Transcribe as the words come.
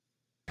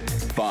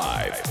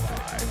5,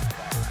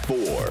 4,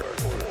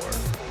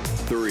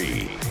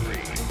 3,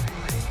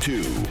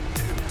 2,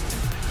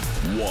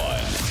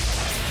 1.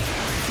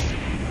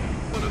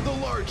 One of the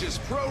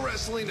largest pro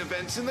wrestling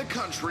events in the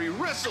country,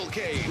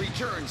 WrestleCade,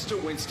 returns to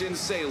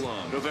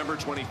Winston-Salem, November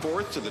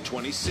 24th to the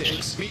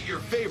 26th. Meet your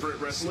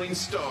favorite wrestling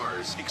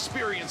stars,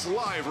 experience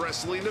live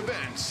wrestling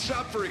events,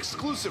 shop for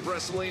exclusive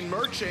wrestling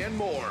merch, and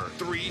more.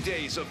 3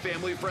 days of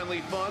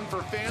family-friendly fun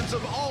for fans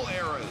of all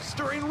eras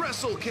during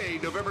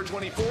WrestleCade, November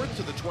 24th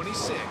to the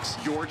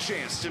 26th. Your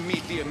chance to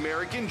meet the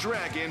American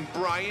Dragon,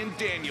 Bryan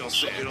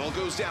Danielson. It all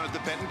goes down at the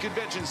Benton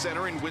Convention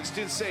Center in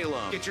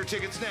Winston-Salem. Get your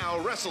tickets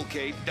now,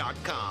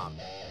 WrestleCade.com.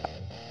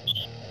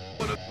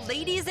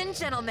 Ladies and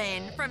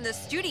gentlemen, from the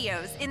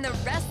studios in the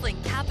wrestling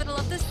capital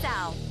of the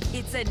South,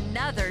 it's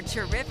another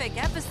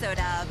terrific episode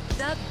of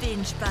The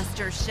Binge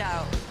Buster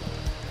Show.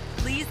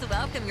 Please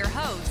welcome your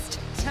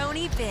host,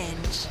 Tony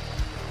Binge.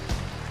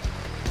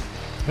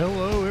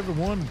 Hello,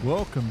 everyone.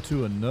 Welcome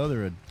to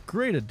another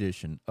great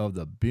edition of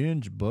The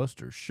Binge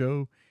Buster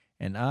Show.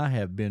 And I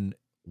have been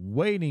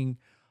waiting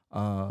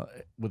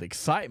with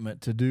excitement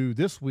to do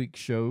this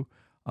week's show.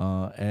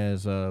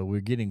 As we're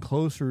getting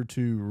closer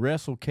to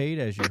WrestleCade,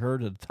 as you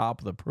heard at the top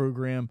of the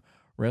program,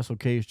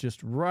 WrestleCade is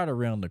just right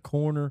around the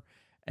corner,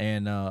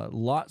 and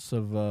lots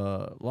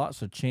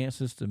of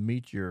chances to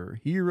meet your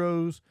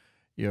heroes,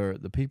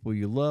 the people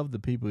you love, the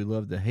people you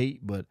love to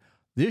hate. But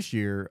this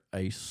year,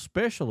 a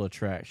special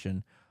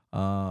attraction.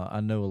 I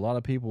know a lot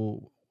of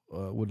people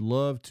would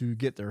love to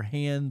get their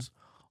hands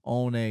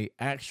on a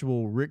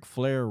actual Ric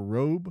Flair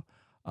robe.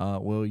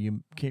 Well,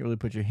 you can't really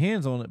put your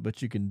hands on it,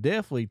 but you can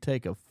definitely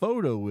take a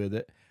photo with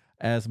it,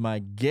 as my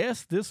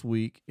guest this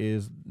week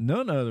is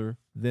none other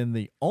than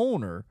the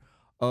owner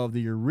of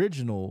the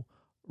original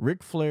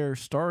Ric Flair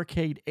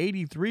Starrcade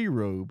 83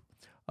 robe.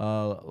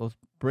 Let's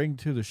bring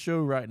to the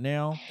show right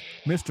now,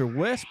 Mr.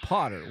 Wes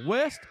Potter.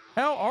 Wes,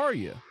 how are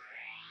you?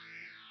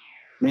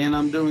 Man,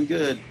 I'm doing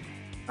good.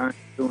 I'm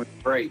doing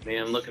great,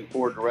 man. Looking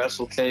forward to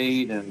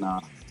WrestleCade and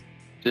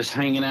just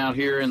hanging out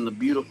here in the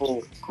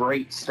beautiful,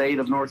 great state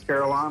of North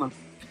Carolina.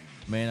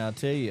 Man, I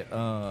tell you,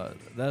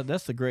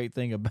 that's the great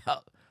thing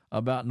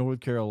about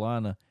North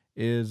Carolina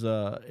is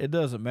it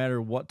doesn't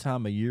matter what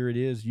time of year it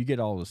is, you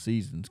get all the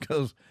seasons.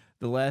 Because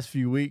the last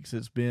few weeks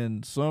it's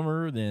been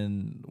summer,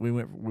 then we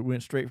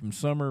went straight from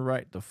summer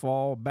right to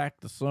fall, back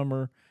to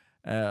summer.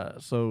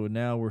 So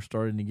now we're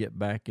starting to get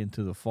back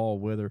into the fall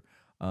weather.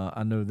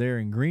 I know there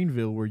in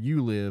Greenville where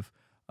you live,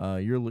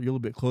 you're a little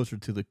bit closer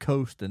to the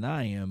coast than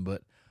I am,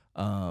 but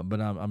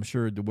I'm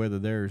sure the weather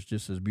there is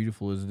just as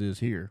beautiful as it is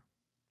here.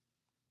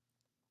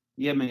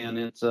 Yeah, man.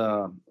 It's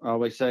I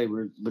always say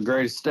we're the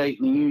greatest state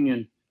in the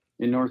union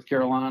in North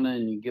Carolina,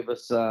 and you give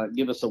us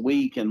a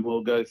week, and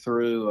we'll go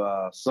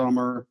through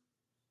summer,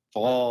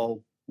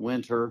 fall,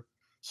 winter,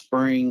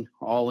 spring,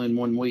 all in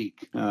 1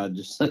 week.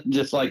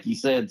 Just like you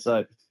said.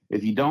 So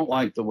if you don't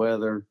like the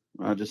weather,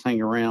 just hang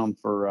around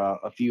for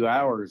a few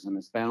hours, and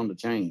it's bound to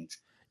change.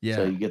 Yeah.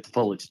 So you get the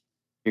full experience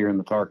here in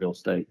the Tar-Heel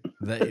state.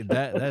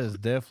 that is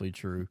definitely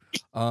true.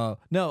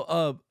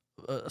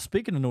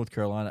 Speaking of North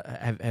Carolina,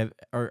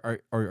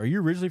 are you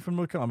originally from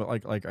North Carolina?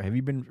 Like have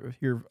you been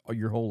here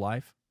your whole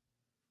life?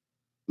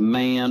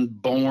 Man,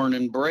 born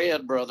and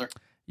bred, brother.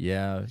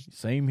 Yeah,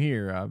 same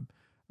here.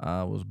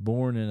 I was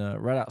born in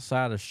right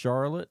outside of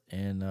Charlotte,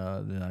 and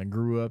then I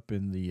grew up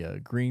in the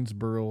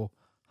Greensboro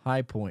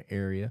High Point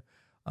area,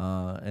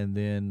 and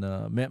then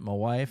met my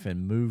wife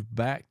and moved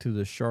back to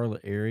the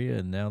Charlotte area,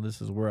 and now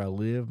this is where I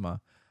live.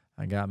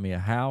 I got me a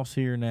house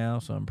here now,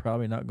 so I'm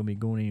probably not going to be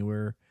going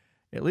anywhere,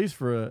 at least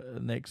for the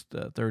next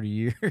 30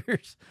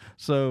 years.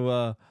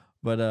 So,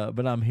 but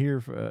I'm here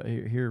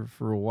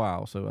for a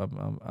while, so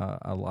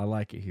I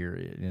like it here,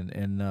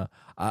 and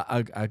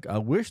I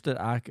wish that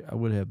I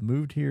would have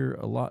moved here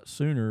a lot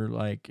sooner,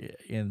 like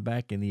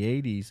back in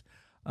the 80s,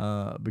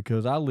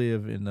 because I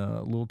live in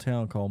a little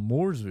town called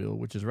Mooresville,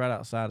 which is right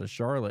outside of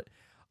Charlotte.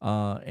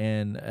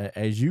 And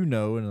as you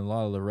know, and a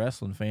lot of the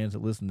wrestling fans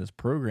that listen to this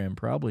program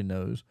probably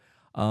knows,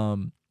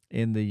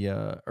 in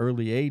the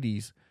early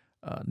 80s,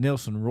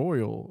 Nelson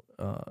Royal,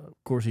 of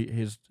course,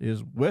 his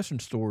Western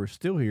store is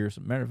still here. As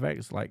a matter of fact,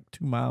 it's like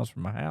 2 miles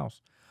from my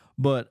house.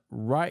 But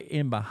right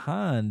in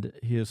behind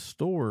his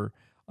store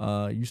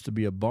used to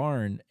be a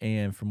barn,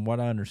 and from what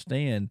I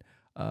understand,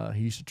 he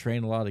used to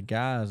train a lot of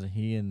guys, and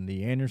he and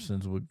the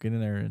Andersons would get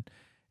in there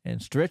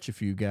and stretch a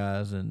few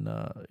guys, and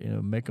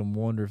make them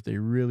wonder if they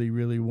really,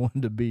 really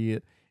wanted to be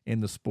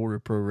in the sport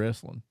of pro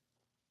wrestling.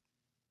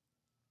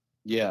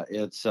 Yeah,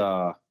 it's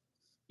when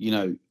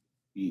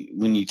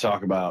you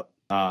talk about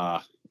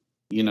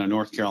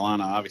North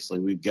Carolina, obviously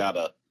we've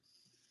got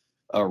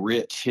a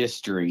rich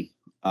history,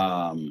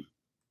 pretty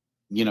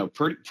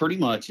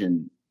much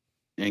in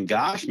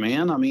gosh,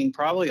 man, I mean,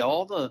 probably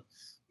all the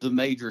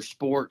major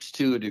sports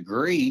to a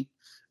degree,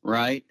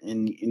 right?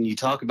 And you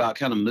talk about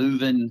kind of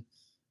moving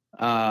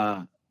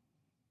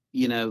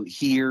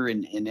here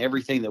and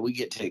everything that we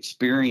get to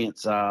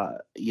experience, kind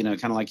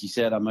of like you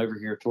said, I'm over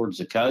here towards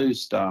the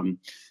coast.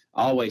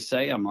 I always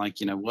say, I'm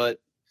like, you know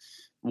what,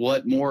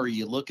 what more are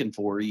you looking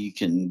for? You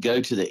can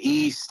go to the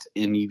east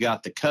and you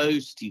got the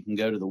coast. You can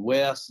go to the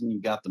west and you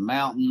got the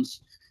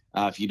mountains.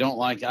 If you don't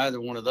like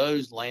either one of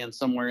those, land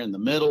somewhere in the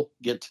middle,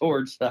 get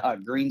towards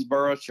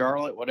Greensboro,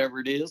 Charlotte, whatever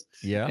it is.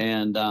 Yeah.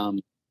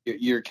 And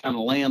you're kind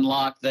of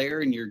landlocked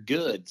there and you're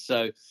good.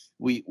 So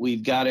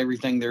we've got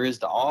everything there is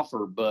to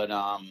offer. But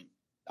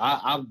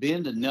I've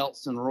been to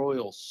Nelson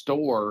Royal's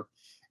store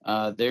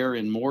there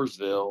in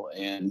Mooresville,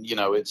 and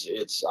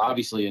it's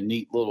obviously a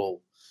neat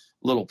little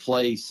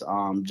place,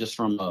 just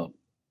from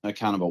a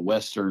kind of a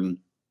Western,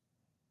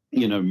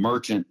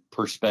 merchant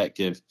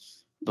perspective.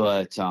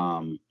 But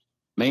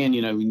man,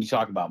 when you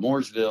talk about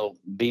Mooresville,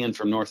 being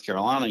from North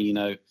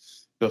Carolina,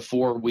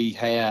 before we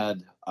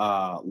had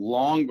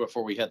long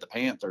before we had the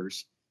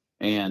Panthers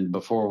and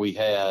before we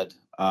had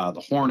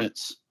the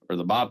Hornets or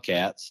the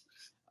Bobcats,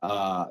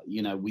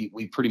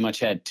 we pretty much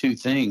had two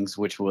things,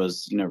 which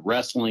was,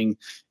 wrestling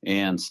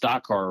and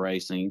stock car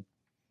racing.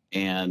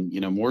 And,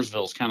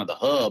 Mooresville is kind of the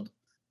hub,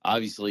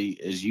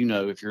 obviously, as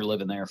if you're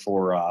living there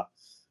for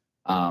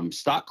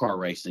stock car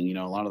racing.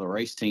 A lot of the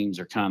race teams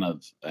are kind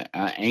of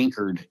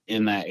anchored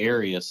in that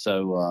area.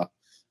 So,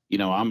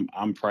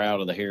 I'm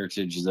proud of the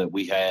heritage that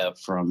we have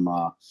from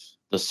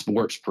the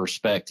sports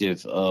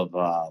perspective of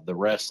the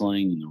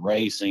wrestling and the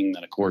racing.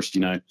 And, of course,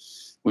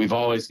 we've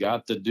always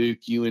got the Duke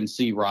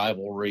UNC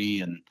rivalry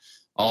and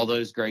all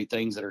those great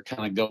things that are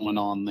kind of going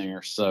on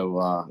there.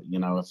 So,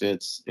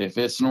 if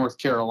it's North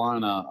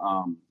Carolina,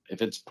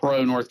 if it's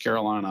pro North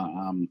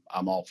Carolina,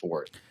 I'm all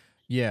for it.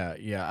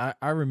 Yeah.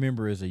 I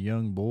remember as a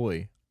young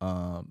boy,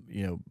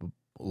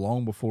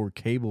 long before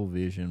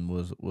Cablevision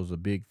was a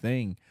big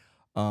thing.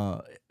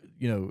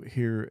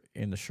 Here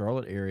in the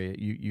Charlotte area,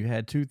 you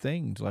had two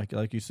things.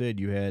 Like you said,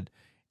 you had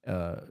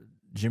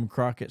Jim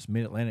Crockett's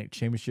Mid-Atlantic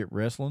Championship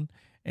Wrestling,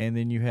 and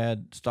then you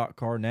had stock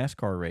car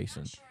NASCAR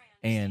racing.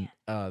 And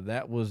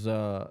that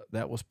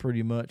was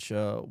pretty much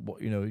the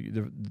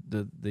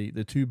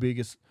two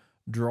biggest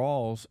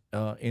draws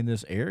in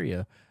this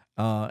area.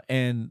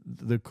 And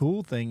the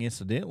cool thing,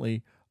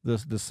 incidentally,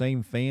 the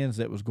same fans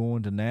that was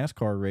going to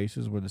NASCAR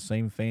races were the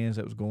same fans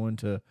that was going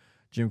to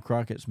Jim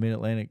Crockett's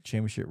Mid-Atlantic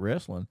Championship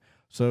Wrestling.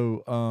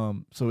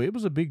 So it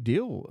was a big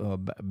deal,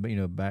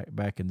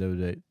 back in those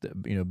days,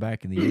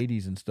 back in the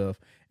 80s and stuff.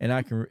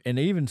 And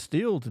even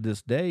still to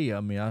this day, I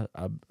mean,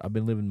 I've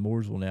been living in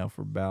Mooresville now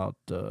for about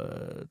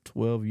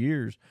 12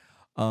 years.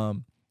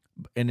 And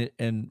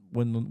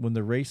when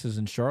the races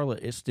in Charlotte,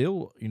 it's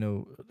still,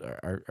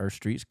 our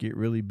streets get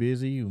really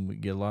busy and we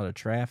get a lot of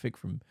traffic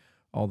from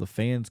all the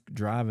fans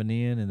driving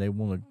in, and they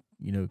want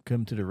to,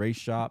 come to the race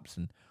shops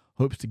and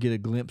hopes to get a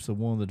glimpse of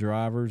one of the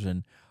drivers.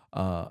 And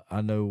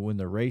I know when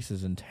the race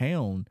is in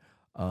town,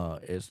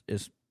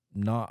 it's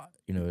not,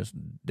 it's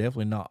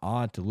definitely not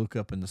odd to look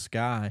up in the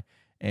sky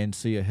and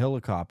see a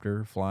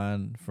helicopter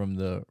flying from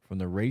the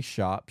race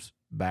shops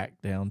back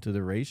down to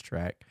the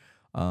racetrack.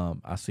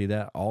 I see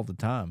that all the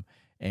time.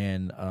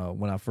 And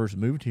when I first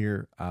moved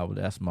here, I would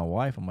ask my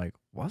wife, I'm like,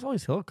 why's all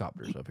these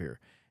helicopters up here?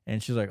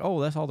 And she's like,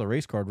 oh, that's all the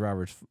race car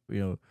drivers,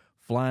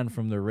 flying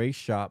from the race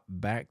shop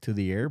back to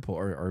the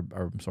airport, or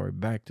I'm sorry,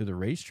 back to the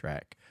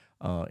racetrack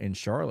in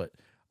Charlotte.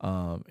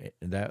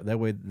 That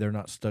way they're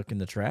not stuck in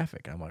the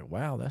traffic. I'm like,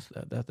 wow,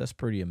 that's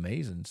pretty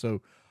amazing.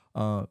 So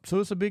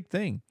it's a big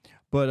thing.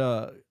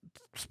 But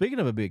speaking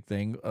of a big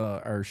thing,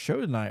 our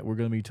show tonight, we're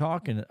going to be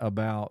talking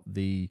about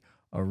the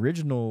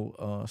original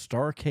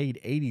Starrcade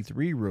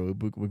 83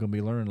 Robe. We're going to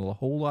be learning a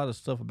whole lot of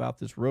stuff about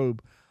this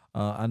Robe.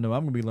 I know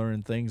I'm going to be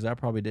learning things I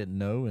probably didn't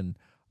know, and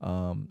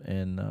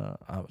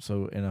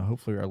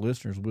hopefully our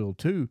listeners will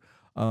too.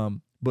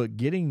 But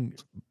getting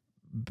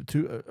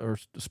to or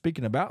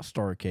speaking about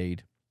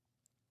Starrcade,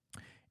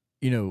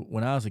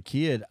 when I was a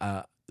kid,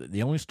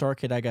 the only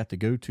Starrcade I got to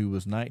go to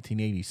was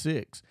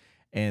 1986,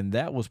 and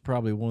that was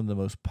probably one of the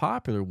most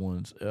popular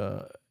ones,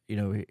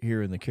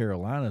 here in the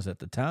Carolinas at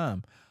the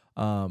time.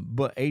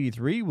 But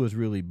 83 was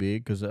really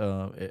big because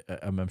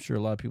I'm sure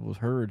a lot of people have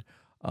heard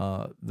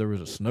there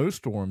was a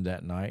snowstorm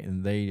that night,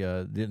 and they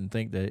didn't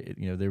think that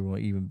they were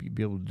going to even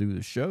be able to do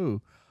the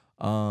show.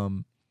 But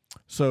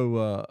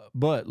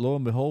lo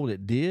and behold,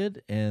 it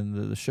did,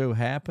 and the show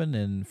happened,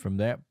 and from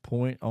that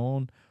point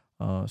on,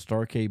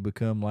 Starrcade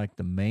become like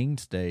the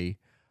mainstay.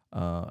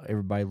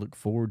 Everybody looked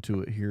forward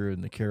to it here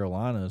in the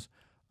Carolinas,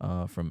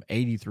 from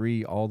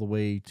 83 all the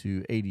way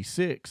to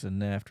 86,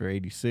 and after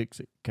 86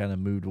 it kind of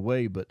moved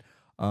away. But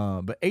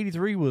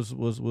 83 was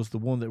the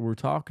one that we're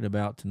talking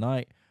about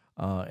tonight,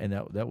 and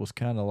that was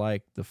kind of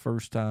like the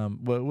first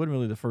time. Well, it wasn't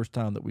really the first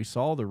time that we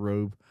saw the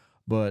Robe,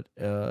 but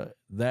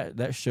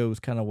that show is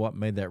kind of what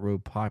made that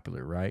Robe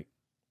popular, right?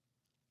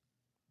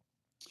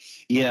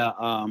 Yeah,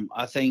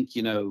 I think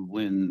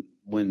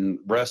when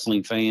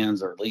wrestling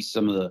fans, or at least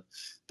some of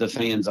the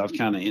fans I've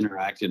kind of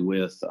interacted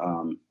with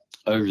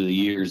over the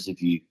years,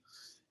 if you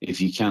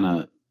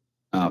kind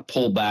of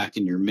pull back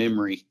in your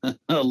memory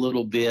a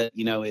little bit,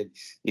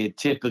 it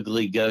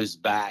typically goes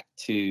back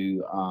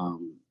to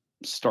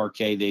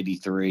Starrcade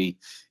 83.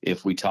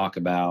 If we talk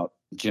about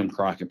Jim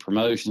Crockett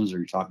Promotions, or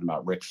you're talking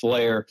about Ric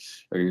Flair,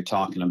 or you're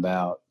talking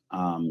about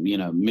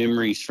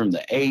memories from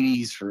the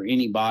 80s for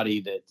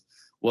anybody that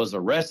was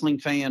a wrestling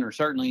fan, or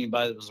certainly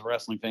anybody that was a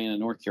wrestling fan in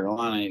North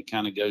Carolina. It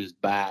kind of goes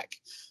back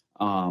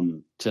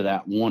to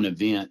that one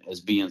event as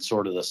being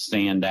sort of the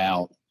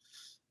standout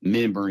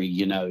memory.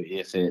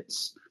 If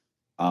it's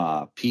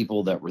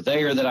people that were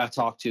there that I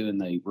talked to and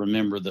they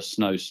remember the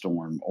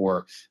snowstorm,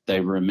 or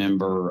they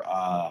remember,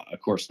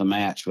 of course, the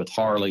match with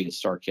Harley at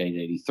Starrcade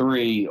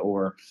 83,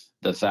 or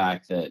the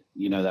fact that,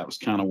 that was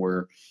kind of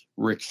where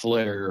Ric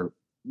Flair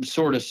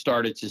sort of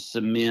started to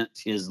cement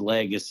his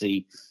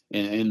legacy,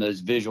 and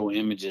those visual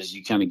images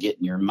you kind of get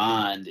in your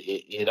mind.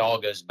 It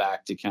all goes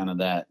back to kind of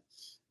that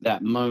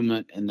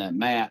moment and that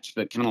match.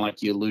 But kind of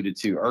like you alluded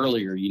to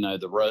earlier,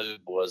 the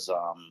Robe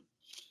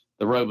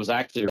was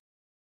actually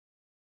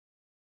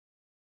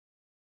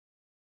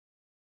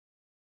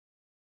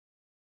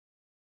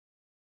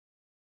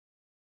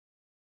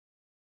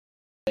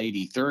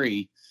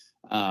 83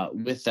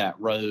 with that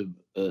Robe.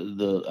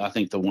 I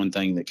think the one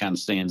thing that kind of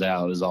stands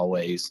out is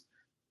always,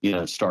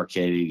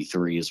 Starrcade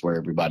 83 is where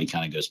everybody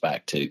kind of goes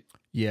back to.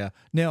 Yeah.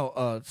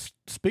 Now,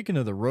 speaking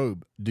of the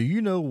Robe, do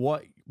you know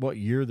what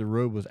year the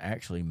Robe was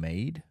actually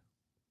made?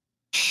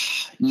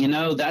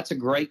 That's a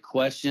great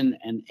question,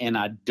 and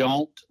I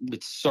don't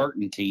with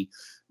certainty.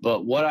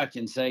 But what I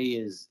can say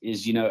is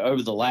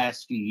over the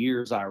last few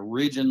years, I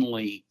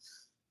originally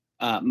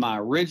my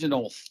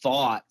original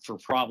thought for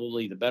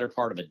probably the better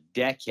part of a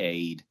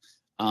decade,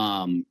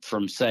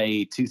 from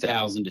say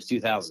 2000 to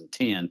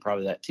 2010,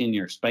 probably that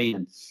 10-year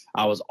span,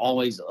 I was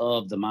always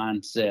of the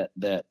mindset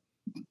that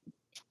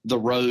the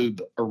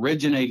Robe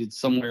originated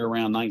somewhere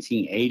around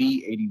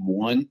 1980,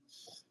 81,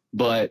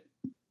 but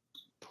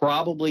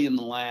probably in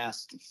the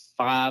last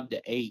 5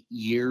 to 8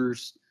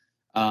 years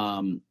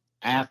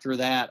after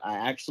that,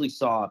 I actually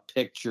saw a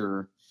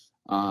picture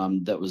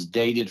that was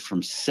dated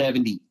from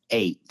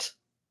 78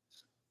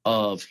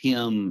 of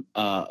him,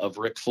 of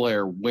Ric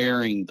Flair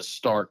wearing the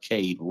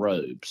Starrcade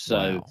Robe.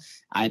 So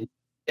wow.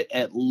 It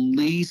at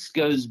least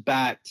goes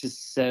back to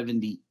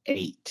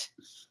 78,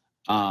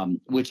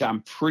 which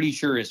I'm pretty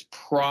sure is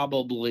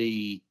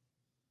probably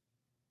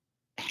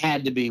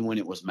had to be when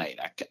it was made.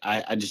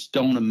 I just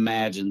don't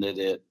imagine that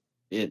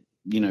it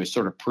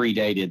sort of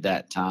predated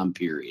that time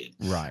period.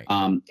 Right.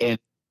 And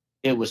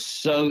it was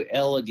so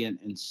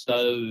elegant and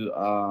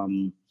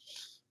so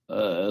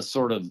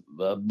sort of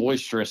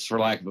boisterous, for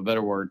lack of a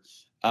better word.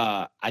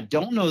 I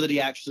don't know that he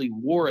actually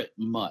wore it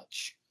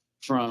much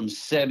from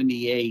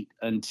 78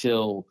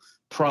 until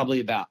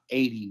probably about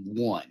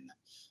 81,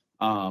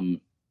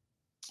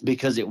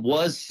 because it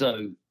was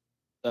so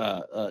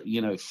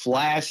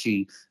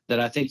flashy that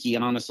I think he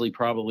honestly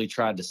probably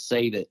tried to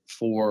save it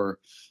for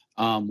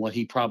what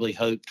he probably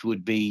hoped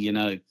would be,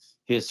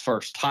 his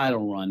first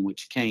title run,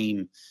 which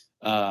came,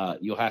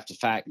 you'll have to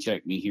fact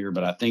check me here,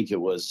 but I think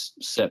it was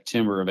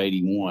September of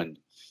 81.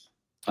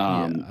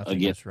 I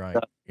think that's right.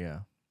 Yeah.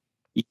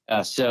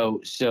 So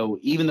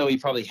even though he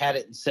probably had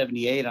it in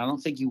 78, I don't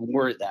think he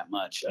wore it that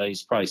much.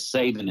 He's probably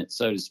saving it,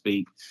 so to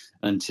speak,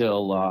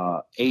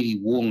 until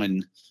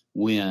 81,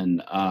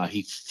 when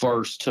he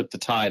first took the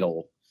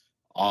title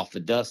off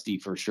of Dusty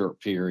for a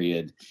short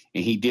period,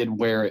 and he did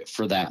wear it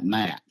for that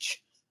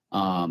match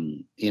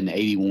in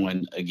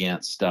 81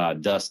 against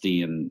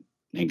Dusty, and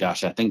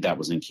gosh, I think that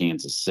was in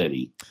Kansas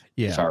City,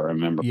 if I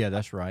remember. Yeah,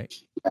 that's right.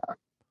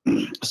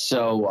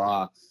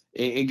 So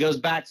it goes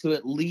back to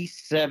at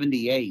least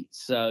 78.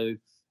 So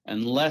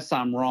unless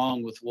I'm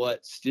wrong with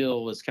what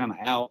still is kind of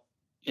out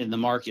in the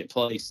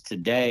marketplace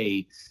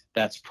today,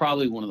 that's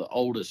probably one of the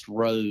oldest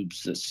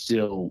robes that's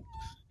still,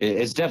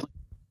 it's definitely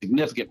a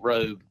significant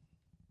robe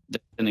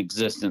that's in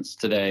existence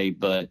today,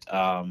 but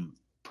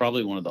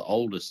probably one of the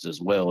oldest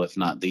as well, if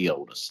not the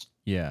oldest.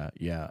 Yeah.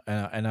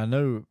 And I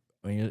know,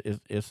 I mean,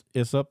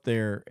 it's up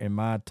there in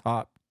my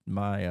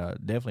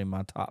definitely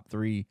my top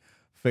 3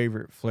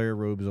 favorite Flair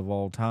robes of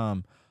all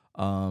time.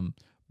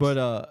 But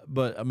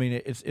I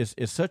mean,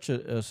 it's such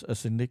a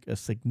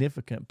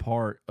significant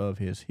part of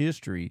his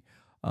history,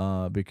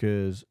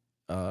 because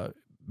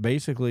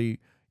basically,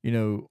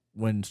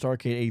 when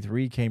Starrcade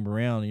 83 came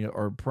around,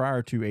 or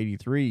prior to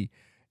 83,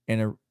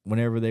 and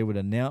whenever they would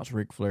announce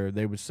Ric Flair,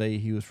 they would say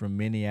he was from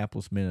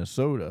Minneapolis,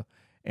 Minnesota,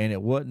 and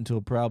it wasn't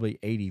until probably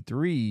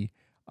 83,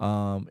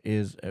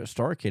 is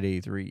Starrcade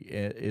 83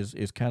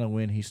 is kind of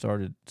when he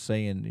started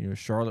saying,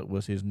 Charlotte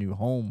was his new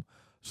home.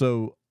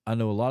 So I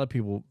know a lot of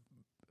people,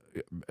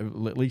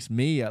 at least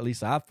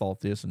I thought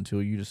this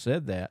until you just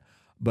said that,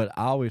 but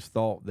I always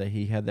thought that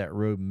he had that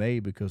robe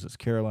made because it's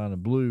Carolina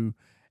blue,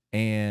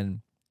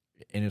 and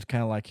it's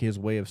kind of like his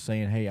way of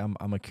saying, hey, I'm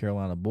a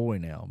Carolina boy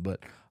now.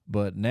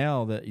 But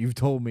now that you've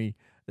told me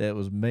that it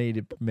was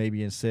made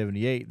maybe in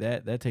 78,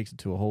 that takes it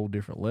to a whole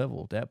different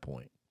level at that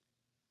point.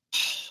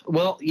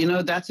 Well,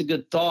 that's a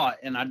good thought,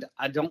 and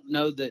I don't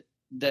know that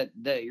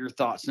your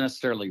thought's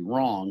necessarily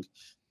wrong,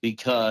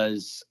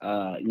 because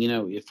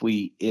if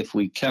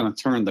we kind of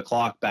turn the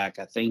clock back,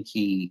 I think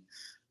he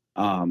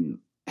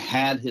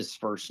had his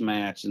first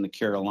match in the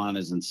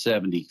Carolinas in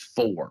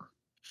 74,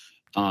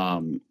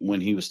 when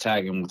he was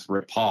tagging with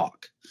Rip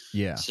Hawk.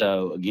 Yeah.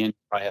 So again,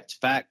 probably have to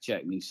fact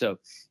check me. So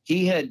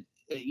he had,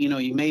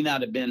 he may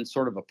not have been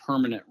sort of a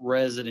permanent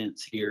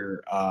residence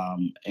here,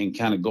 and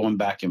kind of going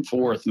back and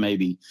forth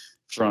maybe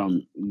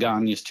from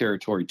Gagne's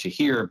territory to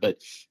here,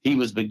 but he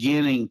was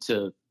beginning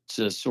to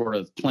sort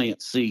of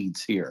plant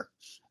seeds here,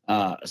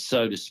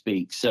 so to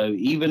speak. So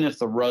even if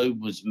the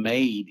Robe was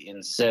made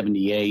in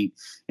 78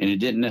 and it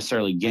didn't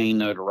necessarily gain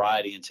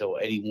notoriety until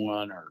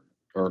 81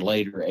 or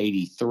later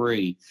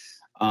 83,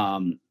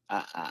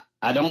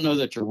 I don't know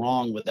that you're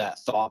wrong with that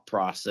thought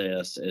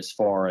process as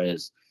far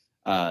as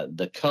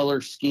the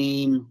color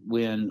scheme.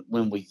 When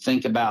we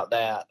think about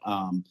that,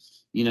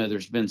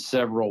 there's been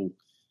several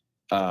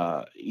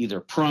either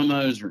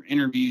promos or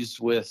interviews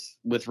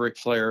with Ric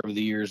Flair over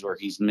the years where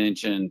he's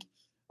mentioned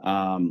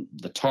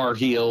the Tar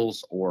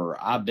Heels, or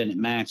I've been at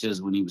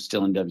matches when he was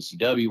still in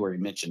WCW where he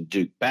mentioned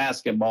Duke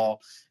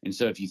basketball. And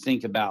so if you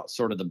think about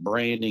sort of the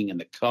branding and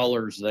the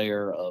colors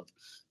there of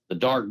the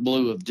dark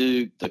blue of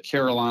Duke, the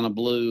Carolina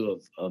blue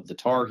of the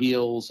Tar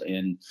Heels,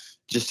 and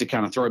just to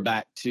kind of throw it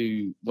back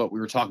to what we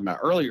were talking about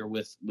earlier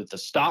with the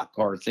stock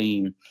car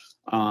theme,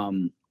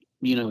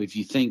 if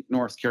you think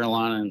North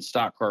Carolina and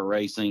stock car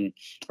racing,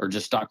 or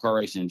just stock car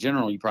racing in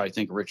general, you probably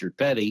think of Richard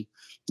Petty.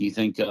 You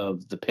think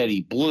of the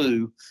Petty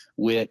blue,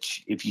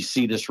 which, if you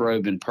see this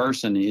robe in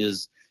person,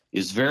 is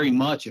very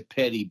much a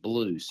Petty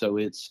blue. So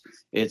it's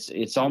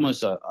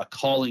almost a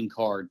calling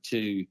card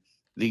to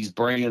these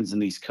brands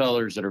and these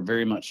colors that are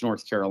very much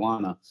North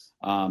Carolina.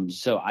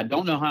 So I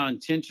don't know how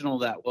intentional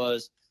that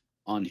was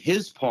on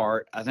his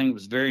part. I think it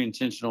was very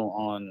intentional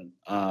on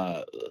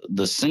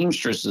the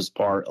seamstress's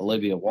part,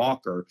 Olivia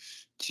Walker,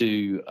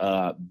 to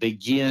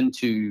begin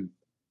to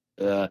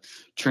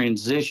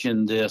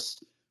transition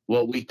this,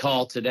 what we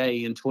call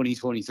today in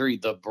 2023,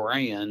 the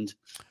brand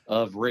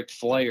of Ric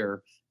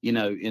Flair. In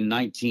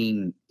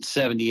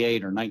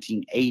 1978 or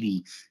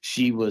 1980,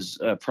 she was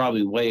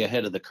probably way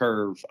ahead of the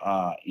curve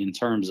in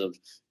terms of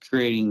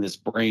creating this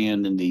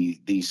brand and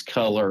these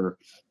color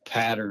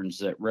patterns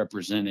that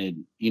represented,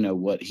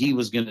 what he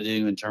was going to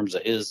do in terms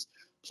of his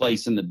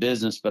place in the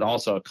business, but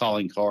also a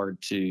calling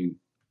card to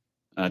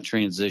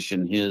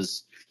transition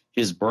his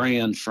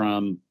brand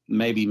from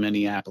maybe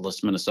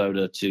Minneapolis,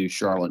 Minnesota to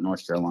Charlotte,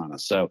 North Carolina.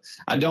 So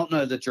I don't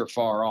know that you're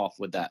far off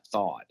with that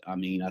thought. I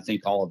mean, I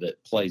think all of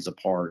it plays a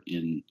part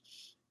in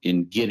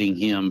getting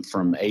him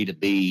from A to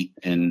B,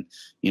 and,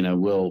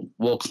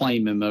 we'll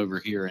claim him over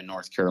here in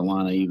North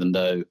Carolina, even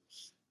though,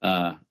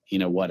 I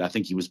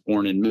think he was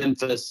born in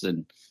Memphis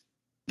and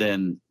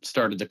then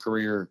started the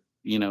career,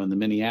 in the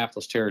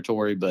Minneapolis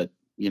territory, but,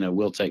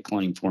 we'll take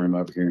claim for him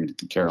over here in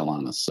the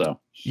Carolinas. So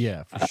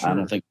yeah, for sure. I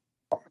don't think.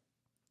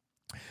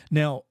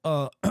 Now,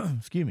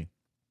 excuse me.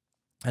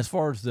 As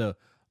far as the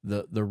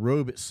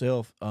robe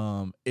itself,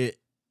 it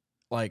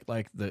like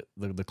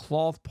the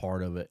cloth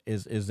part of it,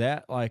 is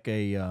that like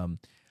a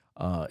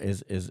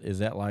is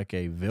that like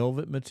a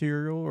velvet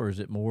material, or is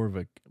it more of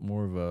a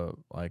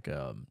like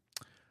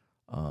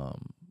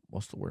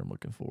what's the word I'm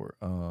looking for?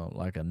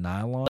 Like a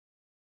nylon?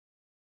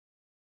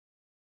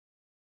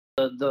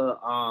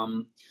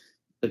 The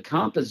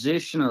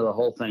composition of the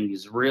whole thing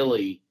is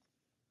really,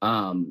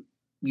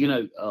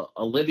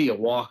 Olivia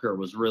Walker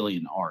was really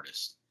an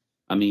artist.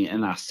 I mean,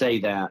 and I say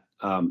that,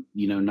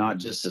 not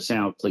just to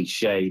sound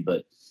cliche,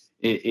 but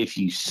if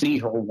you see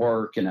her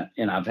work,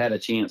 and I've had a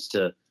chance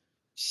to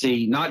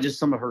see not just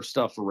some of her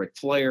stuff for Ric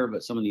Flair,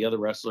 but some of the other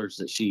wrestlers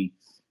that she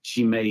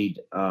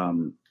made,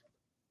 for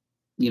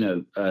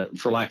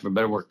lack of a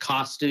better word,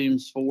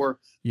 costumes for.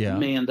 Yeah,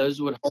 man, those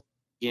would hold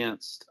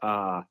against,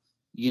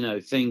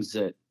 things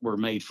that were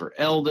made for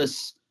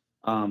Elvis,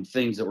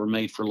 things that were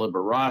made for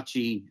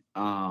Liberace,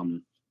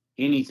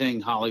 anything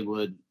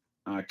Hollywood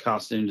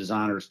costume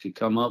designers could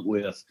come up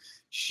with,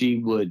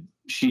 she'd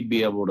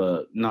be able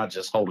to not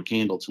just hold a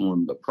candle to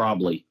them, but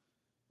probably,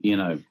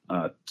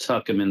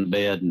 tuck them in the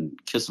bed and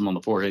kiss them on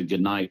the forehead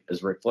goodnight,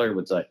 as Ric Flair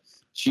would say.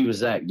 She was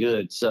that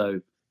good. So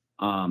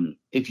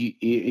if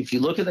you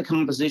look at the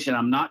composition,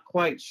 I'm not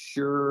quite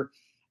sure.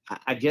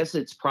 I guess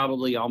it's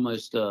probably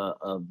almost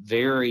a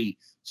very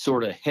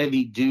sort of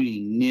heavy duty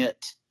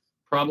knit,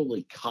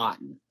 probably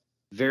cotton,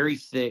 very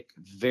thick,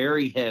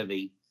 very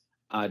heavy.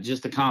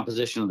 Just the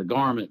composition of the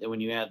garment, that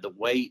when you add the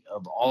weight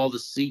of all the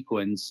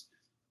sequins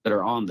that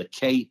are on the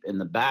cape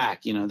and the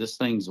back, this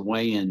thing's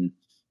weighing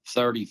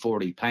 30,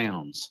 40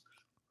 pounds,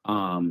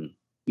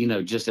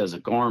 just as a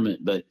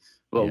garment. But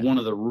yeah. One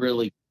of the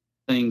really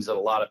things that a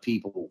lot of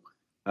people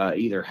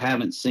either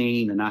haven't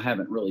seen, and I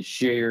haven't really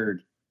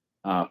shared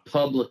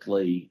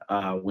publicly,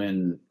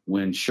 when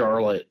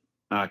Charlotte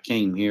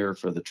came here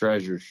for the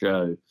Treasure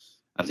Show,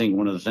 I think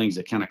one of the things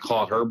that kind of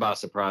caught her by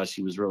surprise,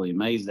 she was really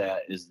amazed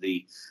at, is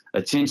the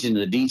attention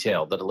to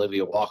detail that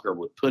Olivia Walker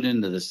would put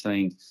into this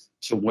thing,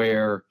 to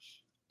where,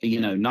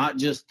 not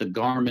just the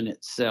garment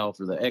itself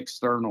or the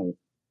external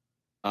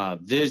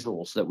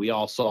visuals that we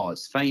all saw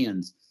as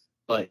fans,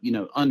 but,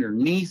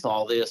 underneath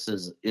all this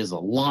is a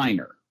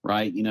liner,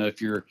 right?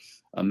 If you're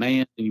a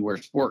man and you wear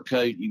a sport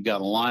coat, you've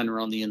got a liner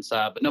on the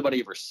inside, but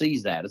nobody ever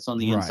sees that. It's on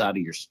the inside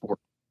of your sport.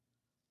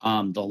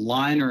 The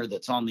liner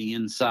that's on the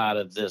inside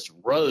of this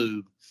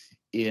robe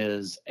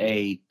is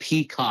a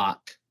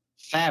peacock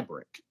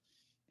fabric.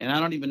 And I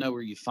don't even know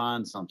where you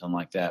find something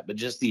like that, but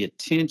just the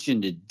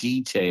attention to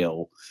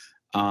detail.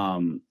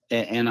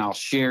 And I'll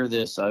share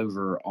this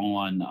over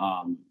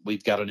on,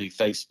 we've got a new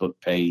Facebook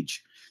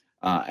page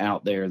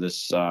out there.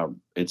 It's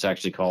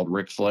actually called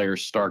Ric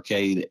Flair's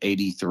Starrcade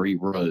 83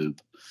 Robe.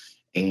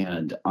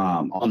 And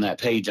on that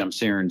page, I'm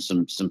sharing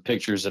some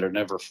pictures that have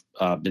never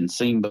been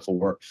seen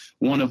before.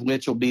 One of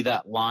which will be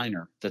that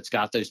liner that's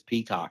got those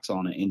peacocks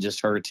on it, and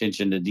just her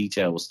attention to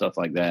detail with stuff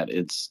like that.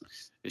 It's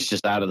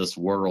just out of this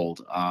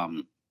world.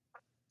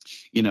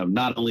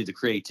 Not only the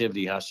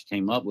creativity, how she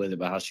came up with it,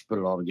 but how she put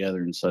it all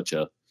together in such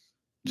a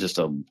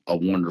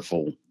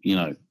wonderful,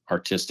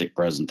 artistic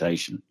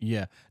presentation.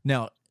 Yeah.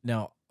 Now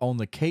on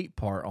the cape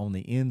part on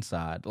the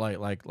inside,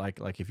 like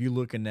if you're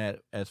looking at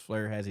as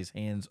Flair has his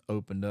hands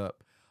opened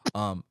up,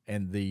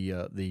 and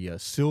the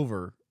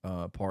silver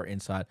part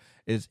inside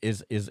is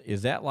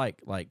that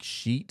like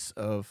sheets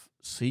of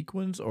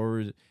sequins,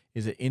 or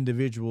is it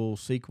individual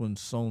sequins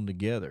sewn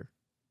together?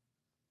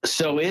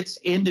 So it's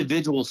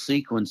individual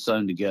sequins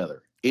sewn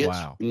together. It's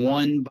wow.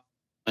 One by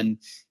one,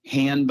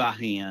 hand by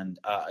hand.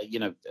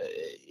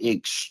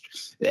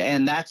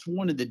 And that's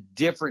one of the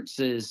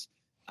differences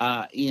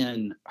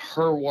in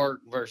her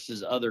work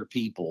versus other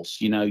people's.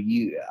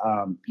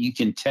 You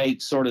can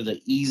take sort of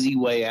the easy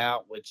way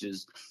out, which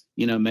is,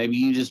 maybe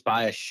you just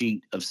buy a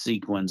sheet of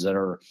sequins that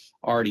are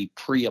already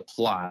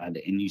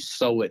pre-applied and you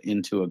sew it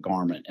into a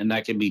garment, and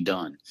that can be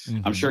done.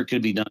 Mm-hmm. I'm sure it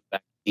could be done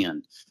back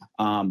in.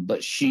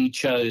 But she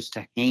chose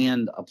to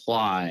hand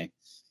apply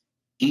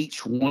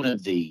each one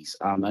of these.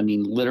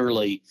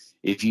 Literally,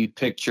 if you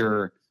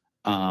picture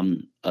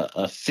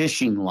a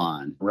fishing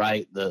line,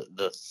 right?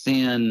 The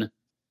thin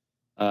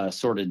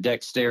sort of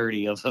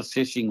dexterity of a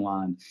fishing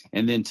line,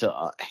 and then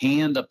to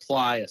hand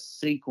apply a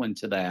sequin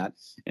to that,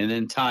 and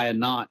then tie a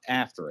knot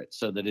after it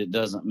so that it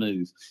doesn't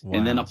move,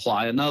 and then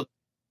apply another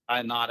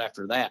knot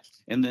after that,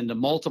 and then to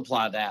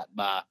multiply that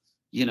by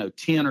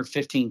 10 or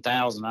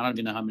 15,000. I don't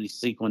even know how many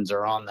sequins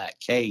are on that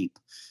cape.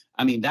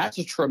 That's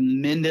a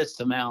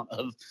tremendous amount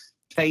of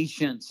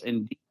patience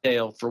and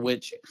detail, for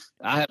which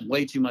I have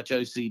way too much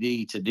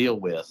OCD to deal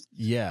with.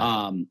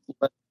 Yeah.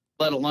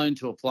 Let alone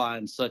to apply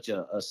in such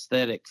a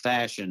aesthetic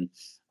fashion.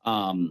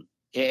 And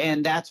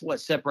that's what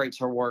separates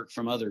her work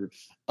from other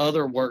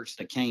works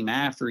that came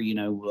after,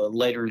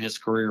 later in his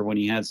career, when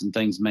he had some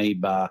things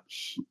made by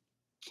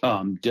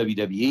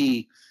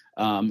WWE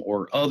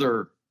or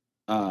other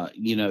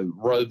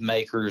robe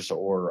makers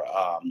or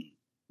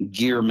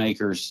gear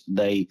makers.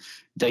 They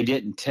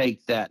didn't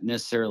take that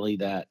necessarily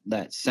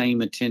that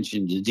same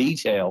attention to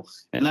detail,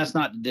 and that's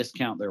not to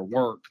discount their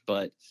work,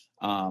 but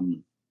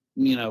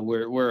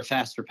we're a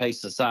faster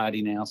paced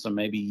society now, so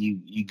maybe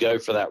you go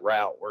for that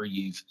route where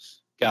you've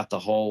got the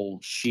whole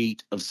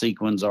sheet of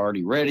sequins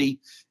already ready,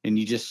 and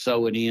you just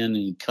sew it in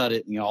and you cut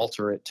it and you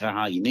alter it to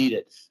how you need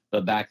it.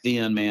 But back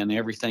then, man,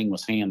 everything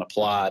was hand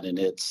applied, and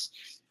it's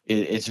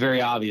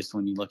very obvious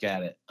when you look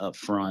at it up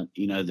front.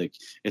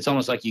 It's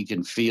almost like you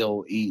can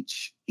feel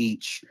each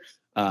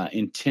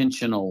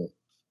intentional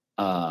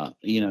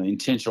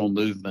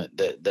movement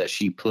that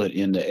she put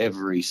into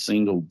every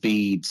single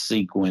bead,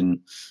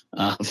 sequin,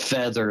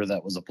 feather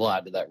that was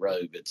applied to that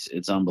robe.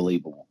 It's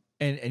unbelievable.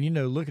 And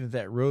looking at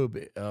that robe,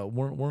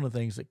 one of the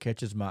things that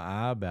catches my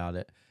eye about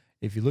it,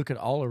 if you look at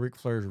all of Ric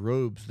Flair's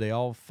robes, they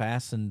all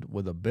fastened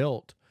with a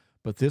belt,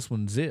 but this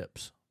one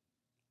zips.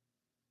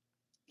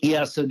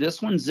 Yeah, so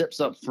this one zips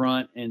up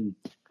front, and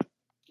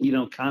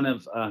kind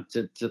of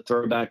to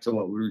throw back to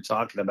what we were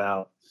talking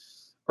about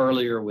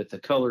earlier with the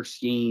color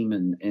scheme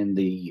and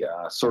the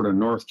sort of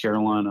North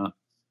Carolina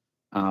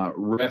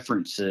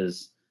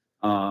references.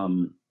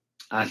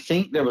 I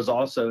think there was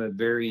also a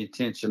very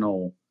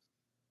intentional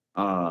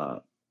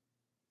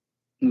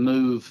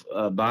move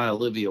by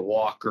Olivia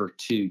Walker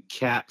to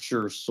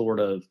capture sort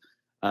of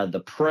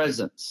the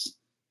presence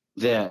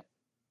that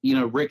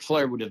Ric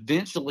Flair would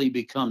eventually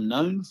become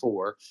known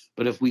for.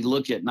 But if we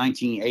look at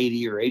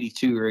 1980 or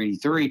 82 or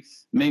 83,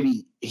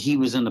 maybe he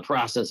was in the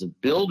process of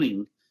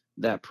building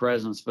that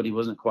presence, but he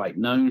wasn't quite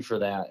known for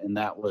that. And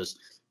that was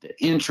the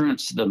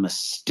entrance, the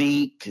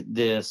mystique,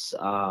 this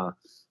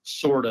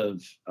sort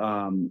of,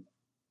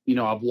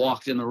 I've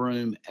walked in the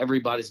room,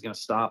 everybody's going to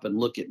stop and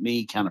look at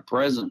me kind of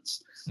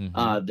presence.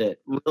 Mm-hmm. That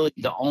really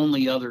the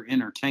only other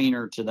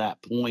entertainer to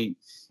that point,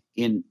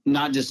 in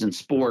not just in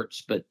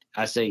sports, but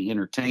I say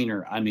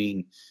entertainer,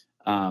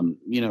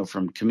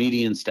 from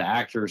comedians to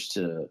actors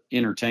to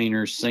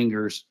entertainers,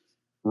 singers,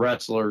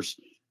 wrestlers,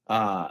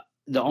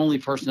 the only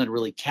person that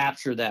really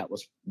captured that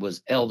was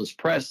Elvis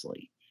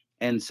Presley.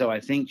 And so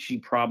I think she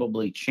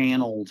probably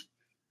channeled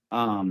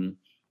some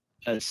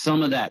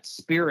of that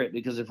spirit,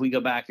 because if we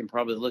go back and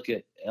probably look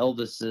at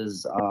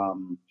Elvis's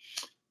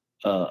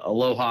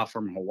Aloha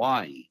from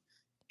Hawaii,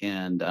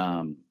 and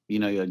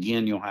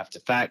again, you'll have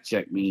to fact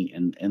check me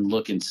and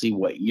look and see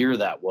what year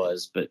that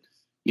was, but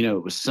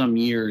it was some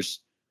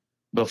years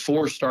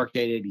before Starrcade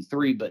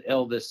 83, but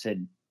Elvis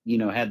had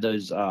had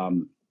those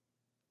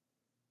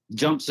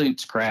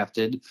jumpsuits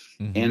crafted,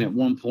 mm-hmm. and at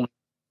one point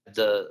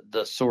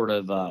the sort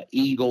of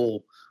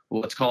eagle,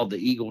 what's called the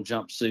eagle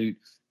jumpsuit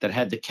that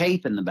had the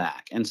cape in the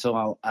back. And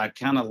so I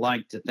kind of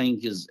like to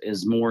think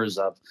as more as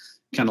I've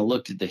kind of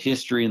looked at the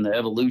history and the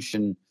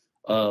evolution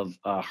of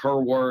her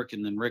work,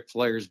 and then Ric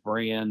Flair's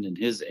brand and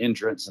his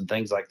entrance and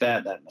things like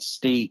that, that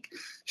mystique.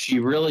 She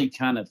really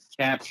kind of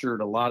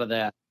captured a lot of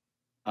that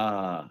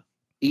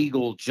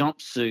eagle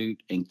jumpsuit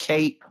and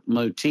cape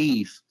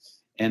motif,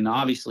 and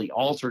obviously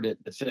altered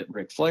it to fit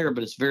Ric Flair,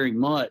 but it's very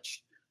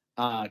much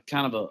kind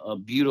of a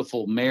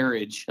beautiful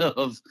marriage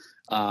of,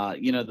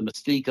 the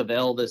mystique of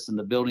Elvis and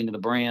the building of the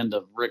brand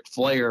of Ric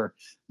Flair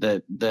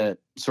that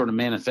sort of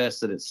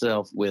manifested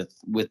itself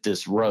with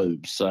this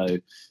robe. So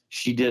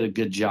she did a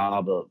good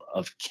job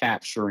of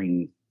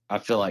capturing, I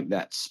feel like,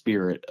 that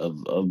spirit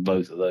of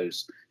both of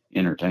those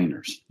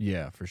entertainers.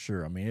 Yeah, for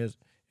sure. I mean,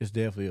 it's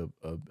definitely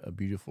a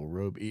beautiful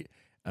robe.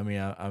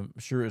 I'm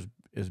sure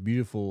it's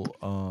beautiful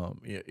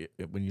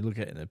when you look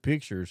at it in the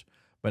pictures,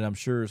 but I'm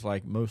sure it's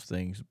like most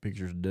things,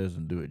 pictures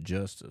doesn't do it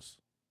justice.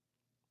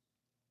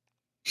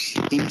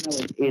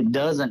 It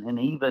doesn't, and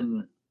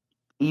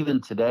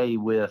even today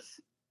with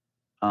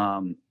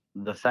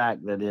the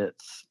fact that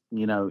it's,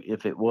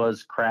 if it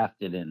was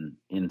crafted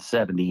in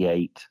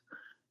 78,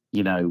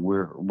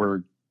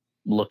 we're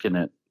looking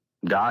at,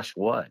 gosh,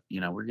 what,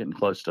 we're getting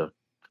close to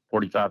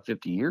 45,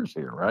 50 years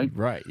here, right?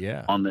 Right.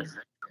 Yeah. On this,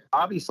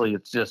 obviously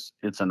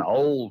it's an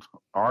old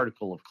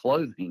article of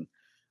clothing,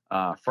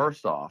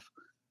 first off,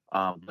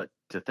 but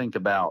to think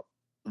about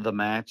the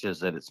matches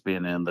that it's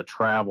been in, the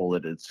travel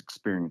that it's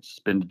experienced, it's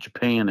been to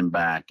Japan and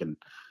back, and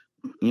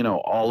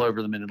all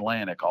over the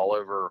Mid-Atlantic, all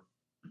over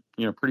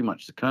pretty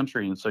much the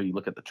country. And so you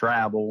look at the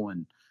travel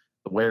and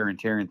the wear and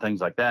tear and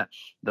things like that,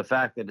 the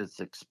fact that it's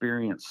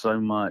experienced so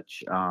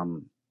much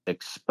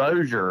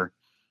exposure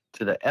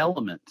to the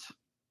elements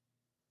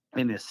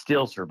and it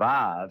still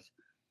survives,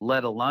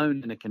 let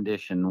alone in a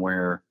condition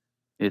where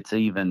it's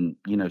even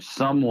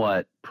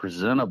somewhat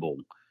presentable,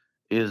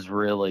 is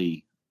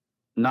really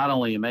not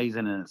only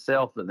amazing in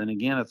itself, but then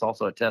again, it's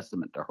also a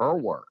testament to her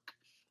work.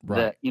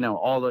 Right. That,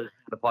 all those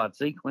applied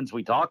sequins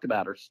we talk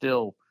about are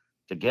still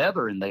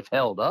together and they've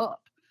held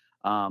up.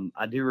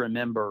 I do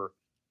remember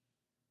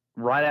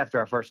right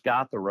after I first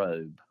got the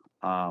robe,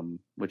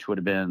 which would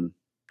have been,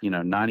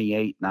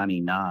 98,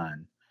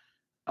 99,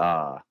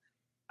 I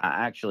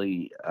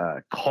actually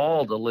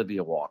called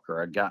Olivia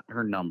Walker. I got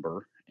her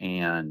number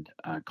and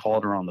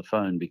called her on the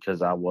phone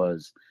because I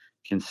was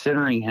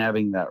considering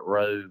having that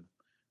robe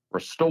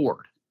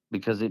restored,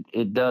 because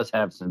it does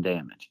have some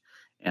damage,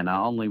 and I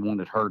only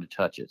wanted her to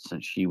touch it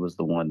since she was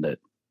the one that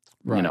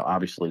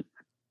obviously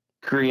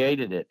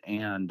created it.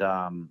 And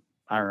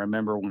I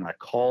remember when I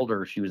called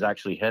her, she was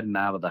actually heading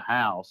out of the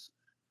house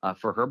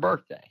for her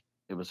birthday.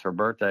 It was her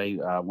birthday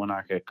when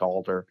I had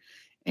called her,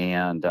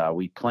 and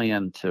we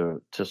planned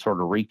to sort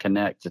of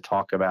reconnect to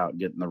talk about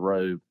getting the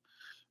robe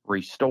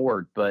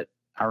restored. But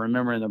I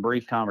remember in the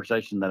brief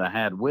conversation that I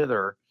had with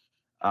her,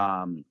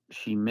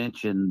 she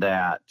mentioned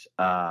that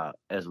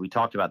as we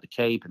talked about the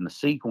cape and the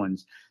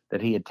sequins,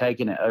 that he had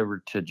taken it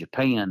over to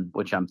Japan,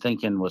 which I'm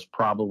thinking was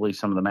probably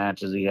some of the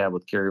matches he had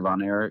with Kerry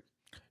Von Erich.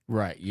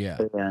 Right. Yeah.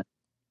 And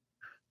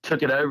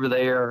took it over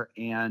there,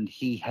 and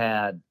he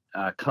had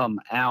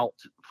come out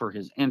for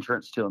his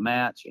entrance to a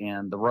match,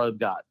 and the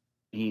robe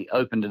he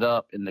opened it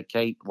up in the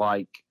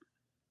cape-like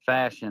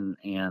fashion,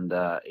 and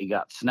he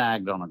got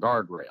snagged on a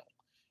guardrail.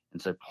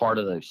 And so part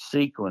of those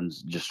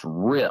sequins just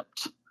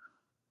ripped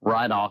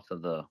right off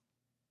of the,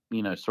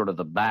 sort of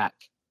the back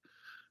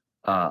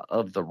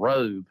of the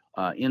robe,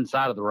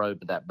 inside of the robe,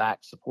 but that back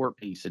support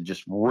piece had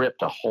just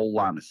ripped a whole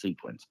line of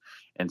sequins.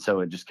 And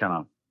so it just kind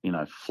of,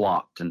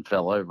 flopped and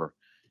fell over.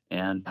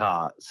 And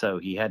so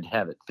he had to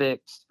have it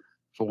fixed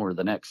for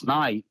the next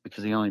night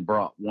because he only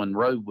brought one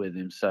robe with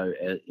him. So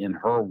in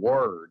her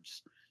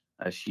words,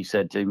 she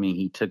said to me,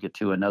 he took it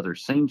to another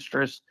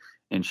seamstress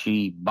and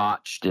she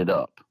botched it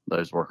up.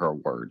 Those were her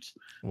words.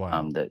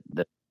 Wow.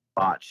 That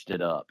botched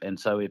it up. And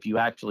so if you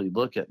actually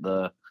look at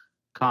the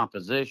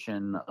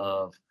composition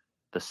of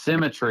the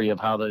symmetry of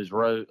how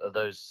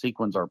those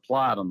sequins are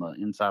applied on the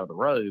inside of the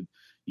robe,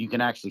 you can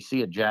actually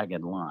see a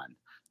jagged line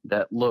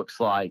that looks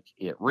like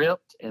it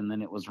ripped and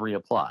then it was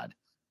reapplied.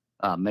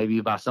 Maybe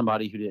by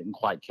somebody who didn't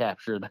quite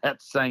capture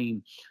that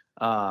same,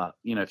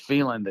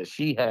 feeling that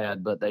she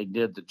had, but they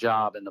did the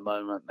job in the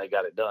moment and they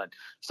got it done.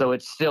 So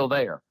it's still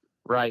there,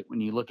 right,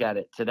 when you look at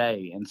it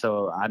today. And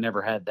so I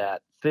never had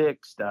that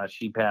fixed.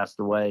 She passed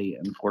away,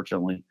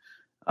 unfortunately,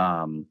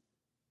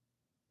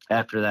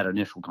 after that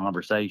initial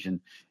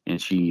conversation,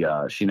 and she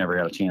never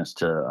got a chance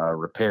to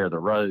repair the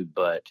robe.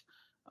 But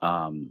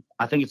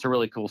I think it's a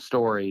really cool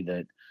story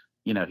that,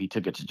 he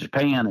took it to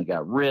Japan, it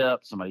got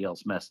ripped, somebody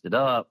else messed it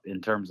up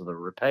in terms of the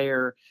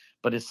repair,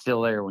 but it's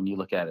still there when you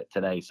look at it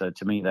today. So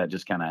to me, that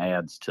just kind of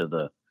adds to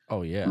the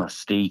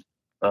mystique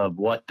of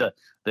what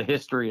the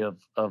history of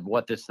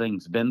what this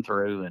thing's been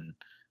through and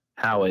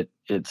how it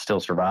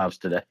still survives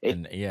today.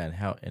 And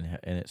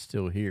it's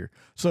still here.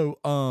 So,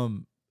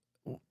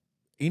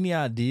 any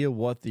idea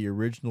what the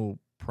original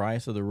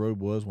price of the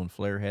robe was when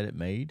Flair had it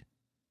made?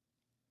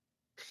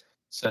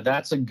 So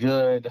that's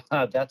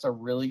that's a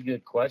really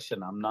good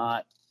question. I'm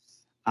not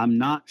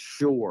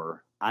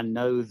sure. I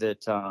know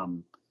that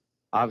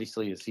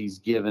obviously as he's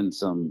given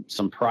some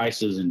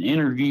prices and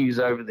interviews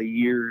over the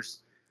years,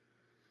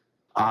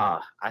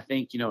 I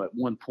think, at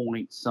one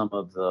point some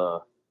of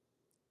the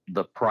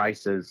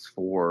prices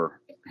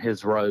for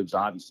his robes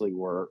obviously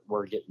were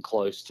getting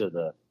close to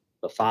the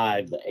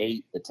 $5, the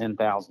 $8, the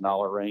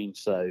 $10,000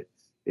 range. So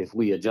if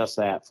we adjust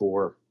that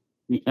for,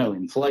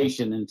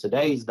 inflation in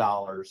today's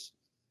dollars,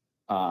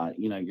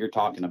 you're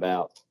talking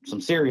about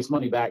some serious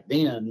money back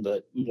then,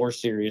 but more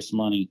serious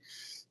money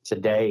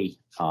today.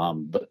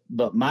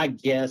 But my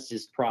guess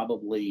is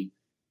probably,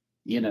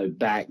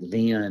 back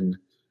then,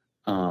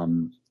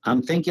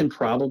 I'm thinking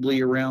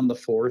probably around the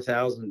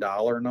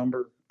 $4,000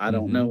 number. I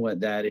don't know what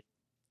that is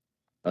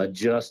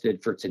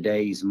adjusted for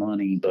today's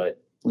money,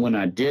 but when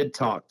I did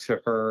talk to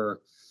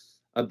her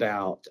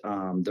about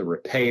the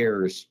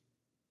repairs,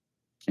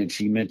 and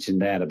she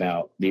mentioned that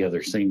about the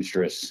other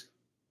seamstress,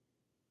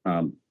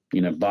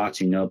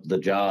 botching up the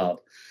job,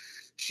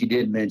 she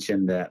did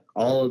mention that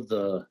all of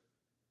the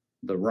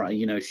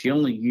she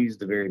only used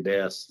the very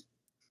best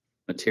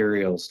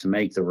materials to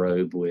make the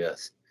robe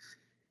with,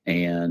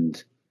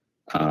 and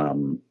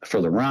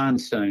for the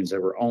rhinestones,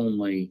 there were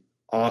only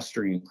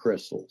Austrian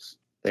crystals.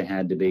 They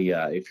had to be,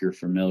 if you're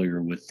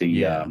familiar with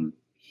the,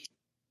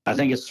 I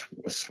think it's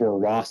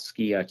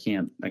Swarovski. I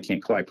can't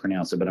quite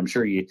pronounce it, but I'm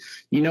sure you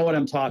know what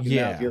I'm talking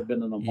about. If you've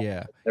been in the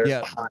mall, there's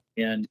a high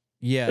end.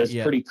 It's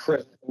pretty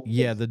crystal.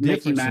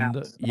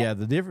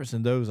 The difference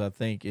in those, I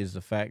think, is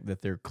the fact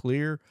that they're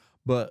clear,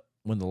 but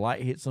when the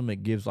light hits them,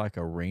 it gives like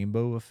a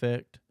rainbow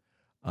effect.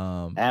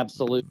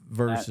 Absolutely.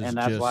 Versus and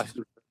that's why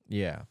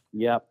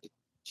Yep.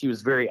 She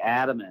was very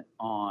adamant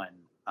on,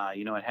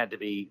 it had to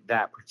be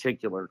that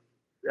particular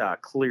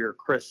clear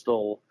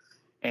crystal.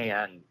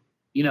 And,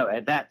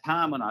 at that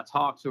time when I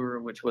talked to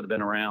her, which would have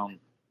been around,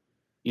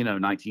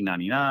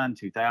 1999,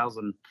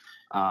 2000,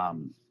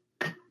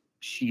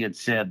 she had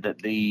said that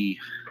the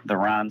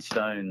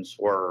rhinestones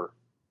were,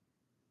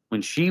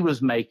 when she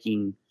was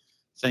making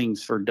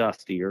things for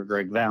Dusty or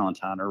Greg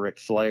Valentine or Ric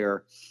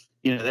Flair,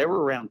 they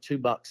were around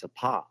 $2 a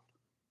pop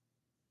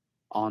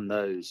on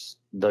those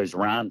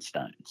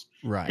rhinestones.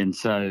 Right. And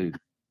so,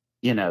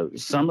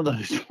 some of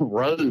those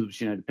robes,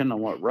 depending on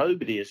what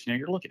robe it is,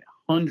 you're looking at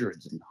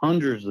hundreds and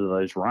hundreds of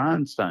those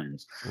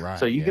rhinestones. Right.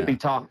 So you could be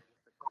talking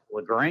a couple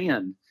of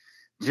grand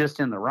just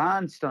in the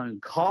rhinestone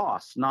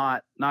costs,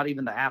 not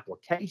even the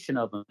application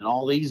of them. And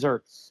all these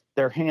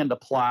they're hand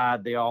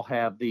applied. They all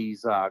have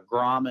these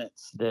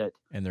grommets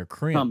and they're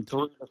crimped, come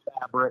through the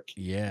fabric.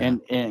 Yeah.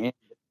 And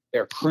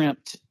they're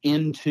crimped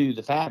into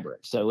the fabric.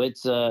 So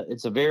it's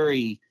a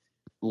very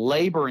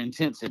labor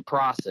intensive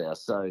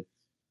process. So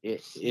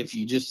if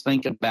you just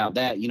think about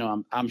that,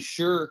 I'm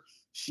sure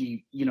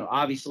she,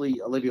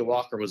 obviously Olivia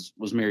Walker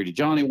was married to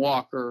Johnny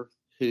Walker,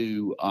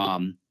 who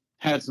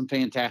had some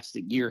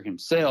fantastic gear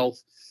himself.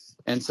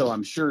 And so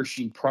I'm sure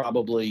she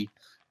probably,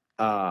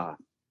 provided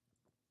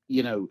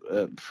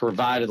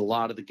a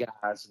lot of the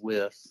guys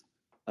with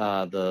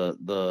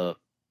the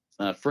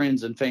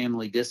friends and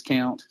family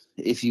discount,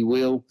 if you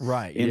will,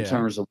 right? In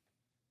terms of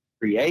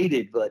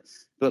created, but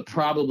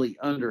probably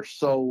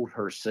undersold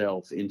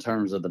herself in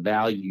terms of the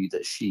value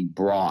that she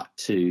brought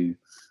to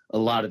a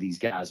lot of these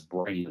guys'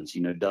 brands.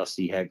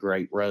 Dusty had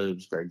great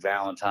robes, Greg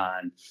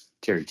Valentine,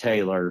 Terry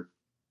Taylor,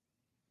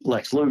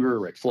 Lex Luger,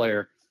 Ric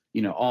Flair,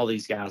 all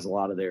these guys, a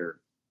lot of their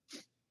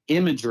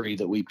imagery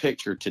that we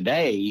picture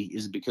today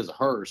is because of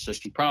her. So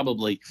she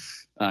probably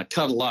cut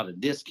a lot of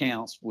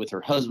discounts with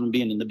her husband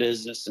being in the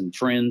business and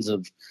friends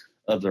of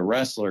the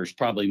wrestlers,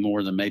 probably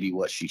more than maybe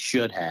what she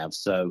should have.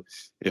 So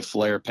if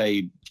Flair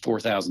paid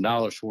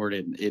 $4,000 for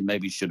it, it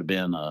maybe should have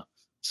been a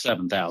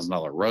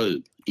 $7,000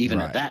 robe, even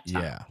at that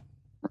time. Yeah.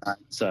 Right?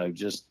 So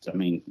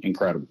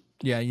incredible.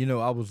 Yeah.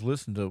 I was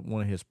listening to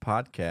one of his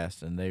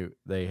podcasts and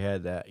they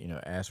had that,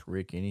 Ask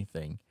Rick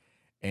Anything.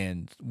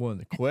 And one of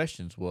the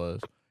questions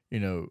was,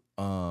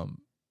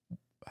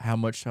 how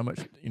much,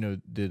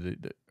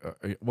 did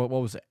what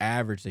was the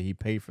average that he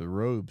paid for the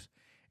robes?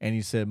 And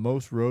he said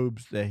most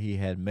robes that he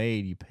had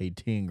made, he paid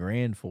 10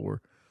 grand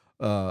for,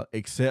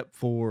 except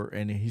for,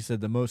 and he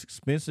said the most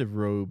expensive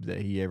robe that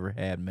he ever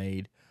had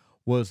made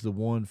was the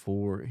one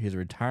for his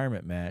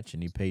retirement match,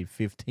 and he paid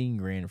 15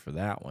 grand for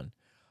that one.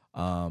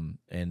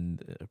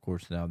 And of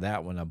course now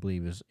that one I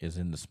believe is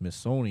in the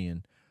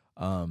Smithsonian.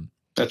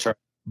 That's right.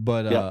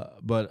 But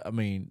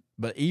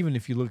but even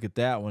if you look at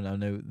that one, I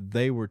know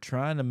they were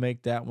trying to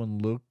make that one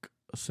look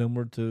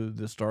similar to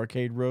the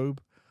Starrcade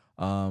robe.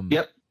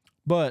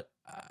 But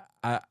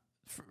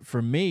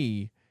for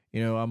me,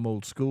 I'm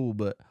old school,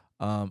 but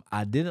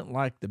I didn't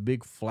like the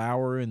big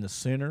flower in the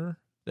center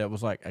that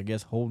was like, I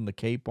guess, holding the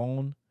cape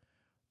on.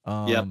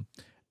 And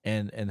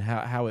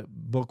how it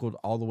buckled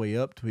all the way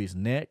up to his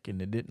neck,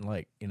 and it didn't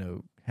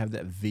have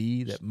that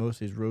V that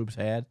most of his robes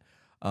had.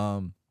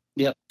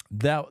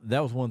 That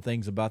was one of the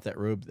things about that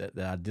robe that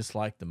I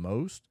disliked the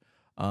most.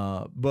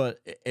 But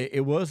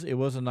it was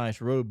a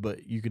nice robe,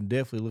 but you can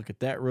definitely look at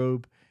that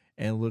robe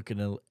and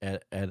looking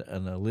at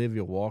an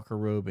Olivia Walker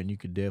robe, and you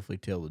could definitely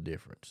tell the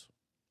difference.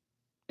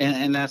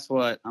 And that's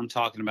what I'm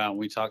talking about when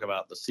we talk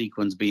about the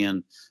sequins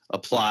being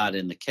applied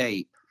in the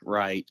cape,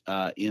 right?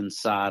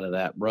 Inside of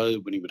that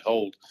robe, when he would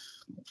hold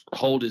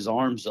his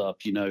arms up,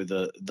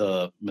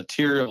 the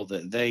material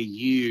that they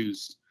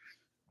used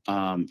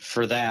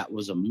for that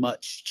was a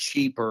much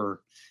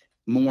cheaper,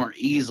 more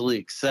easily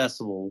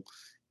accessible,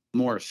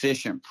 more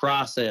efficient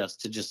process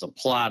to just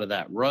apply to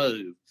that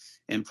robe.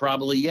 And it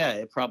probably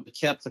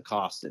kept the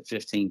cost at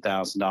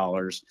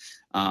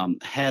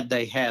 $15,000. Had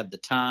they had the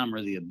time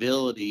or the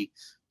ability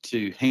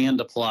to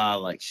hand apply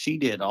like she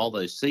did all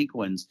those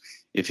sequins,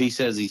 if he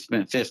says he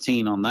spent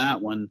 15 on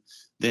that one,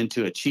 then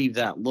to achieve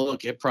that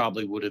look, it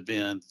probably would have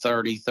been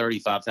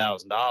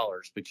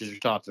 $35,000, because you're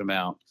talking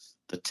about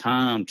the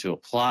time to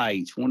apply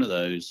each one of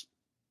those,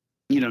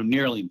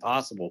 nearly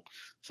impossible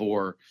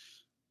for,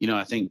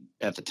 I think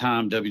at the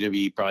time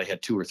WWE probably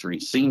had 2 or 3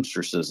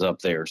 seamstresses up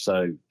there.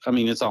 So, I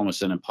mean, it's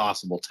almost an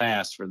impossible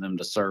task for them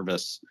to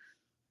service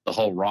the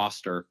whole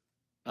roster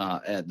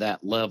at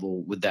that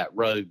level with that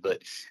robe.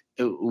 But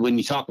when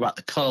you talk about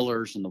the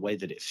colors and the way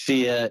that it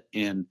fit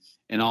and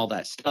all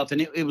that stuff,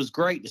 and it was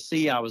great to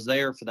see. I was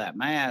there for that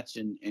match,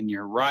 and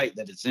you're right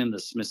that it's in the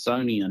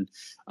Smithsonian,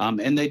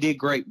 and they did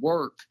great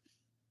work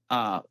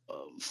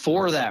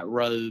for that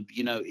robe.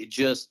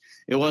 It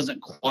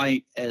wasn't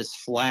quite as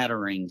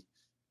flattering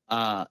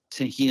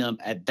to him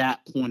at that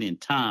point in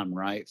time,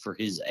 right, for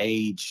his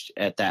age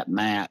at that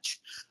match,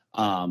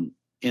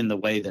 in the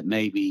way that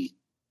maybe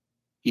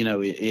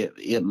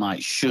it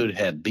might should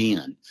have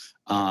been.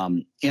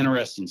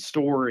 Interesting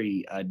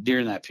story,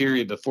 during that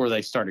period before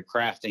they started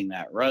crafting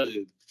that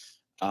robe,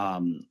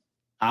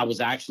 I was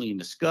actually in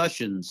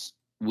discussions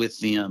with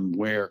them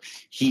where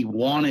he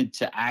wanted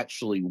to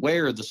actually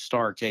wear the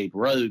Starrcade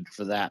robe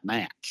for that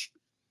match.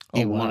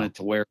 He wanted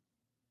to wear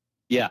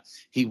it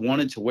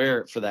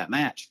for that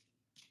match.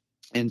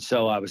 And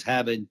so I was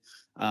having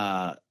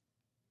an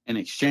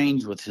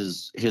exchange with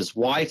his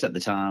wife at the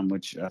time,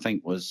 which I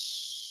think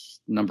was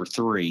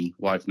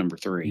wife number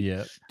 3.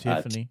 Yeah,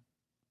 Tiffany.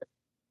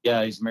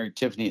 He's married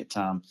to Tiffany at the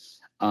time.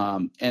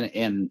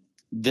 And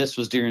this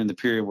was during the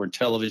period where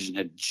television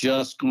had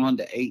just gone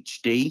to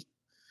HD,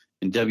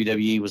 and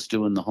WWE was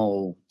doing the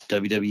whole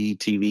WWE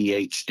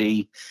TV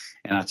HD.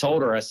 And I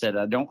told her, I said,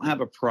 I don't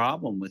have a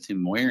problem with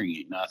him wearing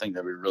it. I think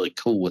that'd be really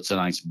cool. It's a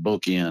nice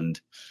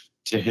bookend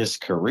to his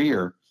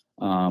career,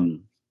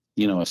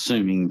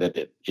 assuming that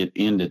it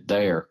ended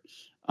there,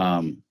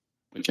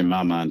 which in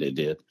my mind it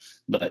did.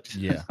 But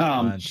yeah,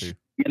 mine too.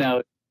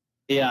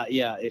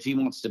 If he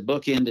wants to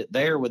bookend it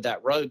there with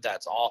that robe,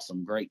 that's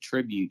awesome. Great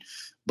tribute.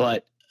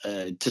 But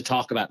to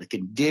talk about the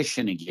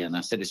condition again,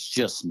 I said it's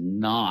just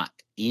not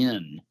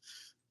in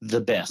the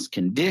best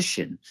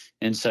condition.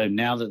 And so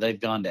now that they've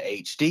gone to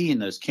HD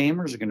and those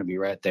cameras are going to be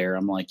right there,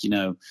 I'm like,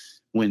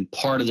 when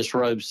part of this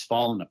robe's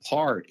falling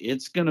apart,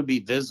 it's going to be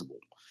visible.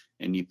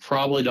 And you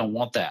probably don't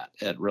want that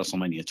at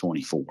WrestleMania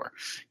 24.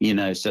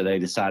 So they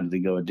decided to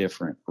go a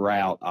different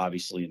route,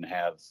 obviously, and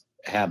have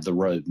the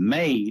robe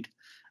made,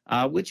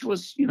 which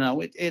was,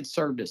 it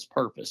served its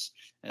purpose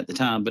at the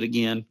time. But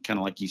again, kind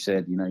of like you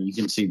said, you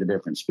can see the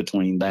difference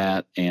between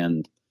that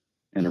and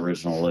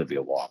original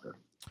Olivia Walker.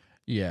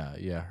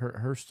 Yeah.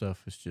 Her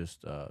stuff is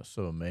just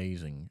so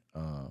amazing,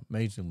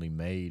 amazingly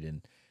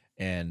made,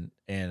 and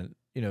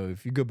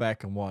if you go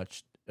back and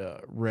watch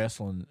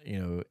wrestling,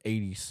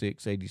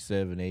 86,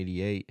 87,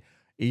 88,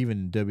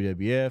 even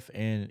WWF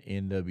and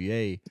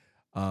NWA,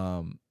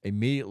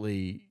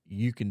 immediately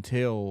you can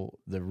tell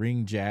the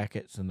ring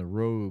jackets and the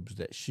robes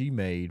that she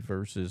made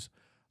versus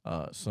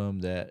some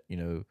that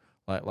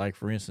like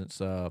for instance,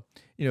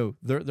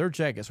 their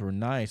jackets were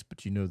nice, but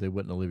they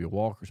wasn't Olivia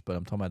Walker's. But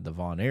I'm talking about the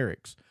Von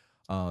Erichs.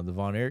 The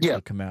Von Erichs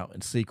would come out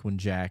in sequin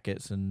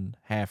jackets and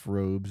half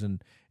robes,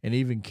 and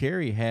even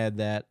Kerry had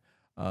that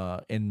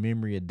in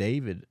memory of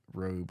David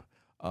robe,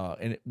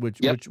 and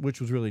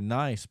which was really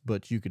nice.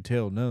 But you could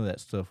tell none of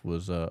that stuff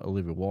was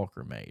Olivia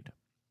Walker made.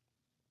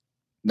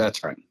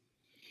 That's right.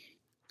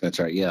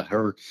 Yeah,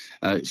 her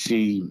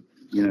she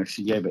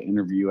gave an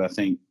interview. I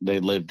think they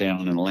lived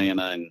down in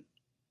Atlanta, and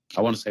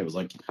I want to say it was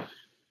like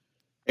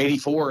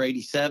 84 or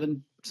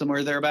 87,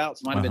 somewhere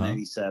thereabouts. Might have been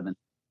 87.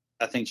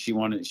 I think she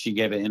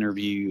gave an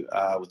interview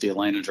with the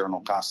Atlanta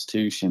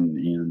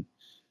Journal-Constitution,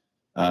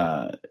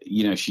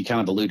 and she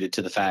kind of alluded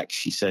to the fact.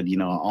 She said,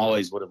 I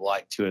always would have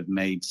liked to have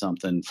made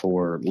something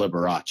for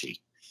Liberace,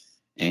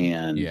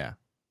 and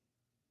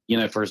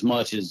for as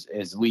much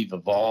as we've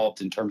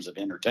evolved in terms of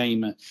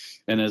entertainment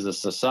and as a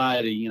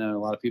society, a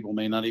lot of people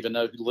may not even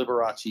know who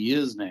Liberace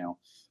is now.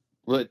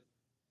 But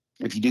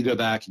if you do go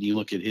back and you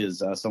look at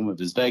his some of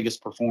his Vegas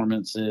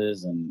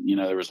performances, and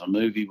there was a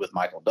movie with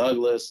Michael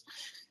Douglas,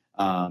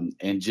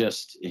 and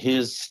just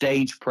his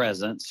stage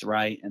presence,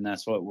 right? And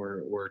that's what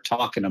we're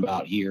talking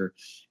about here.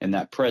 And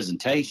that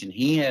presentation,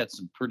 he had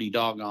some pretty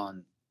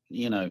doggone,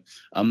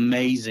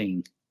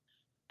 amazing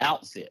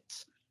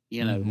outfits.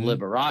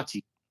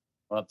 Liberace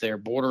up there,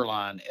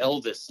 borderline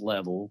Elvis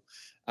level.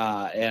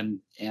 And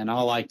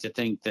I like to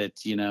think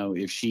that, you know,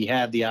 if she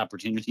had the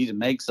opportunity to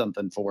make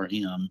something for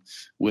him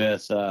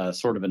with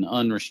sort of an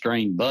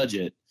unrestrained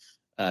budget,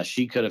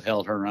 she could have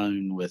held her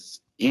own with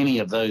any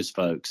of those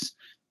folks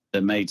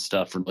that made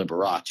stuff for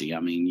Liberace. I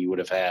mean, you would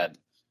have had,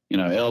 you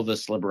know,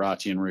 Elvis,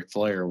 Liberace, and Ric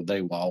Flair.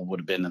 They all would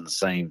have been in the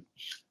same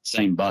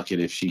bucket.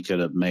 If she could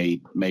have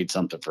made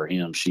something for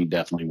him, she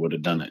definitely would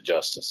have done it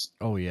justice.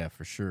 Oh yeah,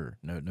 for sure.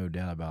 No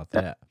doubt about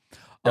that.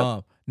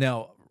 Yep.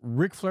 Now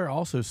Ric Flair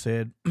also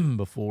said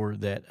before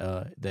that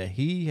that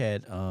he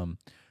had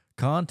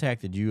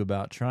contacted you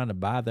about trying to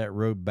buy that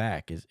robe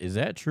back. Is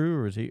that true,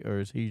 or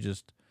is he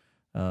just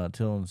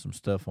telling some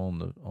stuff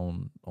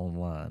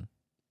online?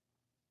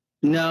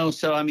 No,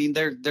 so I mean,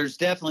 there's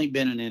definitely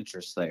been an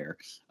interest there.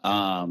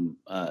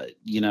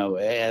 You know,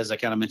 as I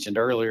kind of mentioned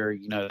earlier,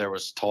 you know, there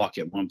was talk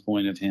at one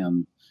point of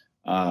him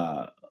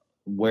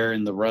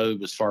wearing the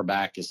robe as far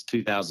back as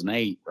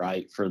 2008,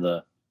 right, for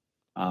the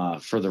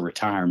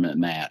retirement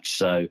match.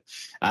 So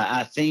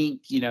I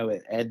think, you know,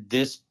 at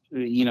this,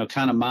 you know,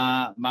 kind of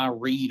my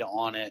read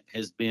on it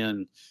has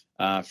been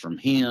from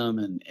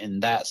him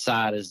and that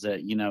side is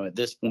that, you know, at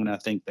this point, I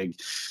think they,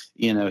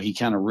 you know, he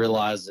kind of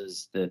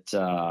realizes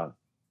that,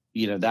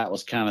 you know, that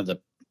was kind of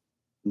the,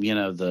 you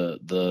know,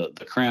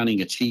 the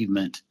crowning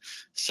achievement,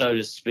 so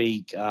to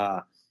speak,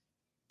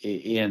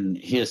 in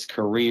his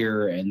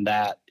career. And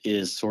that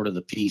is sort of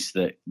the piece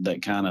that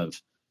kind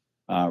of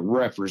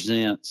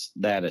represents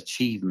that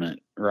achievement,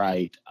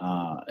 right?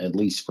 At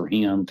least for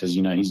him, because,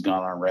 you know, he's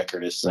gone on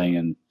record as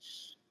saying,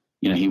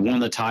 you know, he won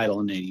the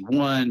title in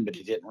 81, but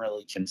he didn't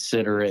really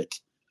consider it,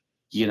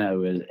 you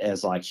know,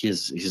 as like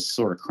his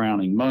sort of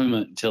crowning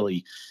moment until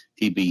he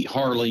beat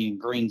Harley in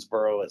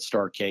Greensboro at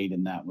Starrcade,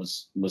 and that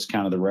was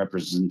kind of the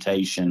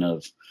representation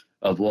of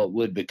what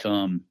would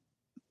become,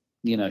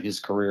 you know, his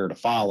career to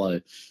follow.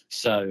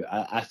 So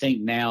I think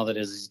now that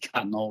as he's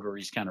gotten older,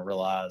 he's kind of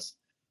realized,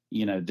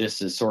 you know,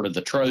 this is sort of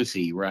the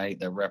trophy, right,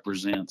 that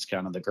represents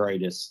kind of the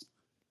greatest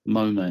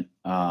moment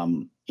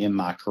in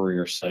my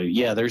career. So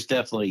yeah, there's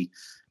definitely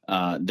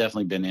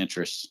been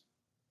interest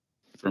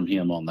from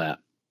him on that.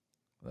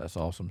 That's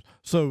awesome.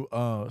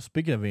 So,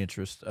 speaking of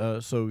interest,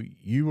 so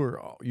you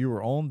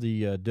were on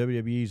the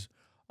WWE's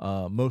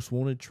Most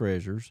Wanted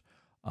Treasures.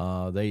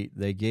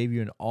 They gave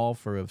you an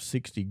offer of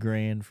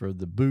 $60,000 for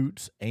the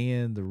boots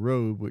and the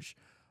robe, which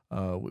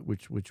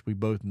we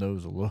both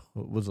know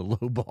was a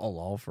low ball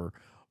offer.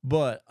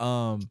 But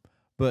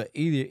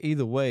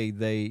either way,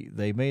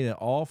 they made an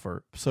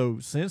offer. So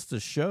since the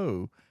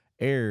show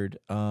aired,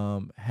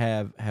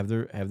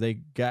 have they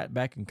got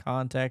back in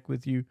contact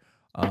with you?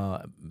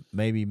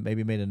 Maybe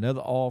made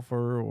another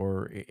offer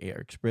or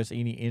express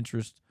any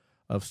interest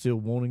of still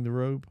wanting the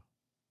robe?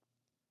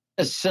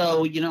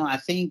 So, you know, I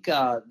think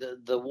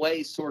the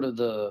way sort of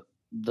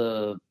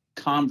the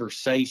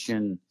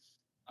conversation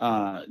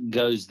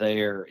goes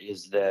there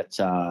is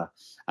that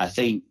I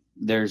think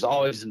there's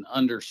always an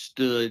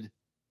understood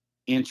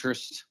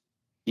interest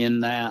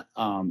in that,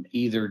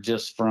 either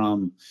just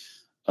from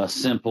a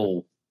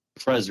simple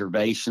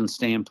preservation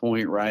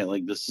standpoint, right?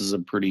 Like this is a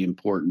pretty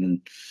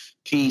important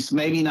piece,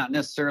 maybe not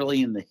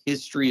necessarily in the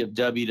history of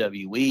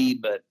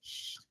WWE, but,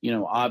 you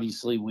know,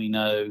 obviously we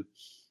know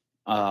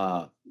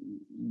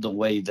the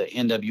way the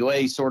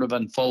NWA sort of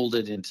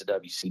unfolded into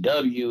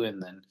WCW,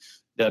 and then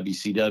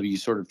WCW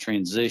sort of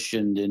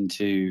transitioned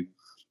into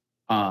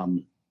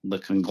the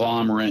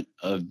conglomerate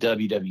of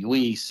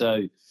WWE.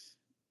 So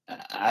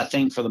I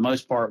think for the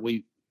most part,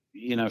 we,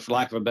 you know, for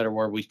lack of a better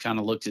word, we've kind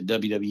of looked at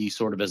WWE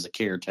sort of as a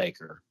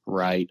caretaker,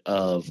 right?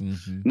 Of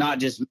not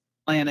just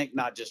Atlantic,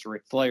 not just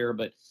Ric Flair,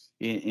 but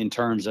in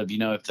terms of, you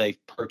know, if they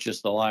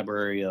purchased the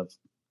library of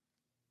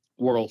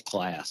world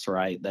class,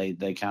 right?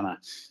 They kind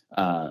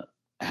of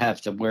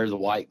have to wear the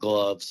white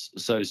gloves,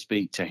 so to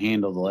speak, to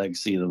handle the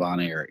legacy of the Von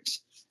Erichs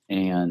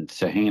and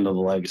to handle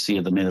the legacy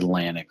of the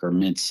Mid-Atlantic or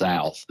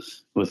Mid-South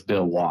with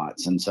Bill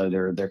Watts. And so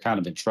they're kind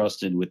of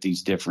entrusted with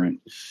these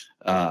different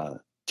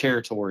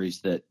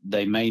territories that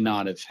they may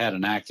not have had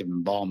an active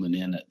involvement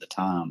in at the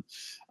time.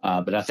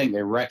 But I think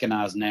they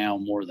recognize now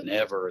more than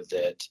ever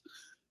that,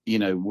 you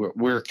know,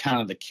 we're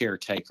kind of the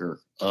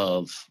caretaker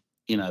of,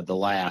 you know, the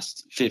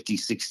last 50,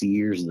 60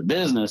 years of the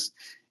business.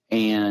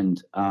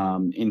 And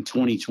in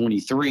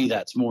 2023,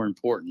 that's more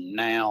important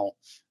now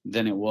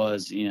than it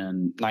was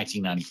in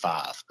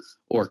 1995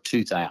 or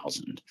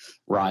 2000,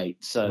 right?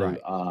 So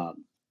Right.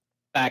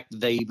 The fact that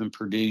they even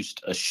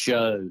produced a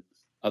show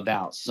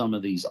about some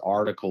of these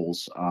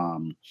articles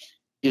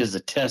is a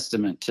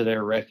testament to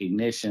their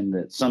recognition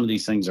that some of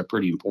these things are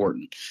pretty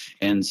important.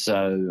 And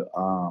so,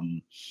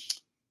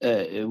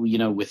 you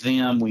know, with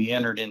them, we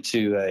entered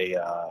into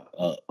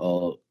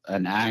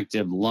an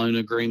active loan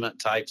agreement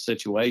type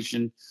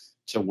situation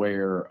to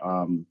where,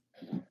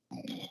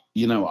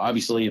 you know,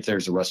 obviously if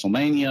there's a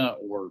WrestleMania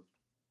or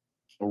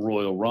a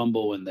Royal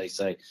Rumble and they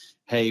say,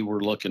 hey, we're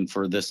looking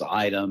for this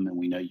item and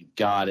we know you've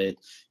got it,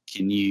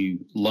 can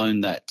you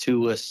loan that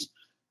to us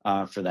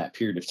for that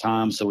period of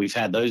time? So we've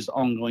had those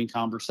ongoing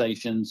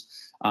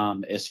conversations.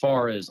 As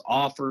far as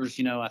offers,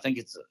 I think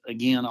it's,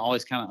 again,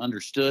 always kind of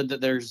understood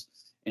that there's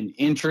an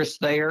interest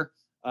there.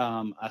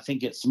 I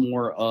think it's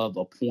more of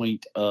a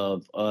point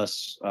of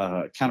us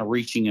kind of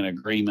reaching an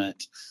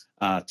agreement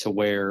to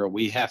where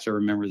we have to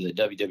remember that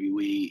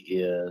WWE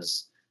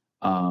is,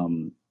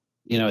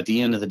 at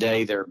the end of the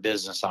day, they're a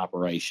business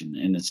operation,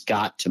 and it's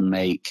got to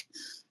make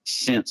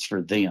sense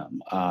for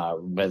them,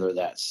 whether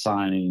that's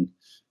signing,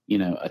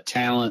 a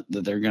talent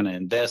that they're going to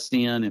invest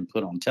in and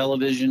put on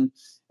television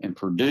and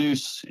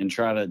produce and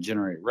try to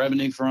generate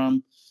revenue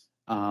from,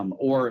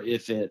 or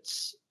if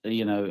it's,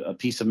 a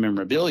piece of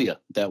memorabilia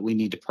that we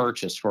need to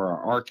purchase for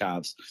our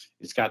archives.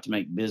 It's got to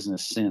make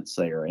business sense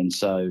there. And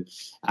so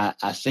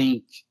I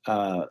think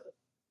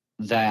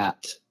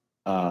that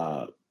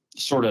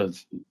sort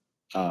of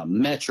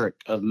metric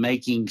of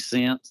making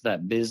sense,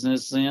 that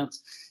business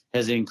sense,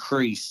 has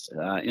increased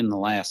in the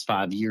last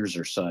 5 years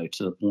or so,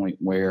 to the point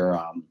where,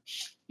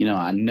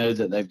 I know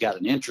that they've got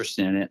an interest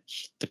in it.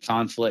 The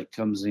conflict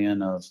comes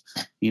in of,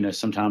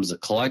 sometimes the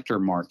collector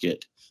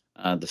market,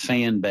 the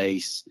fan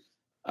base,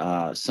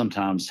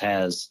 sometimes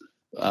has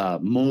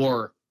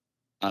more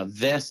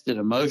vested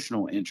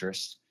emotional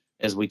interest,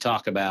 as we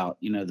talk about,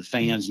 the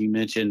fans. You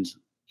mentioned,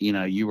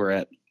 you were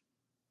at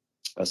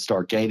a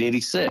Starrcade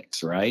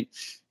 86, right?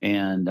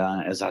 And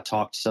as I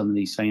talked to some of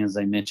these fans,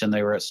 they mentioned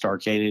they were at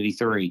Starrcade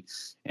 83.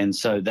 And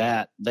so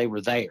that they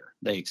were there,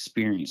 they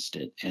experienced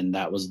it, and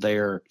that was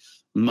their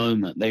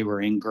moment. They were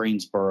in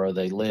Greensboro.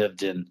 They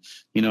lived in,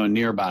 a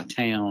nearby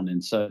town.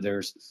 And so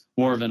there's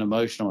more of an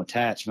emotional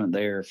attachment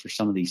there for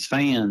some of these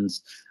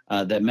fans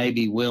that may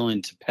be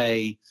willing to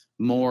pay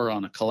more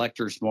on a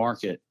collector's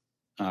market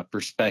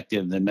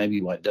perspective than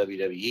maybe what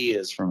WWE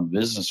is from a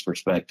business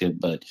perspective.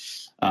 But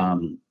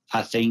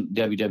I think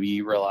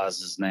WWE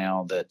realizes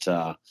now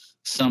that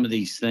some of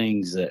these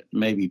things that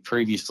maybe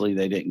previously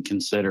they didn't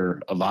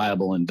consider a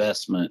viable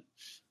investment,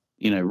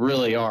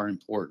 really are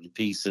important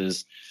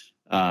pieces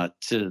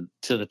to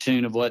the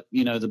tune of what,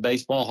 the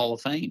Baseball Hall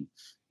of Fame,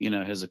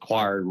 has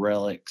acquired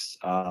relics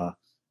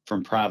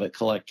from private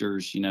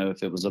collectors.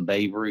 If it was a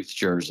Babe Ruth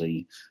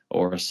jersey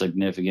or a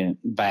significant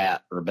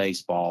bat or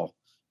baseball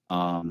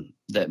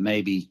that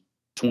maybe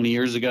 20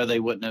 years ago they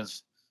wouldn't have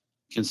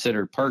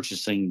considered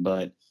purchasing,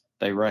 but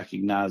they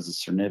recognize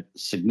the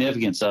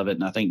significance of it.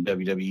 And I think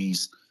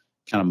WWE's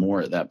kind of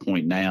more at that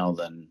point now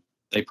than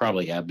they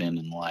probably have been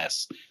in the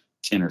last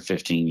 10 or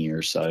 15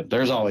 years. So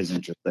there's always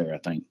interest there, I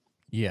think.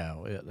 Yeah,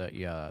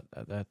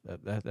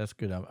 that's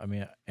good. I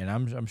mean, and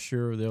I'm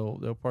sure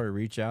they'll probably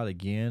reach out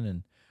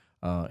again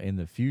and in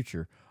the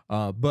future.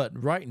 But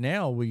right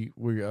now we're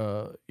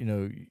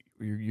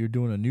you're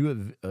doing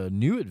a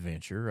new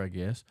adventure, I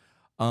guess.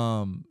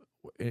 So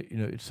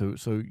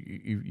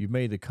you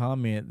made the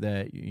comment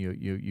that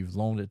you've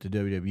loaned it to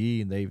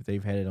WWE and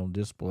they've had it on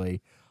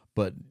display,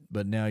 but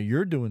now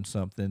you're doing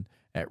something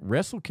at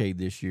WrestleCade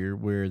this year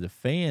where the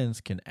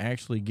fans can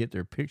actually get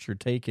their picture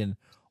taken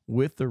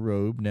with the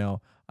robe.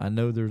 Now, I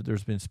know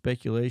there's been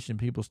speculation.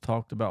 People's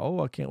talked about,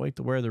 I can't wait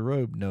to wear the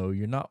robe. No,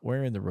 you're not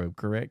wearing the robe,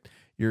 correct?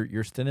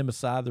 You're standing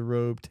beside the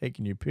robe,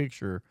 taking your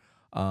picture,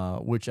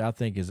 which I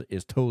think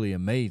is totally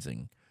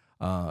amazing.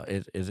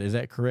 Is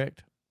that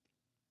correct?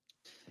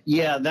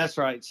 Yeah, that's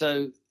right.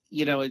 So,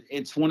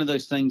 it's one of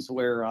those things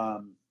where,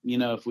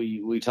 if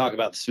we talk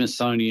about the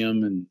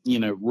Smithsonian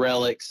and,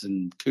 relics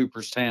and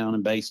Cooperstown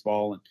and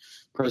baseball and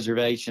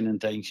preservation and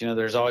things,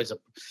 there's always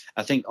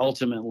I think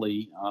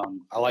ultimately,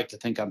 I like to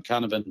think I'm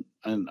kind of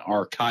an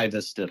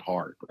archivist at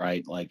heart,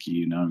 right? Like,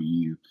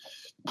 you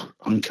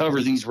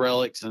uncover these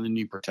relics and then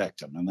you protect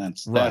them. And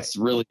that's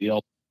really the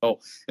ultimate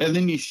goal. And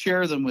then you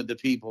share them with the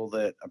people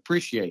that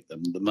appreciate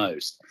them the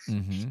most.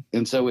 Mm-hmm.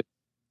 And so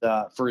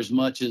for as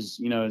much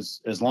as,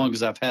 as long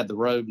as I've had the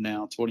robe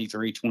now,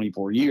 23,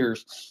 24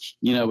 years,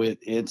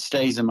 it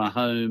stays in my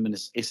home and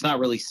it's not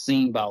really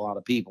seen by a lot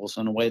of people.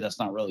 So in a way that's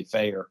not really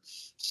fair.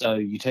 So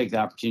you take the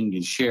opportunity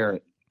to share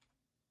it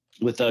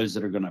with those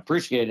that are going to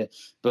appreciate it.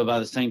 But by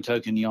the same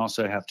token, you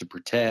also have to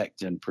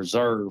protect and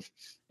preserve.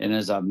 And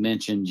as I've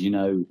mentioned,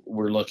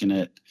 we're looking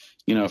at,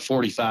 a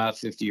 45,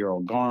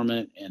 50-year-old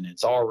garment, and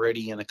it's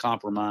already in a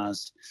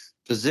compromised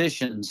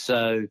position.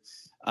 So,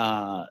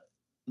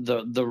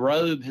 the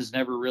robe has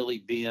never really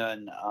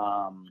been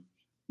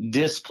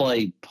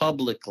displayed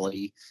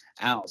publicly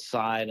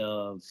outside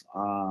of,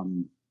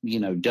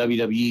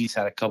 WWE's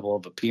had a couple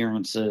of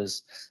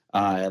appearances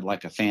at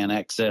like a fan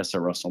access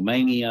at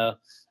WrestleMania.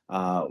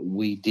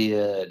 We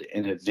did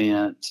an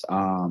event,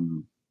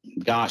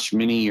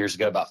 many years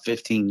ago, about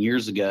 15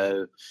 years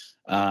ago,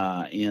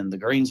 in the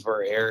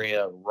Greensboro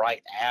area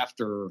right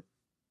after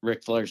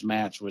Ric Flair's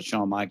match with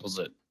Shawn Michaels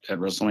at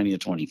WrestleMania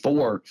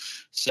 24.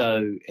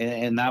 So,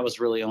 and that was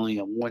really only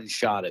a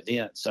one-shot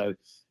event. So,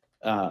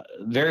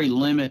 very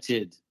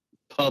limited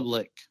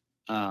public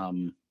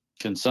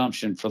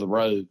consumption for the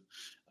robe,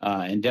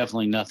 and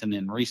definitely nothing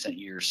in recent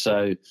years.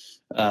 So,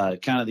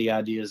 kind of the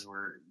idea is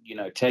we're,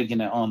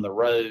 taking it on the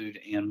road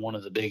in one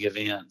of the big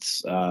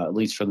events, at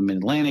least for the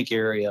Mid-Atlantic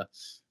area.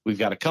 We've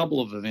got a couple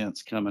of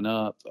events coming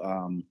up.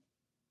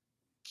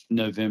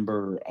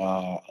 November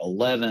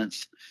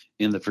 11th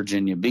in the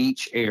Virginia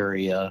Beach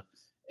area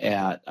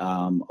at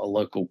a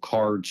local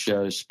card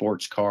show,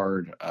 sports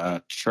card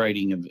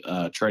trading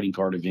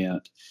card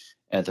event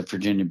at the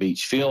Virginia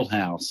Beach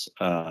Fieldhouse.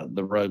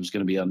 The Robe's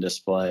going to be on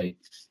display.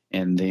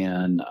 And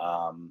then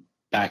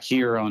back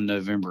here on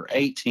November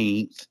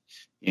 18th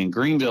in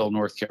Greenville,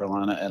 North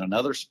Carolina, at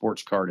another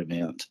sports card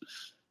event.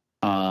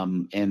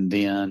 And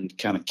then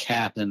kind of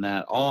capping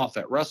that off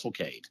at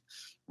WrestleCade,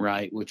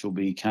 right, which will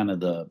be kind of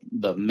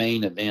the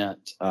main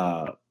event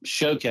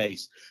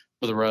showcase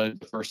for the Robe.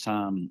 The first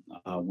time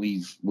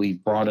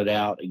we've brought it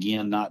out,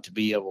 again, not to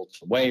be able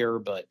to wear,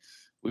 but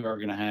we are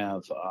going to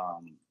have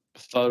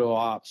photo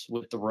ops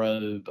with the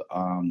Robe,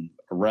 a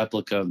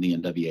replica of the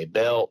NWA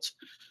belt,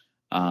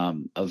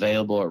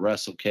 available at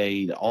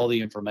WrestleCade. All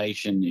the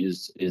information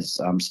is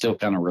I'm still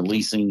kind of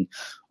releasing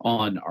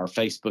on our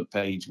Facebook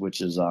page,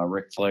 which is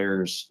Ric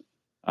Flair's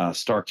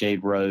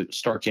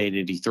Starrcade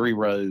 83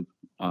 Robe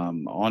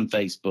on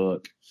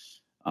Facebook.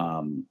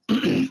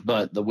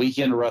 But the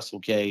weekend of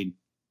WrestleCade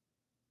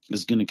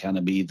is going to kind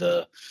of be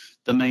the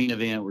main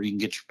event where you can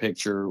get your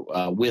picture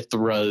with the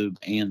Robe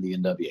and the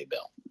NWA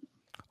belt.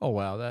 Oh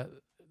wow,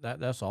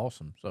 that's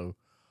awesome. So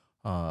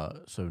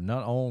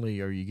not only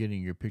are you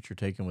getting your picture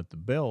taken with the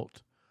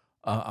belt,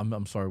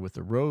 I'm sorry, with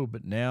the Robe,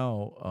 but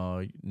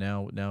now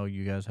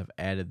you guys have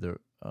added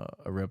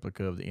a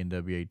replica of the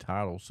NWA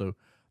title, so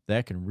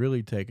that can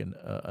really take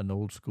an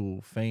old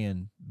school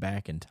fan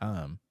back in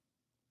time.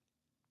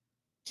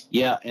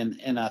 Yeah,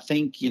 and I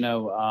think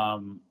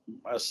I'm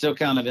still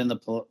kind of in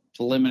the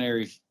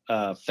preliminary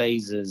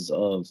phases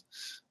of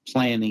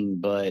planning,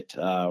 but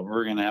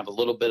we're going to have a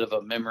little bit of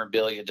a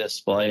memorabilia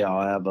display.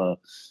 I'll have a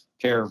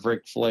pair of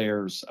Ric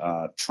Flair's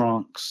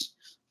trunks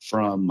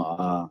from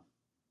about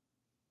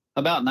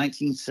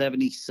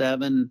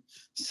 1977,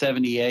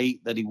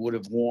 78 that he would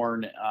have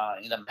worn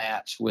in a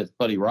match with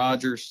Buddy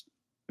Rogers.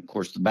 Of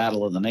course, the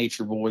Battle of the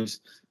Nature Boys,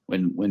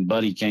 when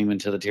Buddy came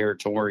into the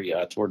territory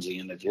towards the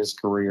end of his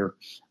career.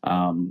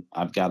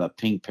 I've got a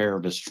pink pair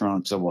of his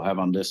trunks that we'll have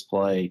on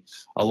display,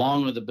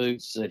 along with the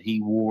boots that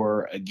he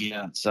wore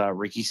against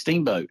Ricky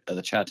Steamboat at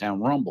the Chi-Town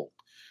Rumble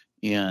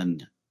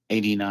in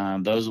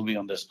 '89. Those will be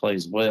on display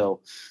as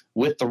well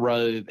with the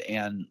Robe.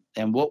 And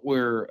what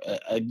we're,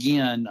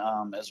 again,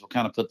 as we'll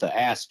kind of put the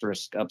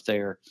asterisk up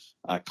there,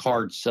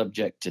 card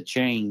subject to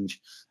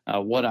change,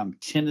 what I'm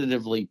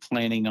tentatively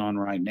planning on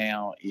right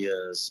now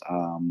is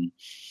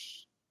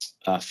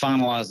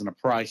finalizing a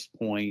price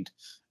point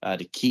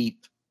to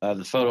keep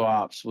the photo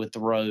ops with the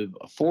Robe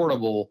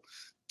affordable,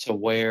 to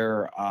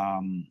where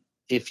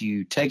if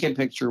you take a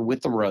picture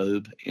with the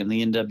Robe and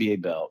the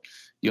NWA belt,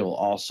 you'll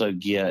also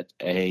get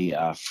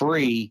a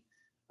free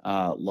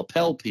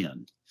lapel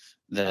pin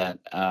that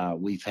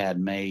we've had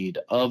made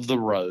of the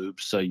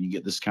Robe. So you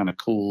get this kind of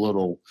cool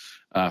little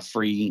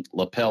free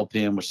lapel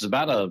pin, which is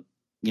about a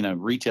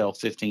retail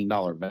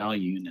 $15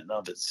 value in and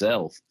of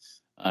itself,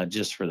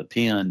 just for the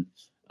pin,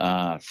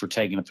 for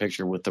taking a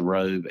picture with the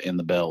Robe and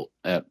the belt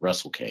at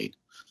WrestleCade.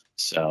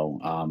 So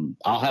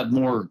I'll have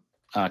more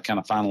kind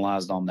of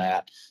finalized on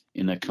that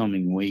in the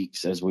coming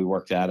weeks as we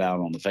work that out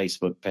on the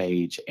Facebook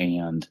page.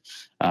 And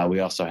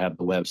we also have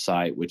the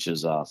website, which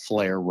is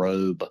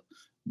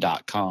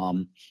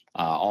flairrobe.com.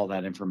 All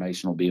that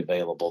information will be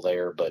available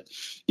there. But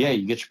yeah,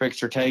 you get your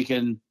picture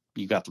taken,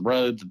 you got the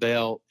Robe, the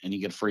belt, and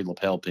you get a free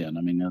lapel pin.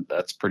 I mean,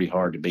 that's pretty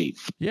hard to beat.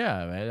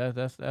 Yeah, man,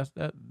 that's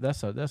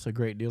a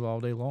great deal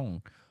all day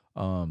long.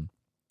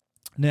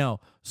 Now,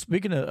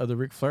 speaking of the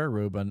Ric Flair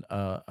Robe,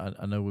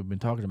 I know we've been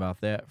talking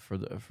about that for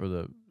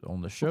the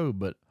on the show,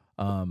 but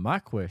my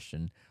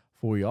question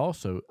for you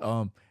also,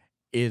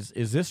 is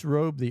this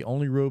robe the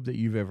only robe that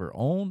you've ever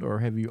owned, or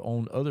have you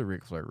owned other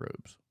Ric Flair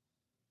robes?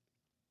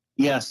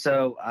 Yeah,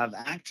 so I've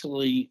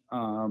actually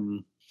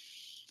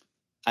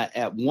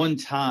at one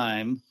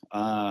time,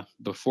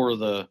 before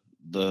the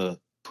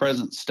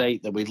present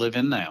state that we live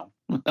in now,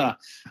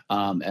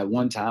 at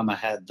one time I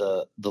had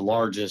the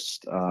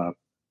largest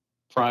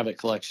private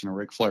collection of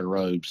Ric Flair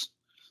robes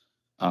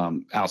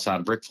outside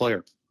of Ric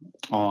Flair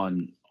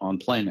on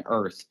planet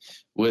Earth,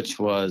 which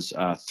was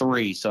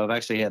 3. So I've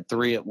actually had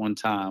 3 at one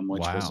time,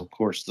 which was, of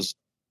course, the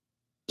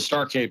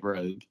Starrcade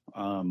Robe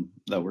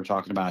that we're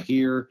talking about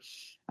here.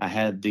 I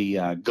had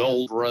the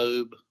gold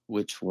robe,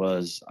 which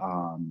was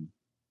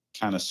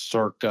kind of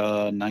circa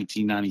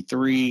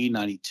 1993,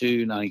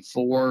 92,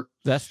 94.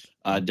 That's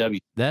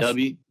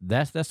WW.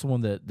 That's the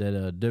one that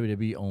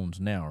WWE owns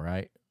now,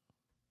 right?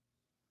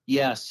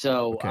 Yeah,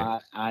 so Okay.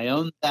 I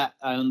own that.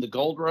 I own the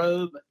gold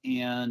robe,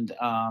 and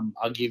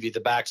I'll give you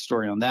the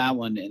backstory on that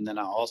one. And then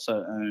I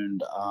also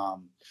owned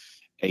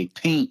a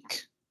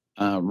pink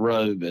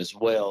robe as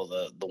well,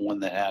 the one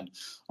that had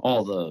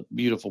all the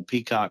beautiful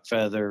peacock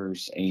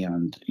feathers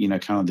and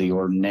kind of the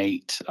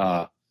ornate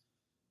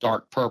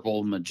dark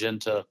purple,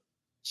 magenta,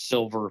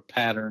 silver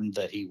pattern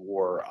that he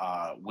wore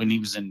when he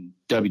was in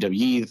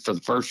WWE for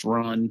the first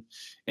run,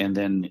 and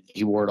then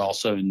he wore it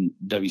also in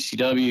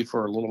WCW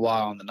for a little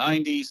while in the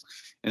 90s,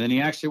 and then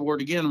he actually wore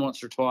it again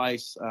once or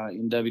twice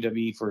in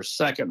WWE for his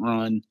second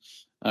run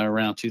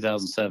around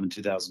 2007,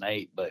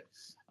 2008. But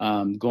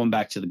going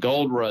back to the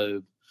gold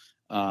robe,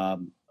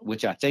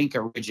 which I think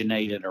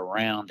originated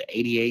around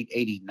 88,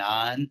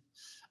 89,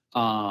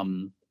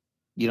 I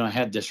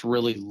had this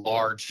really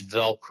large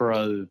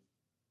Velcro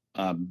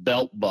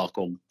belt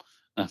buckle,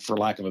 for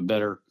lack of a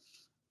better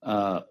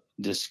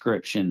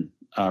description,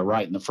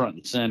 right in the front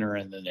and center,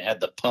 and then it had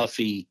the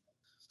puffy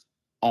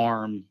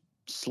arm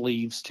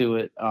sleeves to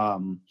it.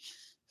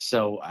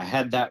 So I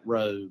had that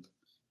robe,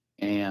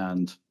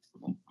 and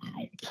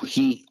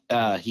he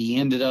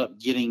ended up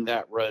getting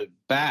that robe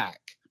back,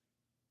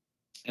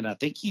 and I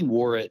think he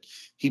wore it.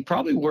 He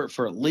probably wore it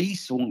for at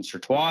least once or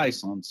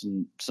twice on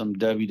some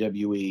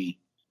WWE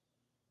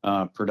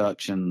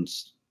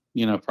productions.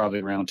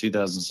 Probably around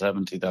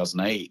 2007,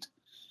 2008.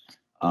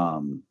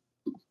 And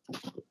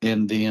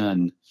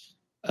then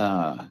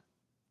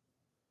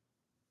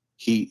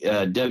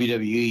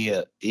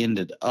WWE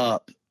ended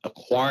up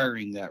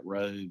acquiring that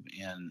robe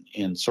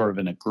in sort of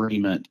an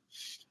agreement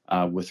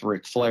with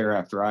Ric Flair.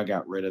 After I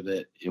got rid of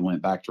it, it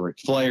went back to Ric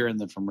Flair, and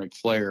then from Ric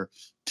Flair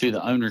to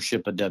the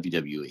ownership of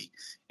WWE.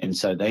 And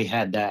so they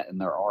had that in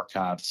their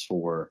archives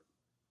for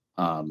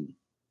a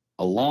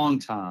long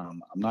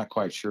time. I'm not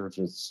quite sure if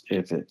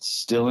it's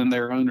still in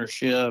their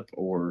ownership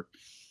or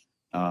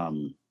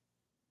kind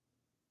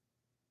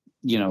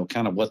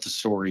of what the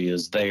story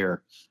is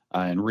there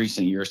in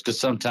recent years, because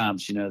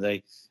sometimes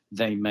they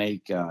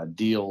make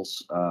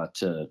deals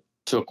to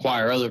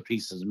acquire other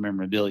pieces of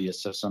memorabilia.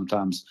 So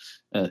sometimes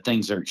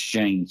things are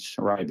exchanged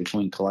right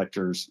between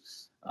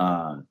collectors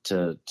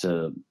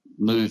to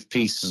move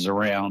pieces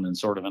around in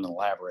sort of an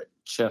elaborate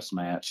chess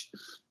match,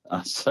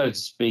 so to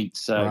speak.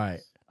 So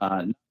right.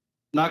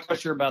 Not quite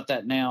sure about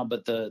that now,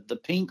 but the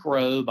pink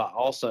robe I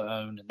also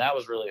owned, and that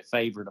was really a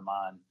favorite of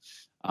mine.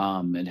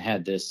 It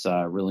had this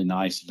really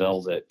nice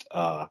velvet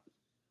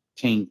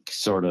pink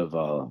sort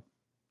of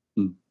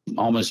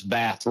almost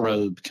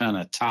bathrobe kind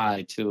of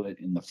tie to it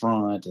in the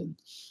front, and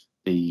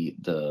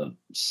the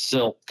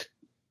silk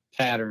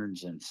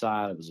patterns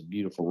inside. It was a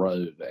beautiful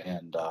robe,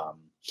 and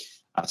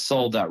I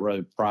sold that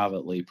robe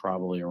privately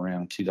probably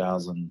around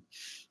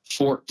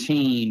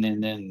 2014,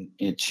 and then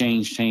it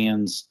changed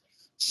hands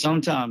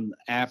sometime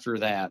after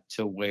that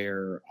to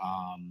where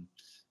I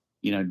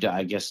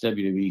guess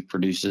WWE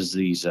produces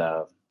these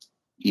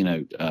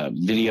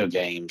video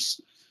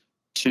games.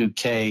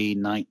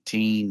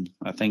 2K19,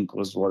 I think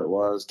was what it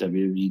was,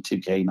 WWE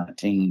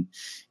 2K19.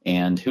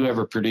 And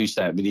whoever produced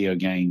that video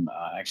game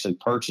actually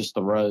purchased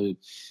the robe,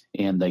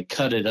 and they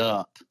cut it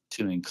up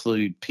to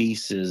include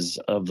pieces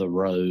of the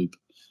robe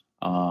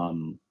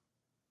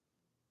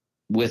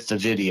with the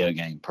video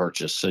game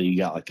purchase. So you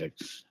got like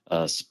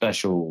a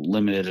special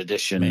limited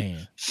edition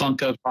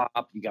Funko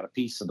Pop. You got a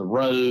piece of the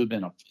robe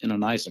in a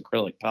nice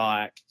acrylic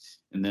pack,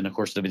 and then of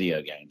course the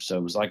video game. So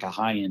it was like a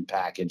high end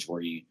package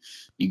where you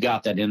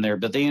got that in there.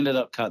 But they ended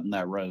up cutting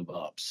that robe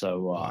up.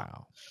 So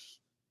wow,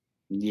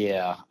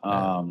 yeah,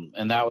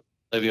 and that was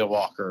Olivia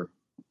Walker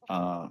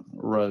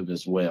robe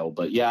as well.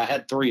 But yeah, I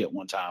had three at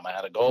one time. I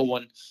had a gold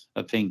one,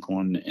 a pink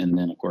one, and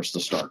then of course the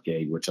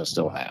Starrcade, which I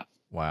still have.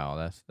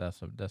 Wow,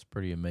 that's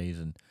pretty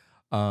amazing.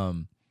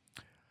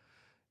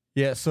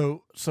 Yeah,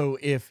 so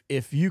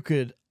if you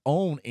could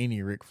own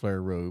any Ric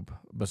Flair robe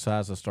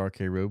besides the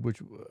Starrcade robe,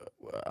 which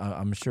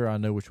I'm sure I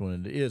know which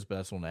one it is, but I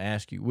just want to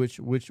ask you which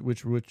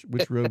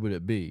robe would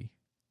it be?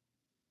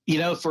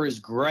 For as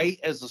great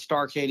as the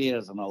Starrcade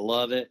is, and I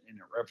love it, and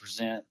it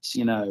represents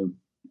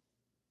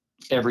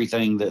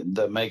everything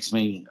that makes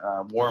me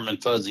warm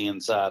and fuzzy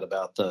inside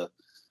about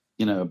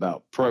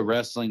about pro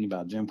wrestling,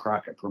 about Jim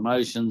Crockett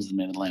Promotions, the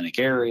Mid-Atlantic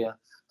area,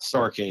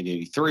 Starrcade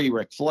 83,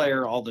 Ric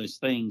Flair, all those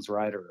things,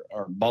 right,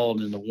 are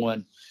balled into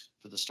one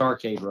for the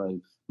Starrcade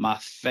robe. My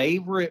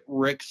favorite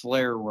Ric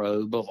Flair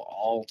robe of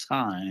all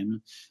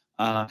time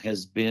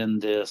has been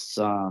this,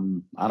 I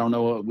don't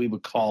know what we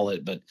would call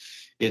it, but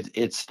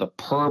it's the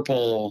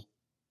purple,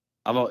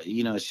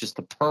 it's just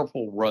the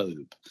purple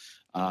robe.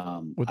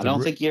 I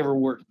don't think he ever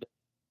wore it.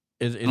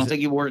 I don't think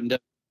he wore it in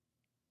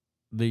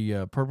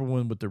the purple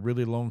one with the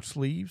really long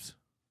sleeves.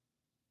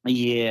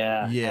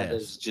 Yeah, yes. That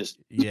is just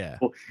yeah.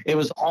 It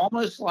was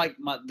almost like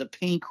the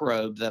pink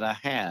robe that I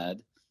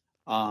had,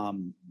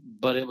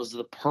 but it was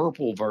the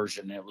purple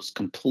version. It was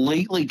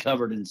completely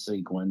covered in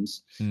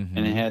sequins, and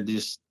it had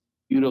this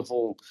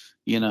beautiful,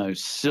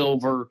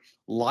 silver,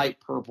 light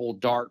purple,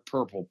 dark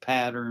purple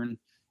pattern.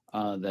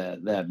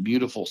 That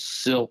beautiful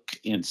silk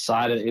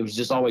inside it. It was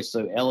just always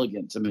so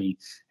elegant to me.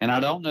 And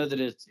I don't know that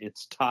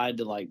it's tied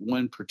to like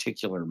one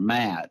particular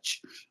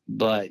match,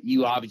 but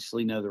you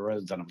obviously know the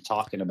robe that I'm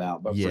talking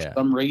about. But for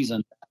some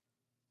reason,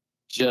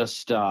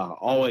 just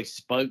always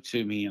spoke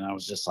to me, and I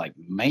was just like,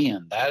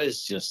 man, that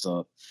is just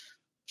a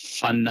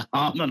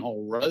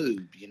phenomenal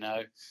robe,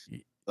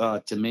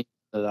 to me.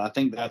 I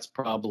think that's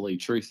probably,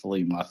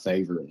 truthfully, my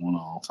favorite one of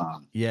all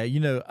time. Yeah,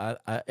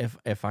 I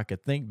if I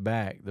could think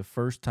back, the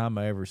first time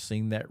I ever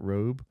seen that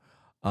robe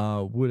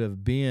would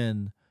have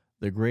been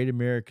the Great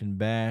American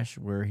Bash,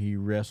 where he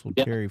wrestled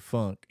Terry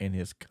Funk in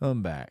his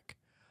comeback.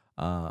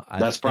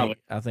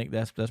 I think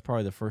that's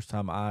probably the first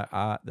time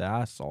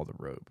I saw the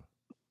robe.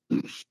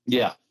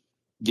 Yeah.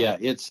 Yeah.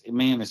 It's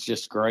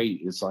just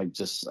great. It's like,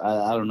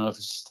 I don't know if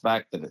it's just the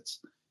fact that it's,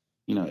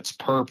 it's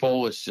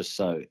purple. It's just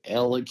so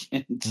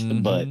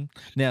elegant, but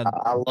Now,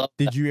 I love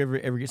did you ever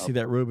get see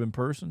that robe in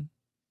person?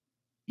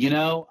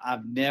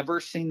 I've never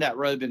seen that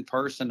robe in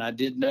person. I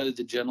did know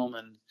the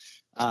gentleman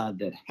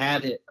that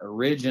had it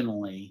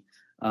originally,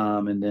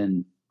 and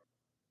then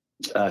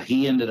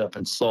he ended up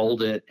and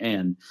sold it.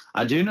 And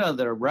I do know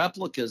that a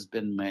replica has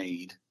been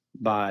made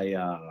by,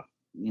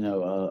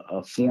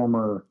 a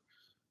former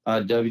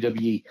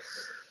WWE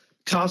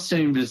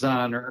costume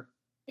designer,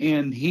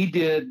 and he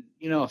did,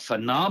 a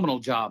phenomenal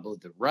job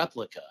with the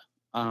replica.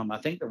 I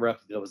think the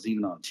replica was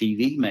even on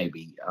TV,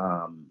 maybe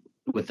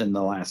within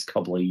the last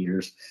couple of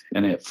years.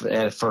 And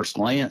at first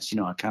glance,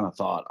 I kind of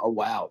thought, oh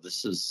wow,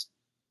 this is,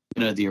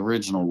 the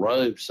original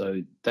robe.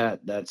 So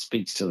that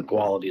speaks to the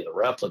quality of the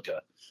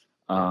replica.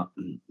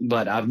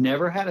 But I've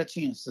never had a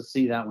chance to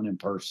see that one in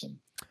person.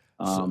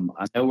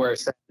 I know where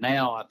it's at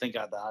now. I think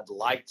I'd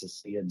like to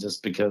see it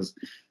just because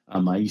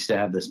I used to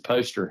have this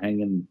poster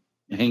hanging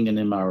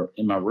in my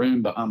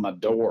room behind my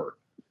door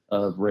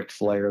of Ric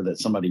Flair that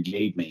somebody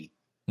gave me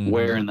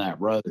wearing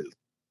that robe.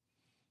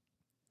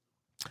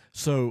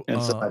 So,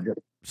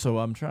 so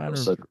I'm trying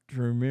to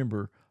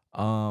remember.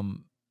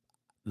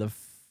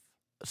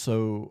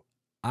 So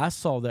I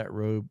saw that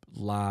robe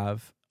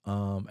live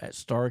at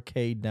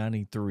Starrcade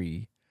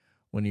 '93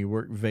 when he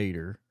worked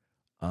Vader.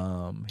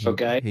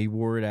 He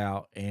wore it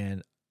out,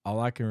 and all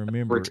I can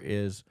remember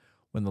is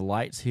when the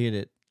lights hit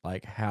it,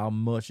 like how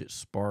much it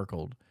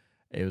sparkled.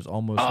 It was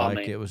almost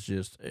it was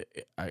just,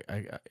 it's like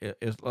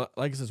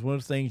I said, it's one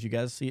of those things you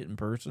got to see it in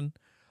person.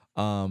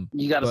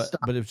 You got to,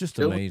 but it was just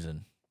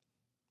amazing.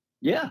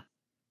 Yeah,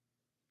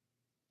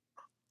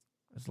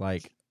 it's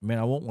like, man,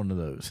 I want one of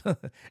those.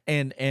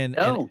 and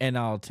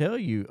I'll tell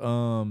you,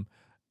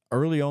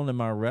 early on in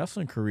my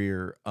wrestling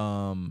career,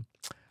 I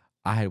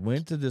had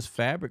went to this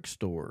fabric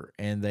store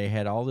and they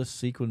had all this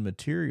sequin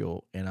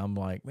material, and I'm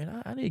like,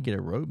 man, I need to get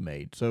a robe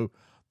made. So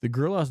the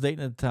girl I was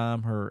dating at the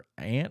time, her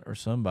aunt or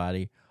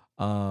somebody,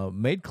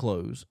 made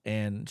clothes,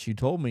 and she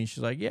told me,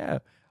 she's like, yeah,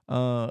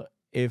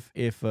 if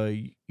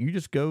you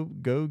just go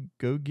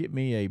get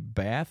me a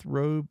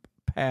bathrobe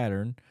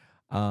pattern,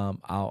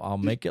 I'll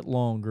make it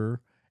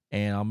longer,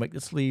 and I'll make the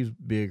sleeves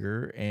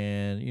bigger,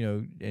 and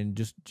and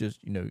just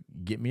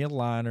get me a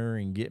liner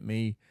and get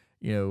me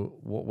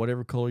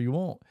whatever color you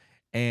want.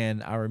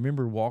 And I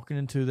remember walking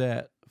into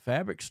that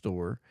fabric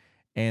store,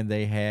 and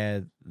they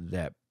had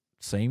that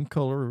same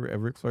color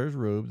of Ric Flair's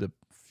robe, the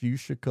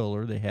fuchsia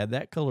color. They had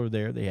that color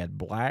there. They had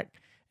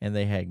black and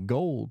they had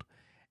gold.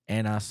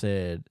 And I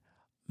said,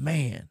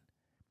 man,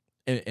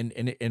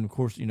 and of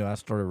course, I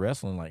started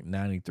wrestling like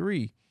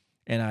 '93,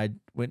 and I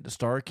went to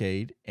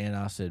Starrcade, and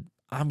I said,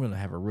 I'm gonna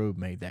have a robe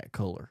made that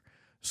color.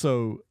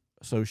 So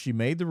she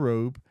made the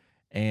robe,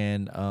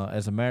 and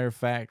as a matter of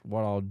fact,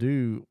 what I'll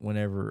do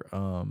whenever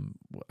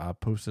I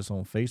post this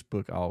on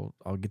Facebook,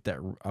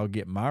 I'll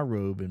get my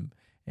robe and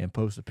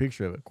post a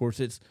picture of it. Of course,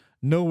 it's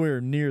nowhere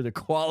near the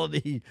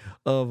quality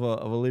of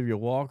Olivia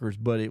Walker's,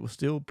 but it was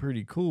still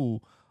pretty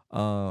cool.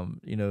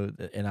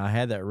 And I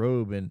had that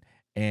robe, and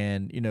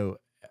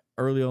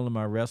early on in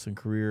my wrestling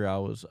career, I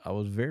was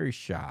very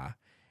shy,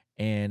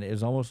 and it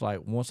was almost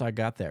like once I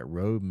got that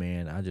robe,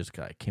 man, I just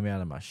came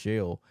out of my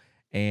shell.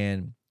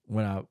 And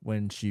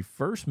when she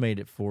first made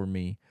it for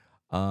me,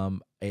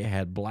 it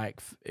had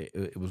black.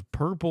 It was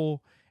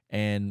purple,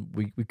 and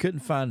we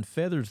couldn't find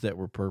feathers that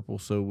were purple,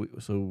 so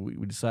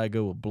we decided to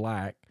go with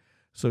black.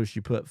 So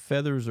she put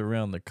feathers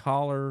around the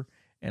collar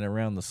and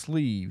around the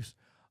sleeves,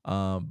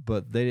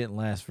 but they didn't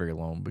last very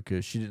long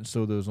because she didn't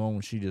sew those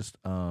on. She just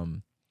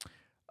what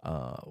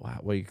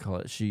do you call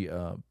it? She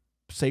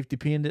safety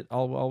pinned it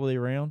all the way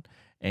around,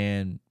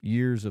 and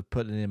years of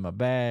putting it in my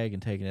bag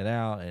and taking it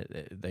out,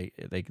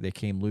 they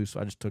came loose. So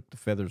I just took the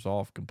feathers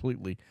off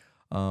completely.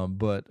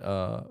 And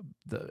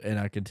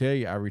I can tell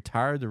you, I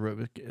retired the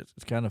robe. It's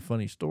kind of a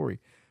funny story.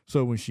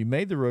 So when she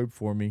made the robe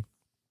for me,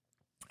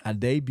 I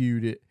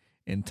debuted it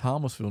in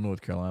Thomasville,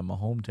 North Carolina, my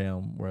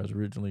hometown where I was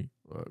originally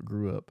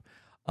grew up.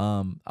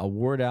 I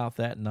wore it out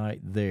that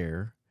night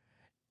there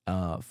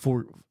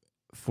for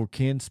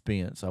Ken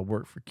Spence. I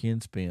worked for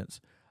Ken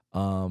Spence.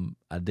 I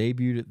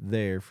debuted it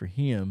there for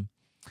him.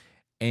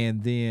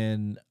 And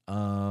then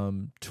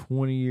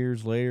 20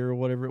 years later or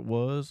whatever it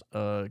was,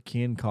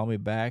 Ken called me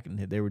back, and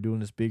they were doing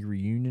this big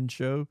reunion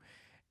show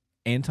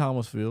in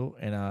Thomasville.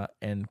 And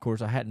of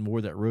course, I hadn't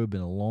wore that robe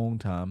in a long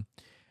time.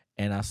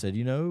 And I said,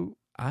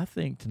 I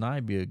think tonight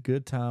would be a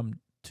good time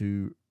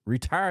to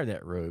retire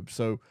that robe.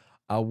 So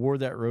I wore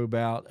that robe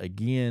out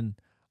again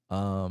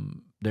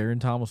there in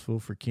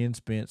Thomasville for Ken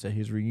Spence at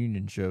his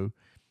reunion show.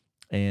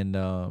 And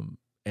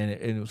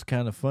it was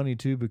kind of funny,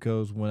 too,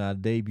 because when I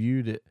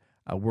debuted it,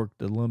 I worked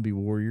the Lumbee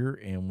Warrior,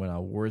 and when I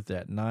wore it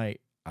that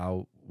night,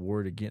 I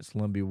wore it against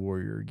Lumbee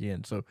Warrior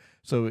again. So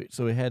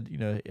it had,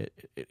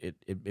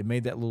 it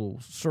made that little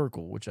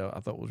circle, which I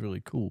thought was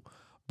really cool.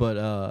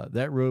 But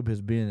that robe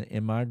has been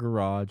in my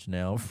garage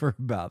now for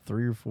about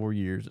 3 or 4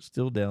 years. It's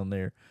still down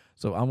there.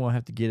 So I'm gonna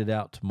have to get it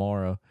out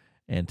tomorrow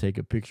and take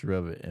a picture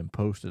of it and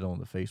post it on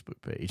the Facebook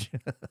page.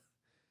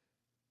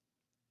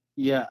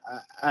 Yeah,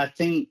 I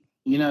think,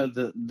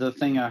 the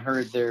thing I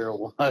heard there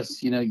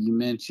was, you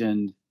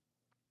mentioned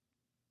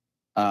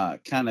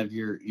kind of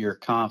your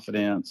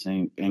confidence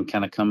and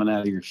kind of coming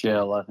out of your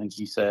shell. I think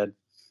you said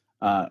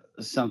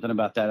something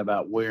about that,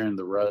 about wearing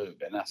the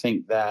robe. And I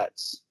think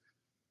that's,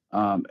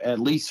 at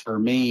least for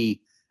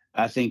me,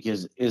 I think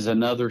is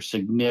another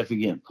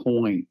significant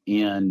point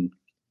in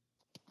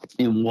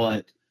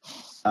what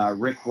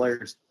Ric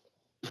Flair's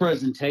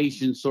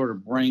presentation sort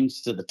of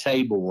brings to the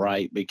table,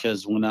 right?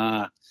 Because when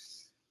I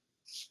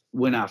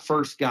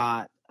first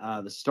got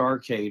the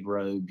Starrcade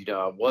robe,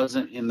 I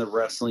wasn't in the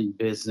wrestling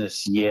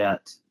business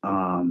yet.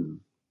 I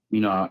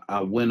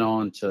went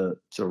on to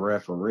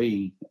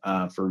referee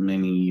for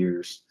many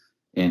years,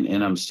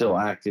 and I'm still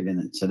active in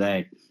it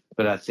today.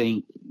 But I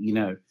think,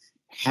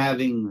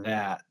 having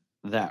that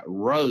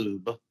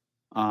robe,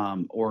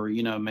 or,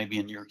 maybe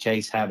in your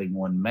case, having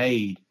one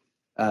made,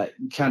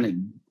 kind of,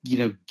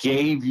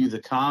 gave you the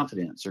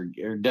confidence, or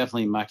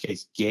definitely in my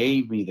case,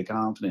 gave me the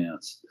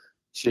confidence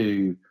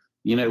to,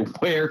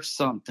 wear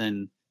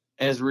something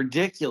as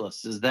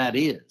ridiculous as that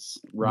is,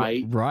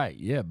 right? Right.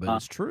 Yeah, but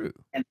it's true.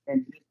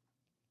 And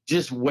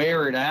just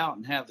wear it out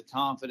and have the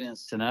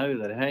confidence to know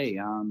that, hey,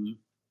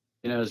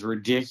 as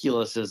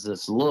ridiculous as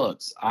this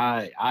looks,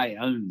 I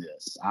own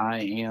this. I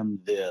am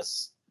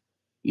this,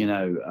 kind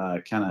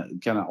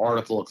of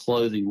article of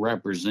clothing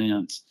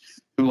represents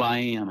who I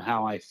am,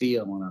 how I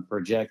feel, and I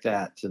project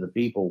that to the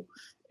people.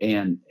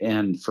 And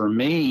for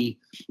me,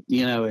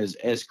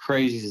 as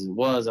crazy as it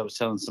was, I was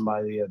telling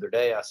somebody the other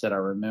day, I said, I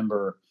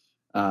remember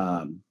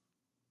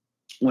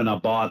when I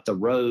bought the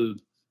robe,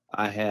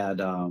 I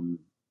had, I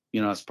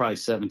was probably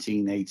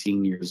 17,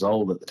 18 years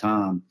old at the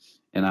time.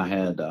 And I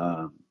had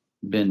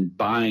been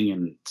buying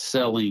and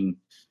selling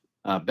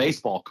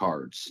baseball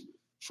cards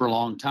for a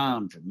long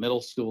time, from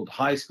middle school to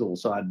high school.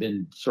 So I'd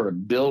been sort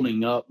of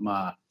building up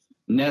my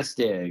nest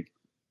egg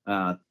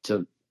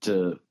to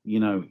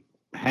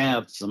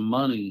have some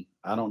money.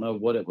 I don't know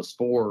what it was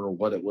for or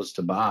what it was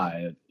to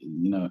buy.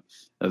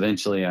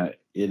 Eventually it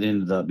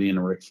ended up being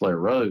a Ric Flair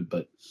robe.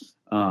 But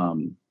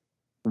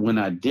when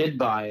I did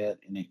buy it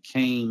and it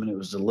came and it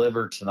was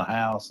delivered to the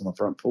house on the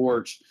front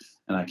porch,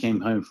 and I came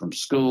home from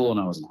school, and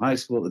I was in high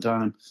school at the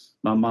time,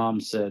 my mom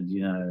said,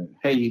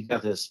 hey, you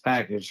got this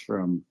package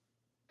from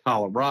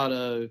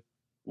Colorado.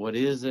 What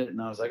is it?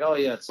 And I was like, oh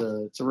yeah, it's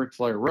a Ric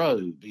Flair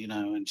robe,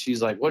 and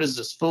she's like, what is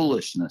this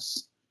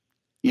foolishness?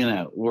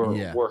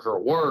 Or her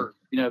work,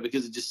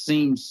 because it just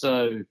seems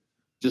so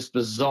just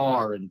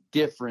bizarre and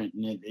different,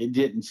 and it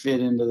didn't fit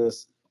into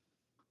this,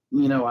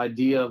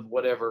 idea of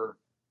whatever,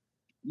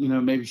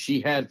 maybe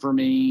she had for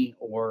me,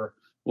 or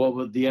what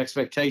would the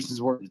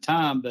expectations were at the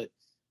time. But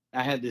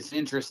I had this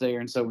interest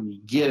there. And so when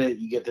you get it,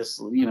 you get this,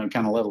 kind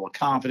of level of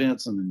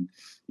confidence. And then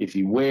if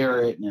you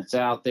wear it and it's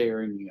out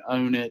there and you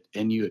own it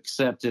and you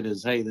accept it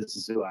as, hey, this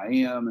is who I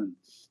am,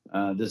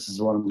 and this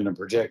is what I'm going to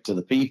project to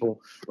the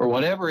people or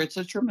whatever, it's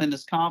a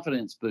tremendous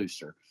confidence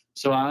booster.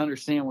 So I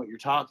understand what you're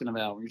talking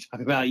about when you're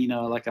talking about,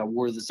 like I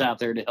wore this out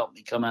there to help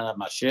me come out of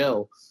my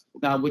shell.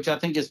 Now, which I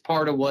think is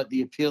part of what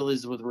the appeal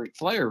is with Ric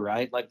Flair,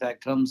 right? Like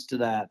that comes to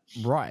that.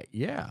 Right.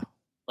 Yeah.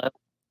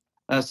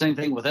 Same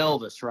thing with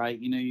Elvis, right?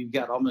 You've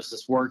got almost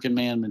this working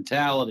man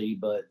mentality,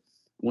 but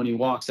when he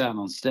walks out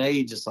on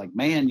stage, it's like,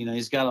 man,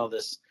 he's got all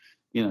this,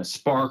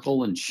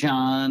 sparkle and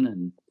shine,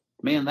 and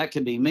man, that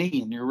could be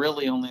me. And you're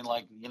really only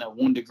like,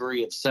 1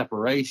 degree of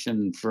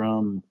separation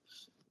from,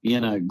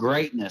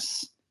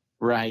 greatness,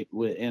 right?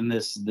 And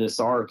this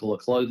article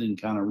of clothing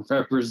kind of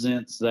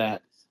represents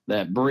that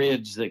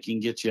bridge that can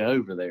get you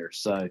over there.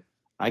 So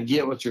I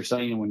get what you're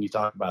saying when you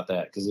talk about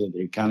that, because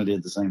it kind of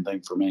did the same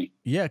thing for me.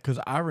 Yeah,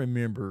 because I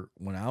remember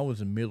when I was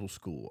in middle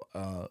school.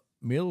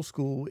 Middle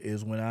school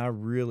is when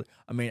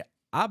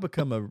I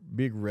become a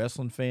big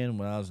wrestling fan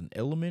when I was in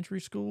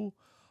elementary school,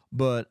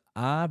 but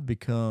I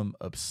become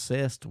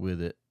obsessed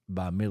with it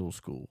by middle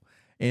school.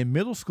 In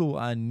middle school,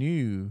 I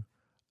knew,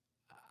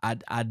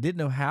 I didn't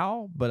know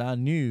how, but I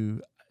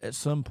knew at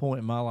some point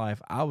in my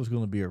life I was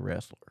going to be a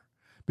wrestler,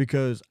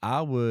 because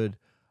I would,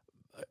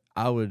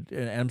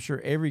 and I'm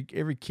sure every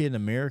kid in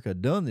America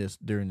done this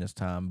during this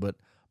time, but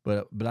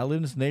I live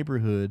in this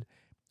neighborhood,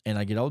 and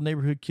I get all the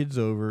neighborhood kids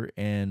over,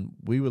 and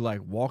we would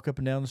like walk up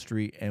and down the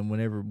street, and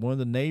whenever one of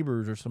the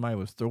neighbors or somebody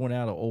was throwing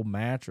out an old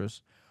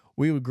mattress,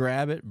 we would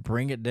grab it,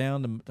 bring it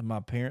down to my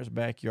parents'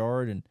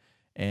 backyard,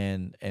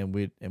 and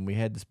we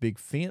had this big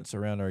fence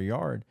around our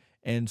yard,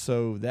 and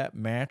so that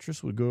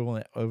mattress would go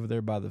on over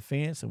there by the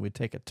fence, and we'd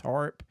take a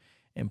tarp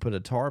and put a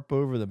tarp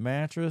over the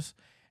mattress,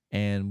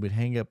 and we'd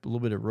hang up a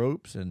little bit of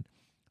ropes, and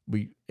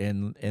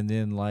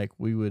then like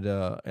we would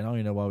and I don't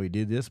even know why we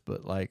did this,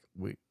 but like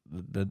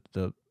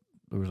there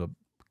was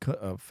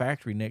a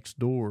factory next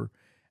door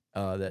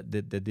that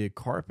did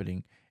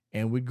carpeting,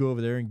 and we'd go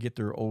over there and get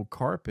their old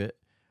carpet,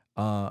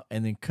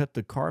 and then cut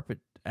the carpet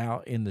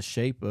out in the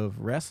shape of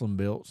wrestling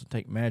belts and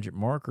take magic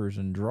markers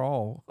and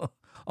draw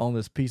on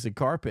this piece of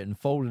carpet and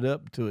fold it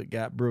up until it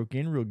got broke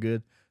in real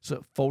good, so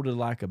it folded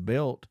like a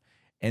belt.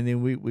 And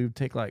then we would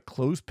take like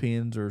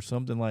clothespins or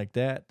something like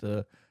that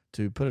to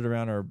put it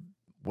around our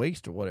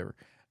waist or whatever.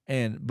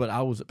 But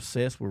I was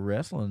obsessed with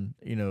wrestling,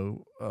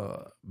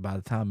 by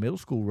the time middle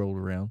school rolled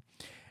around.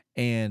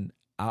 And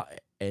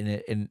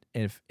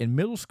if in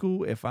middle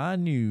school, if I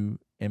knew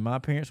and my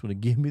parents would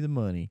have given me the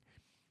money,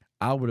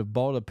 I would have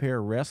bought a pair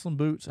of wrestling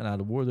boots and I'd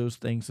have wore those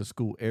things to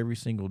school every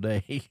single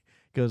day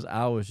because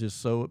I was just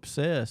so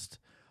obsessed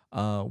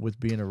with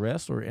being a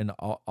wrestler. And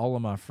all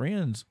of my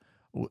friends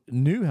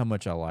knew how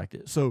much I liked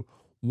it. So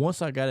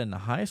once I got into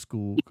high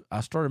school,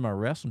 I started my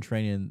wrestling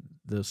training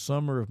the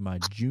summer of my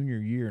junior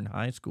year in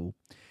high school.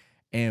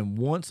 And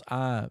once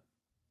I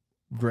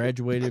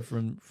graduated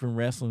from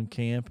wrestling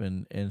camp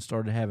and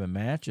started having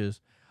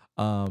matches,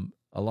 a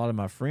lot of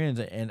my friends,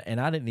 and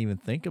I didn't even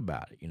think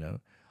about it,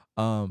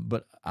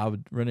 but I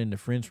would run into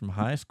friends from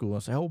high school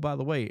and say, oh, by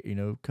the way,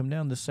 come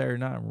down this Saturday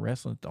night and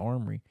wrestling at the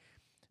Armory.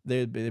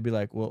 They'd be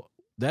like, well,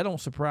 that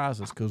don't surprise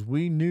us because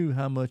we knew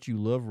how much you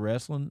love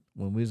wrestling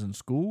when we was in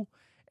school,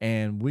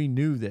 and we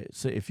knew that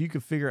so if you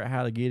could figure out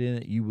how to get in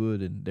it, you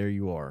would, and there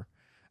you are.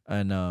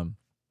 And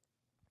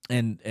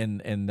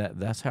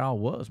that's how I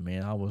was,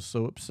 man. I was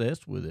so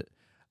obsessed with it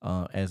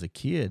as a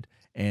kid.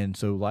 And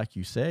so, like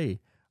you say,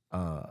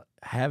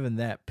 having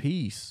that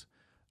piece,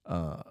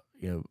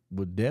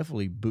 would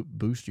definitely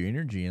boost your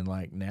energy. And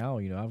like now,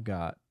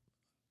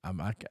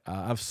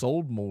 I've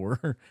sold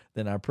more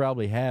than I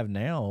probably have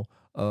now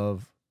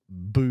of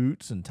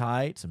boots and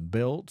tights and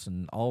belts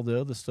and all the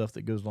other stuff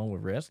that goes along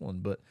with wrestling.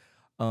 But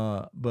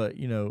I'm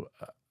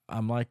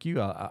like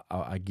you.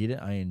 I get it.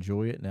 I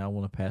enjoy it. Now I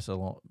want to pass it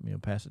along,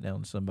 pass it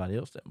down to somebody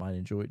else that might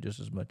enjoy it just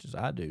as much as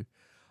I do.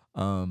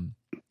 And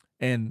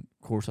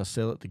of course I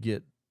sell it to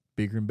get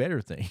bigger and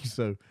better things.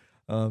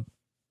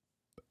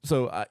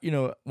 So I,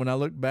 when I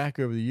look back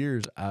over the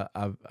years,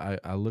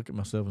 I look at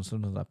myself and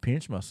sometimes I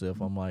pinch myself.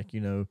 I'm like,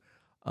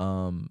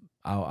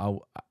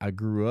 I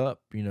grew up,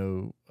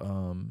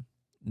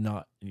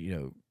 not,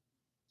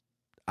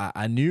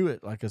 I knew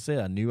it. Like I said,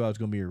 I knew I was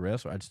going to be a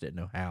wrestler. I just didn't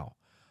know how.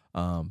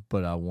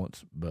 But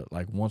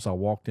once I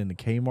walked into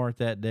Kmart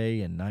that day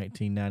in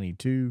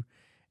 1992,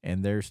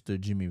 and there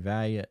stood Jimmy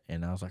Valiant,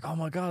 and I was like, oh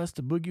my God, that's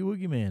the Boogie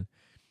Woogie Man.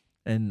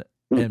 And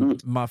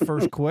my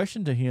first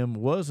question to him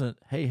wasn't,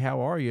 hey,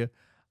 how are you?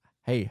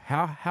 Hey,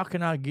 how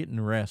can I get in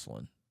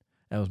wrestling?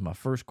 That was my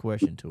first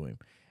question to him.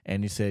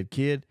 And he said,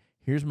 kid,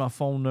 here's my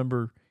phone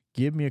number.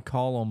 Give me a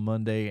call on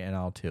Monday and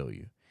I'll tell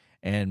you.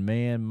 And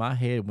man, my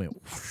head went,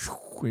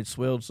 it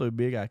swelled so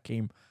big. I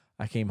came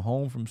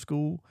home from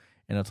school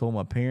and I told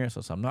my parents,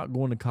 I said, I'm not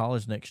going to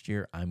college next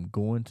year. I'm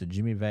going to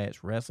Jimmy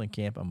Valiant's wrestling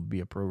camp. I'm going to be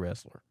a pro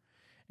wrestler.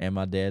 And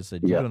my dad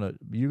said, you're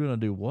gonna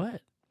do what? I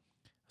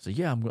said,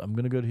 yeah, I'm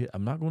gonna go to.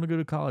 I'm not going to go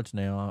to college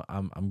now.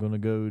 I'm going to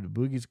go to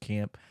Boogie's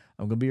camp.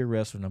 I'm going to be a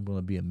wrestler and I'm going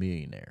to be a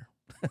millionaire.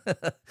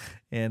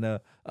 And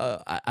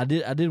I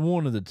did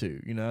one of the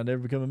two. I never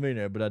become a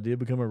millionaire, but I did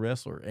become a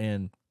wrestler.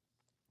 And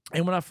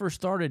when I first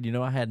started,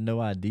 I had no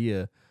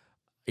idea.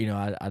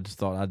 I just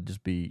thought I'd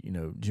just be,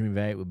 Jimmy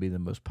Valiant would be the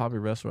most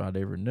popular wrestler I'd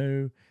ever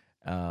knew.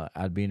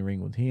 I'd be in the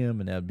ring with him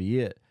and that'd be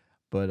it.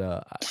 But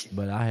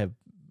I have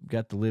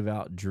got to live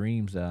out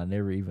dreams that I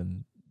never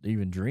even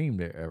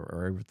dreamed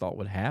or ever thought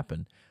would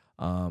happen.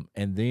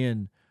 And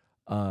then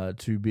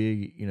to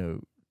be,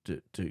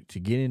 to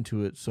get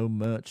into it so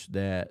much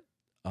that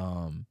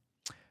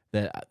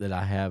that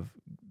I have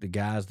the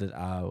guys that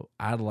I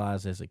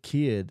idolized as a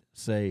kid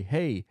say,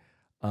 hey,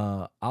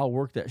 I'll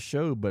work that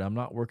show, but I'm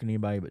not working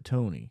anybody but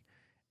Tony.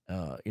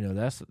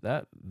 That's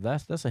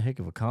a heck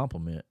of a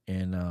compliment.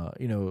 And a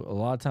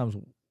lot of times,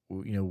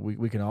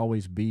 we can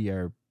always be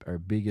our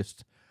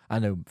biggest. I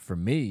know for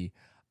me,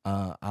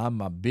 I'm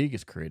my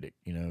biggest critic.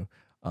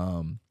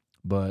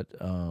 But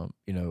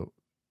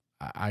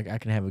I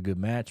can have a good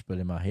match, but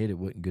in my head it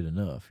wasn't good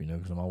enough.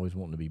 Because I'm always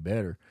wanting to be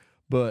better.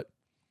 But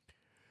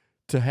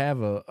to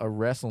have a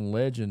wrestling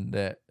legend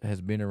that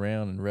has been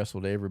around and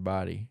wrestled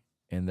everybody,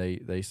 and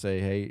they say,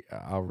 hey,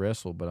 I'll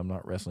wrestle, but I'm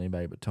not wrestling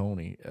anybody but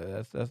Tony.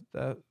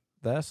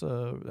 That's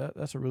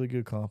a really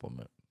good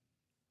compliment.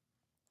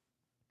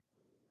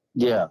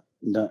 Yeah,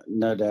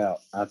 no doubt.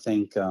 I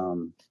think,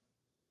 when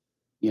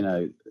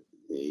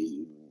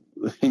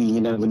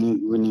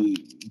you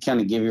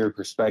kind of give your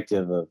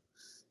perspective of,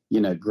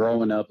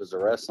 growing up as a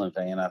wrestling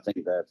fan, I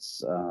think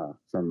that's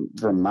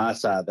from my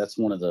side, that's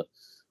one of the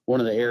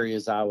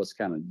areas I was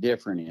kind of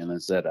different in,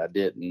 is that I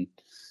didn't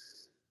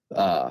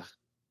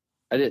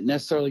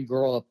necessarily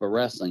grow up a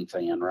wrestling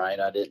fan, right?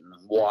 I didn't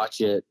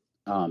watch it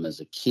as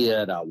a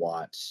kid. I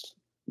watched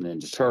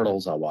Ninja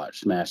Turtles. I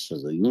watched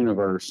Masters of the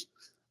Universe.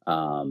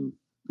 Kind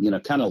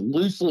of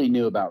loosely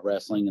knew about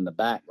wrestling in the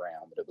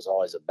background, but it was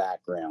always a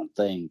background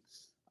thing.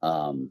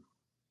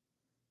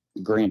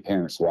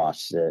 Grandparents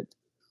watched it.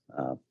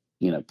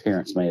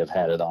 Parents may have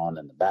had it on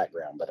in the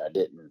background, but I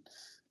didn't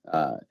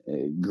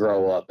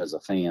grow up as a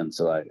fan.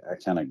 So I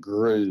kind of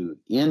grew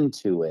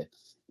into it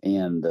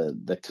and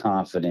the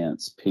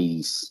confidence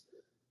piece,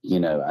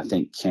 I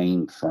think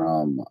came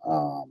from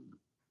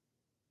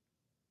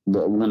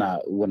when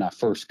I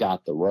first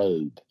got the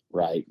Robe,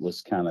 right,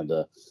 was kind of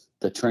the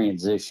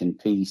transition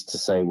piece to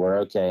say, well,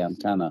 okay, I'm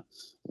kind of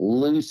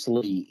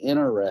loosely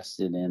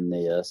interested in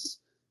this,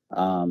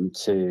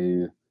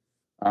 to,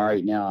 all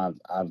right, now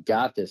I've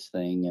got this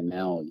thing, and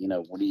now,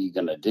 what are you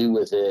going to do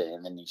with it?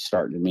 And then you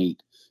start to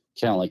meet,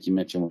 kind of like you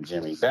mentioned with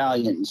Jimmy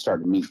Valiant, you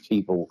start to meet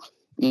people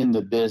in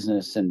the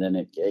business, and then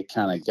it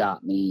kind of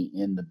got me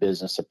in the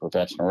business of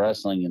professional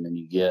wrestling, and then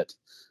you get,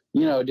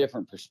 a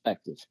different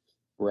perspective,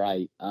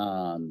 right?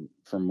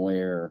 From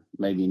where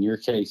maybe in your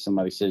case,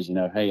 somebody says,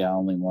 hey, I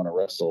only want to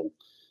wrestle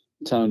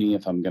Tony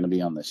if I'm going to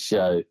be on the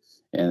show.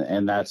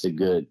 And that's a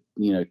good,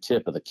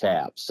 tip of the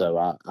cap. So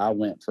I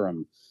went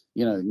from,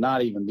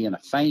 not even being a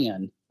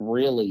fan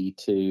really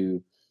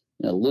to,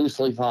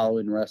 loosely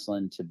following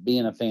wrestling, to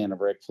being a fan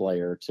of Ric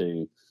Flair,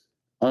 to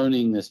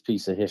owning this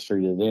piece of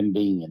history, to them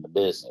being in the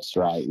business,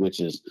 right? Which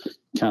is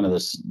kind of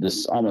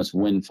this almost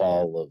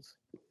windfall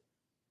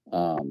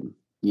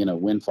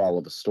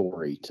of a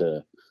story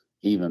to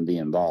even be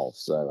involved.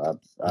 So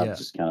I've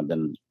just kind of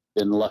been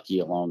lucky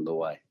along the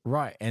way.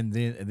 Right, and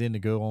then to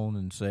go on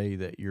and say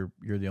that you're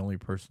the only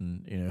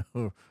person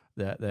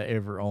that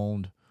ever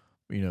owned,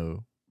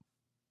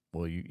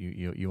 well,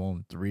 you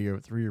own three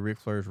of Ric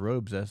Flair's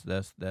robes.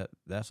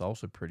 That's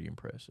also pretty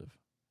impressive.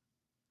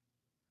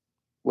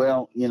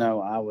 Well,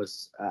 I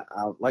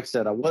like I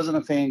said, I wasn't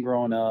a fan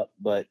growing up,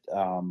 but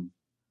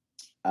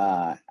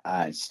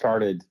I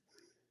started.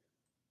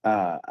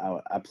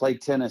 I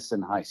played tennis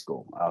in high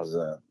school. I was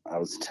a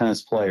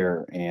tennis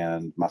player,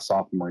 and my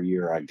sophomore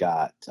year, I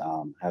got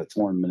had a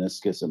torn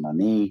meniscus in my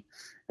knee,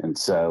 and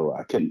so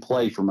I couldn't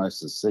play for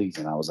most of the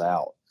season. I was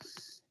out,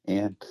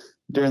 and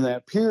during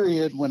that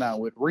period, when I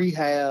would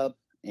rehab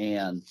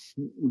and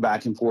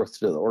back and forth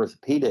to the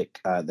orthopedic,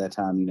 at that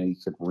time, you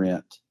could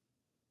rent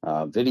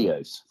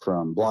videos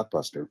from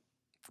Blockbuster.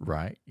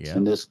 Right. Yeah.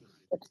 And this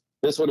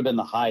would have been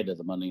the height of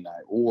the Monday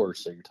Night War.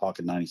 So you're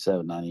talking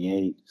 97,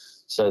 98.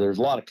 So there's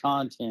a lot of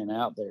content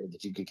out there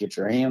that you could get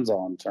your hands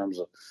on in terms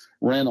of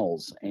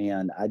rentals.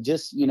 And I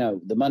just,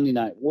 the Monday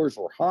Night Wars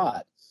were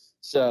hot.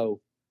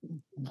 So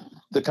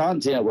the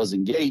content was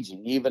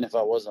engaging, even if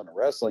I wasn't a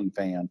wrestling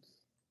fan.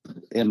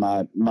 And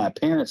my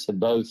parents had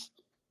both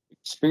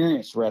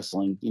experienced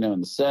wrestling, in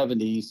the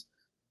 70s,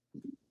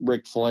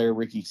 Ric Flair,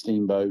 Ricky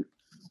Steamboat.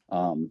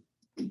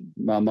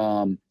 My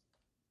mom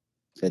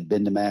had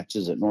been to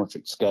matches at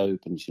Norfolk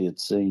Scope, and she had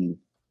seen,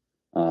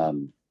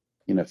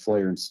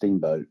 Flair and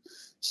Steamboat.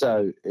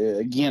 So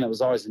again, it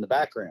was always in the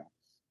background.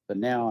 But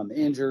now I'm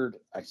injured.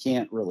 I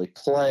can't really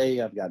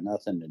play. I've got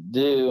nothing to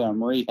do. I'm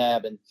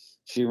rehabbing.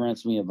 She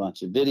rents me a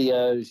bunch of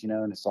videos,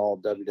 and it's all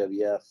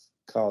WWF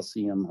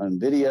Coliseum home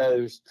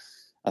videos.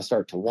 I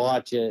start to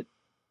watch it.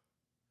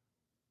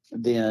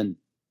 Then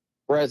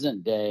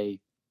present day,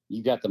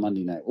 you got the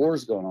Monday Night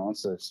Wars going on,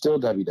 so there's still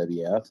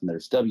WWF and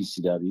there's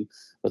WCW,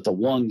 but the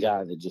one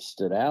guy that just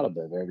stood out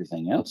above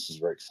everything else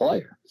is Ric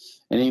Flair.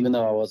 And even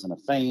though I wasn't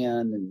a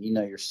fan, and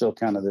you're still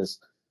kind of this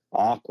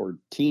awkward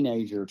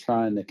teenager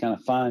trying to kind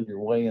of find your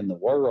way in the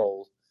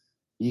world,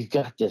 you've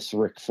got this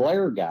Ric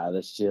Flair guy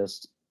that's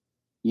just,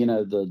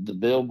 the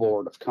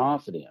billboard of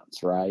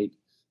confidence, right?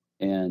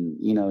 And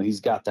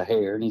he's got the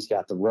hair and he's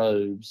got the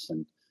robes,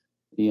 and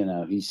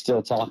he's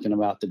still talking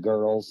about the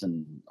girls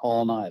and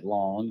all night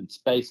long and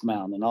Space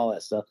Mountain and all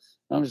that stuff.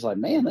 And I'm just like,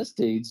 man, this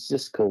dude's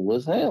just cool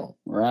as hell,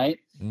 right?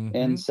 Mm-hmm.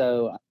 And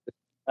so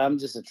I'm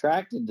just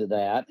attracted to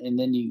that. And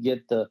then you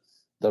get the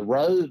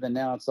robe, and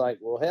now it's like,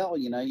 well, hell,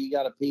 you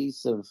got a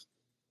piece of,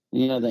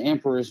 the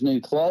emperor's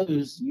new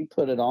clothes. You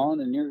put it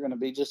on, and you're going to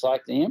be just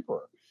like the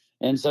emperor.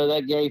 And so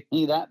that gave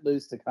me that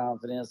boost of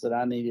confidence that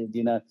I needed,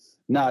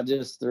 not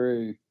just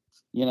through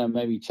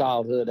maybe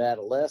childhood,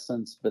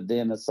 adolescence, but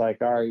then it's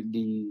like, all right, do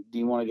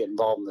you want to get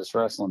involved in this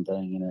wrestling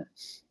thing?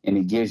 And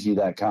it gives you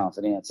that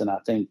confidence. And I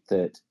think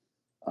that,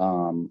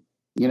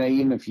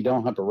 even if you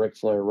don't have a Ric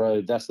Flair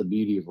robe, that's the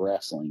beauty of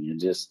wrestling.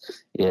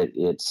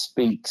 It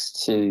speaks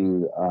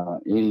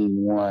to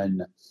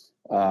anyone,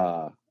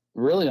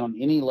 really on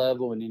any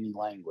level in any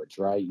language,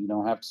 right? You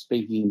don't have to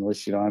speak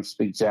English. You don't have to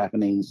speak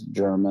Japanese,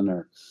 German,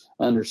 or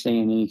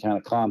understand any kind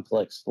of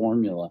complex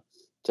formula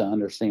to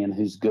understand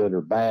who's good or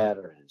bad,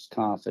 or who's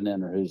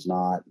confident or who's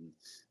not. And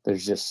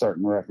there's just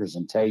certain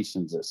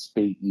representations that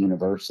speak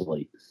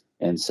universally.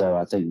 And so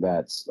I think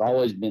that's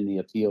always been the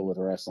appeal with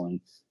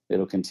wrestling.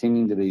 It'll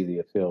continue to be the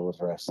appeal with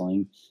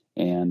wrestling.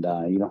 And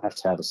you don't have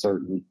to have a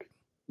certain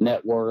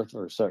net worth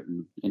or a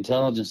certain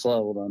intelligence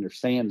level to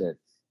understand it.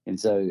 And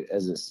so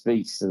as it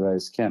speaks to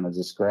those kind of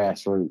just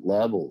grassroots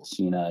levels,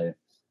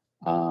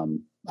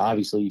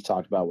 obviously you've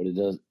talked about what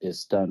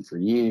it's done for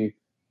you,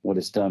 what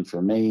it's done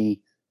for me.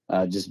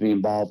 Just being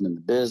involved in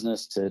the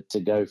business to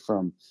go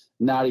from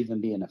not even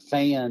being a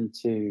fan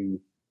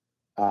to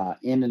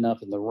ending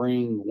up in the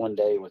ring one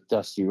day with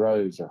Dusty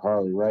Rhodes or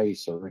Harley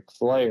Race or Ric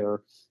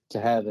Flair,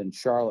 to having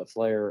Charlotte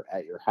Flair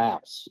at your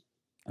house.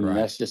 I mean,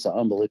 That's just an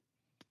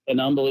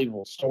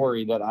unbelievable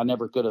story that I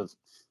never could have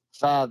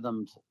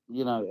fathomed,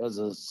 as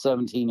a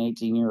 17,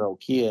 18-year-old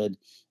kid,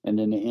 and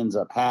then it ends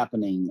up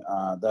happening.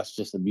 That's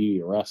just the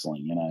beauty of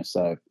wrestling,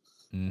 So,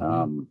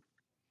 Mm-hmm.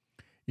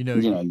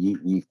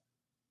 You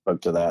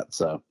spoke to that,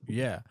 so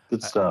Yeah.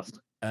 good stuff.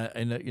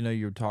 And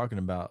you were talking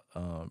about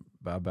the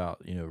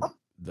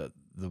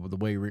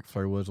way Ric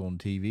Flair was on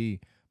TV.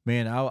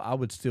 Man, I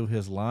would steal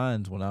his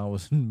lines when I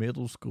was in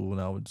middle school, and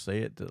I would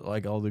say it to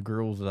like all the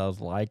girls that I was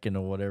liking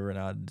or whatever.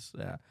 And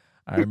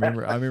I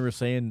remember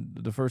saying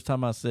the first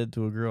time I said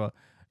to a girl,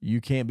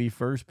 "You can't be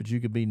first, but you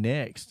could be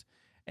next."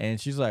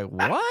 And she's like,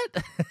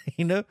 "What?"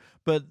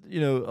 But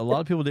a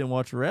lot of people didn't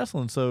watch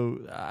wrestling, so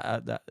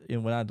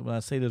when I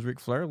say those Ric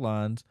Flair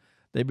lines,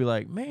 they'd be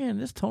like, "Man,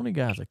 this Tony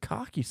guy's a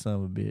cocky son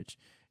of a bitch,"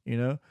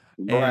 Right.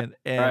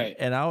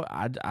 and I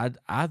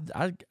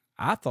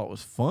thought it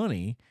was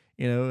funny,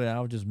 and I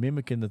was just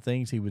mimicking the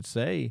things he would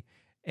say,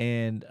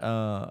 and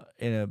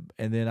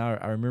then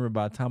I remember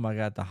by the time I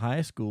got to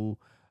high school,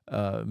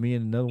 me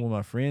and another one of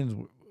my friends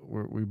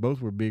we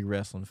both were big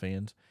wrestling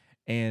fans.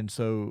 And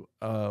so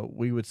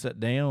we would sit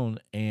down,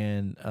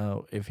 and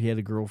if he had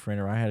a girlfriend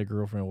or I had a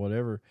girlfriend or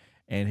whatever,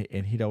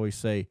 and he'd always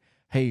say,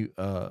 "Hey,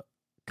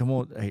 come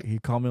on."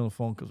 He'd call me on the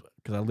phone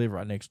because I live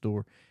right next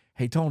door.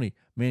 "Hey, Tony,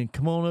 man,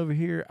 come on over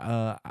here.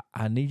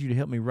 I need you to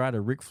help me write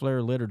a Ric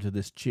Flair letter to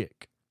this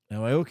chick." And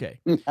I'm like, "Okay."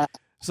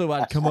 So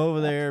I'd come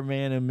over there,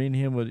 man, and me and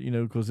him would,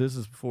 because this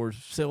is before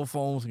cell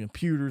phones and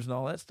computers and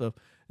all that stuff.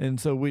 And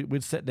so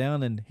we'd sit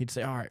down, and he'd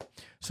say, "All right,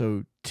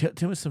 so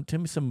tell me some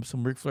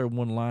Ric Flair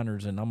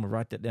one-liners, and I'm gonna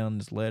write that down in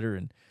this letter."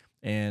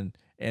 And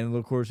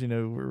of course,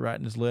 we're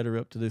writing this letter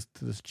up to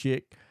this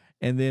chick,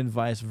 and then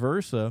vice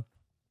versa.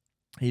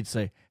 He'd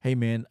say, "Hey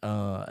man,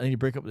 I need to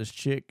break up with this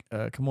chick.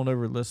 Come on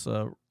over. Let's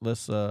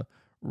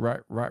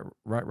write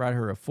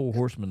her a Full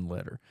Horseman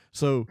letter."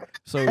 So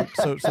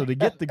to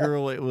get the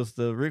girl, it was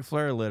the Ric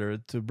Flair letter.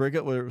 To break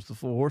up with her, it was the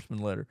Full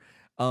Horseman letter.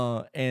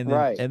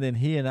 And then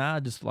he and I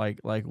just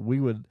like we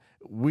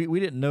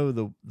didn't know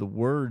the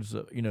words,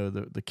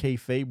 the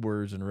kayfabe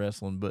words in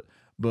wrestling,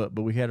 but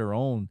we had our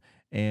own,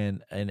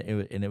 and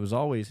it was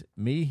always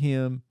me,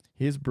 him,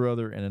 his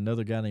brother, and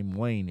another guy named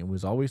Wayne. It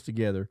was always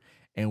together.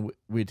 And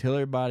we'd tell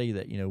everybody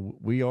that,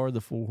 we are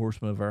the Full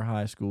Horsemen of our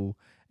high school.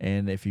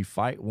 And if you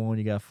fight one,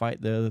 you got to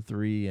fight the other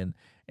three. And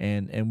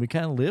we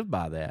kind of live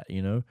by that,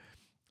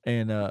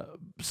 And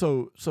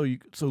so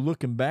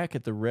looking back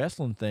at the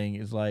wrestling thing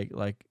is like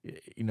like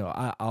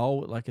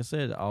I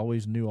said, I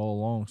always knew all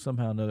along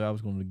somehow or another I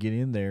was going to get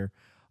in there.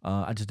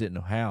 I just didn't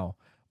know how.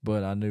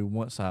 But I knew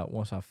once I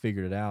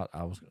figured it out,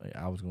 I was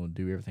going to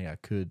do everything I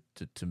could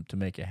to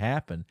make it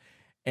happen.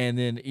 And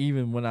then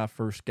even when I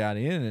first got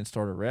in and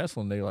started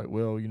wrestling, they like,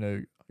 "Well,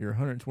 you're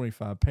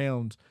 125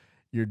 pounds.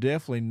 You're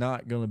definitely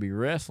not going to be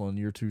wrestling.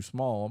 You're too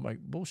small." I'm like,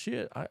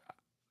 "Bullshit.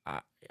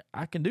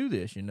 I can do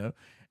this,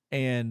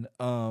 And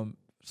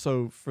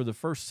so for the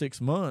first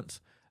 6 months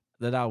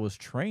that I was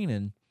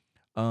training,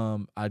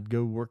 I'd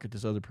go work at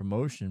this other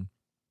promotion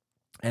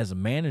as a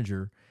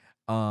manager.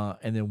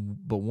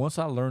 But once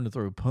I learned to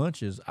throw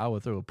punches, I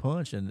would throw a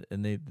punch, and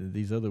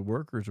these other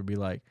workers would be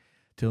like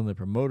telling the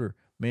promoter,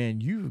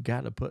 "Man, you've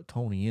got to put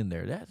Tony in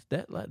there.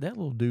 That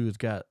little dude's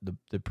got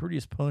the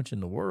prettiest punch in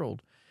the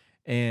world."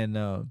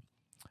 And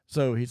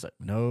so he's like,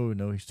 no,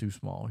 he's too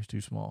small. He's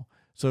too small.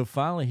 So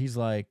finally he's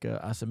like,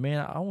 I said, "Man,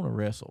 I want to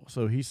wrestle."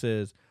 So he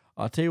says,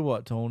 "I'll tell you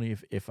what, Tony,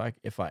 if I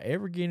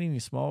ever get any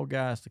small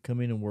guys to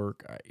come in and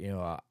work,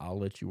 I'll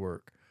let you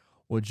work."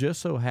 Well,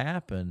 just so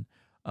happened,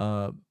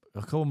 a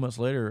couple months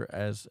later,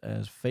 as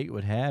fate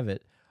would have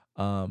it,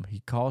 he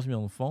calls me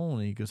on the phone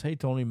and he goes, "Hey,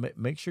 Tony,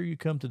 make sure you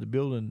come to the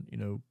building,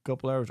 a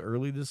couple hours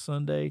early this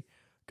Sunday,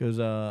 because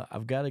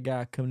I've got a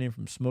guy coming in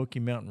from Smoky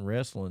Mountain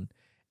Wrestling,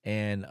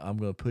 and I'm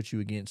going to put you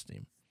against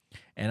him."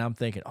 And I'm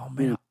thinking, "Oh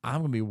man, I'm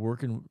going to be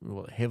working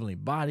with Heavenly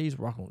Bodies,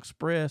 Rock'n'Roll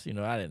Express."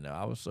 I didn't know.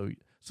 I was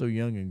so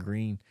young and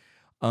green.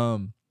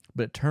 But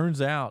it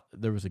turns out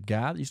there was a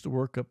guy that used to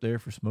work up there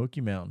for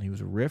Smoky Mountain. He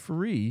was a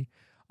referee.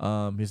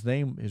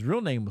 His real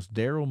name was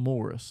Daryl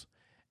Morris.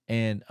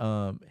 And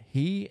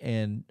he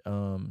and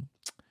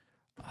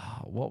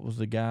what was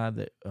the guy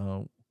that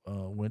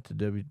went to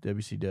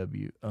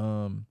WCW?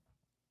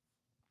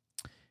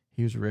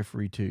 He was a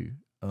referee too,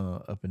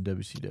 up in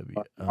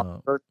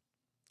WCW.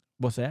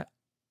 What's that?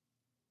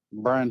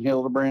 Brian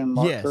Hildebrand,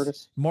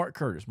 Curtis. Mark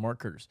Curtis.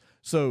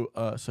 So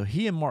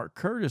he and Mark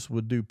Curtis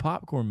would do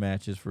popcorn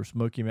matches for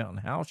Smoky Mountain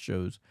house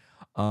shows.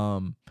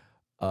 So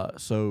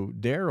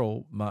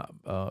Daryl,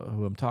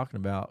 who I'm talking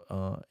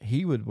about,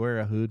 he would wear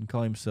a hood and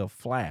call himself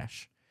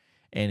Flash,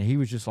 and he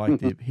was just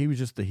like he was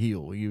just the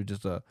heel. He was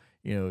just a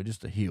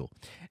heel,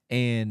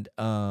 and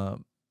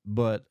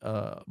but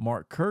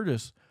Mark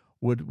Curtis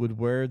would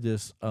wear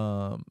this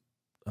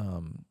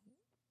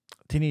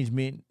Teenage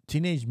Mutant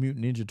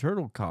Ninja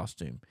Turtle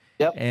costume.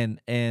 Yep. And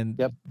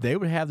they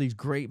would have these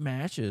great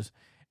matches.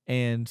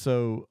 And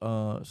so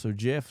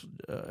Jeff,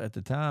 at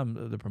the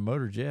time, the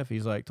promoter Jeff,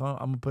 he's like, "Tom,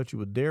 I'm gonna put you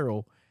with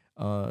Daryl,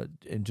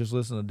 and just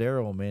listen to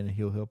Daryl, man, and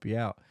he'll help you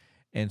out."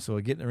 And so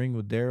I get in the ring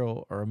with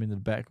Daryl, or I'm in the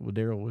back with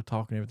Daryl, we're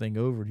talking everything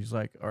over, and he's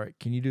like, "All right,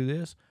 can you do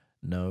this?"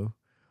 "No."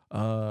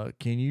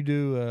 Can you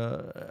do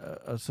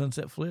a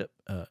sunset flip?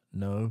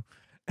 No.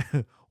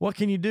 What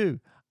can you do?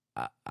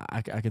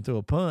 I can throw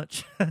a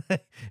punch,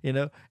 you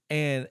know,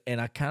 and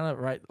I kind of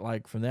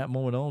like from that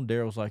moment on,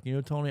 Daryl's like, you know,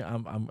 Tony,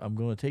 I'm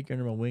going to take you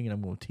under my wing and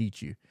I'm going to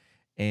teach you,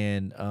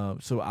 and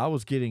so I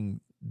was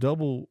getting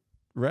double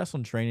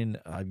wrestling training.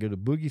 I'd go to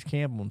Boogie's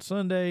camp on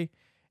Sunday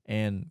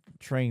and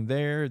train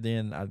there.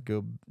 Then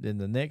then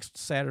the next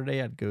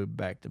Saturday I'd go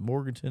back to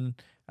Morganton.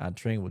 I'd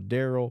train with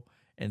Daryl,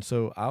 and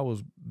so I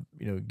was,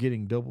 you know,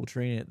 getting double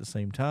training at the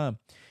same time.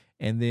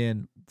 And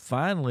then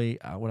finally,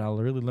 when I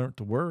really learned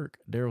to work,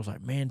 Daryl's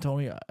like, "Man,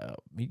 Tony,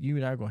 you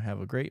and I are going to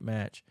have a great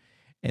match."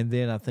 And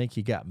then I think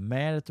he got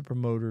mad at the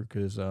promoter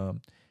because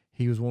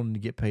he was wanting to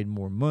get paid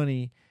more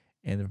money,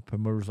 and the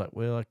promoter's like,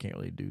 "Well, I can't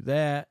really do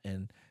that."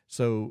 And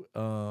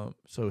so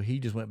he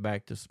just went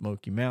back to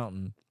Smoky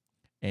Mountain,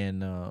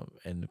 and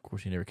of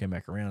course he never came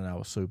back around. And I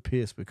was so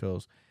pissed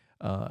because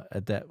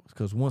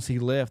because once he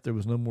left, there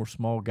was no more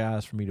small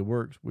guys for me to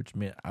work, which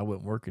meant I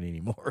wasn't working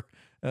anymore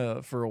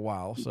for a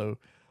while. So.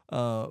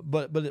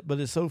 But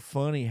it's so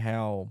funny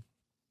how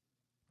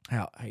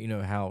you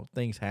know how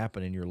things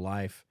happen in your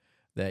life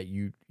that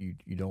you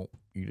don't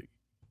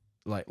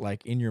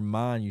like in your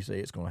mind you say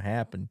it's going to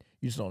happen,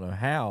 you just don't know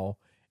how,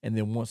 and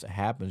then once it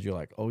happens you're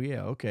like, oh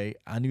yeah, okay,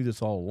 I knew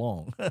this all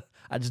along.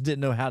 I just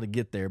didn't know how to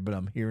get there, but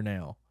I'm here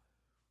now.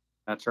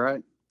 That's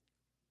right.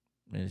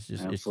 And it's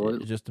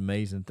just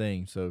amazing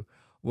thing. So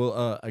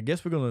well, I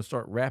guess we're going to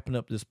start wrapping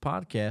up this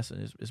podcast,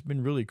 and it's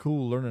been really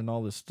cool learning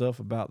all this stuff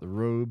about the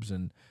Robes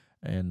and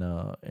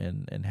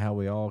how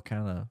we all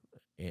kind of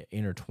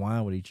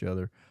intertwine with each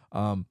other.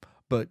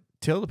 But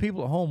tell the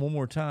people at home one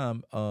more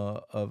time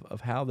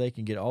of how they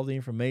can get all the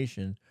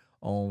information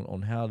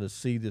on how to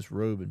see this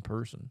Robe in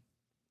person.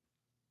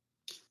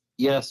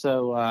 Yeah,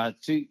 so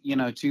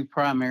two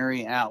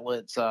primary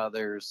outlets.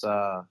 There's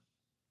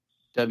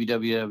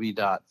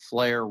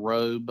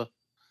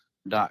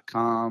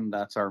www.flairrobe.com.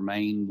 That's our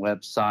main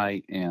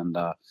website, and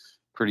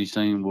pretty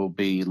soon we'll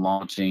be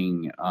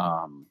launching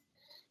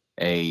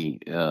a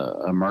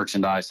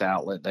merchandise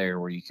outlet there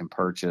where you can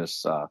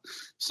purchase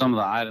some of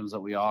the items that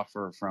we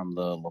offer, from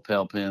the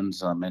lapel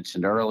pins I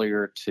mentioned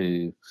earlier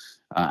to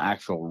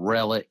actual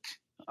relic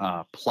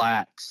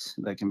plaques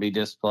that can be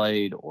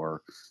displayed,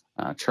 or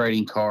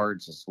trading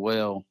cards as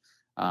well.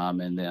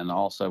 And then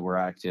also we're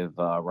active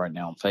right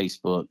now on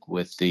Facebook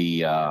with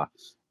the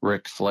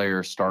Ric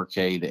Flair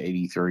Starrcade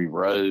 83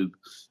 Robe.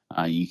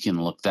 You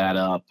can look that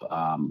up.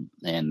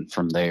 And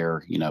from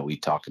there, you know, we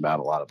talk about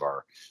a lot of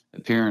our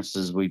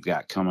appearances we've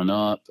got coming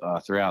up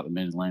throughout the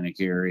Mid-Atlantic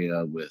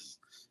area with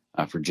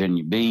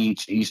Virginia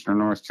Beach, Eastern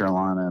North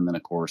Carolina, and then,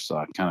 of course,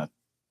 kind of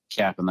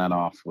capping that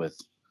off with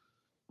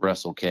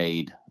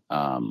WrestleCade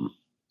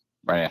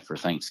right after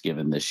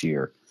Thanksgiving this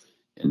year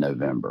in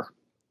November.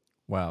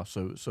 Wow.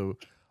 So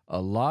a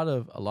lot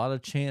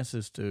of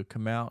chances to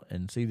come out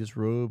and see this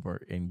Robe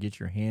and get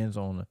your hands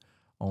on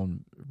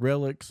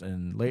relics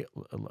and the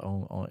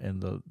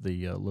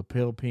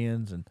lapel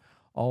pins and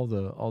all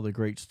the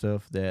great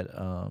stuff that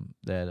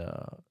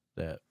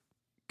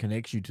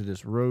connects you to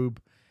this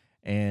Robe.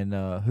 And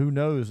who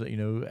knows, you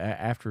know,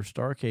 after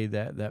Starrcade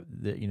that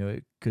you know,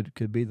 it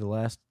could be the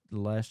last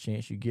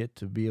chance you get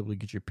to be able to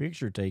get your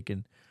picture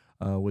taken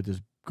with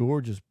this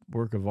gorgeous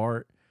work of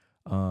art.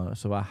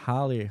 So I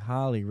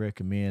highly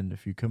recommend,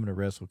 if you come to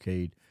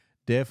WrestleCade,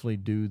 definitely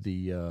do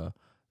the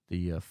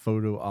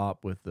photo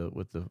op with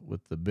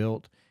the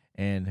belt.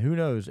 And who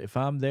knows, if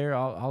I'm there,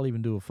 I'll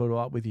even do a photo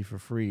op with you for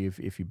free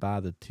if you buy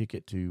the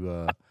ticket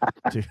to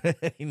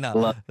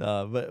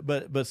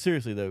but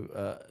seriously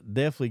though,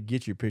 definitely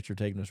get your picture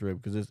taken this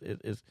Robe, because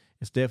it's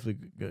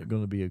definitely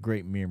going to be a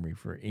great memory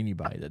for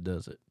anybody that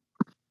does it.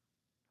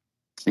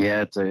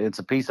 Yeah, it's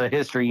a piece of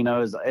history. You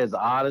know, as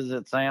odd as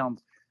it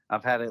sounds,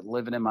 I've had it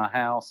living in my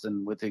house,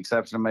 and with the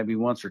exception of maybe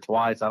once or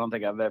twice, I don't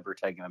think I've ever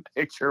taken a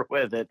picture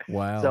with it.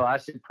 Wow! So I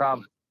should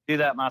probably do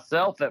that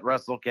myself at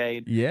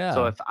WrestleCade. Yeah.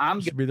 So if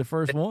I'm should be the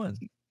first one,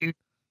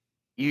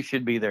 you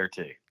should be there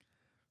too.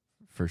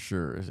 For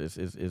sure, it's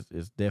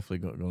definitely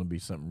going to be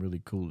something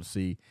really cool to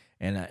see,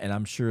 and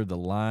I'm sure the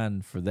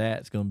line for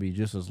that is going to be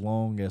just as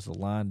long as the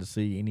line to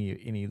see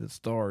any of the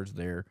stars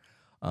there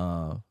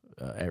at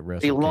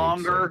WrestleCade. Be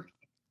longer. So.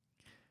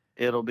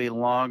 It'll be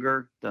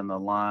longer than the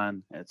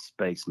line at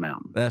Space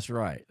Mountain. That's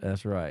right.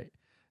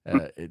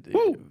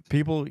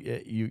 People,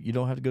 you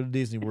don't have to go to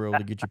Disney World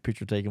to get your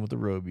picture taken with the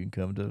Robe. You can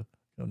come to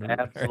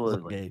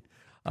Absolutely. WrestleCade.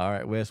 All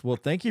right, Wes. Well,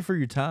 thank you for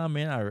your time,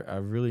 man. I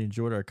really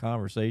enjoyed our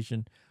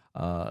conversation.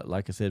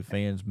 Like I said,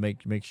 fans,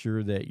 make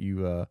sure that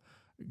you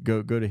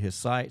go to his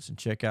sites and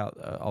check out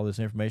all this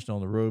information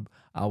on the Robe.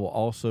 I will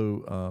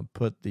also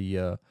put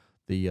the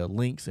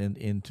links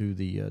into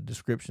the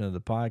description of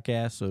the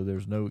podcast, so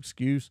there's no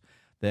excuse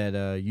that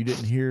you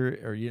didn't hear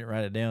or you didn't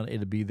write it down.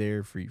 It'll be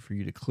there for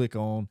you to click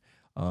on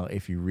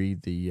if you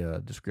read the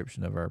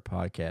description of our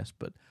podcast.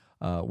 But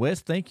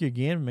Wes, thank you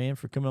again, man,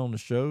 for coming on the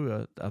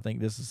show. I think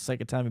this is the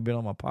second time you've been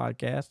on my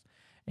podcast,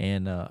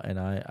 and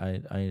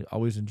I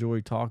always enjoy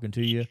talking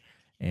to you,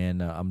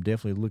 and I'm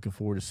definitely looking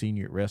forward to seeing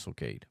you at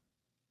WrestleCade.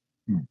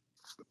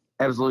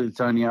 Absolutely,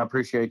 Tony. I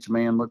appreciate you,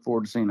 man. Look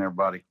forward to seeing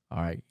everybody.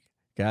 All right,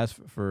 guys,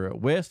 for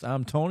West,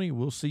 I'm Tony.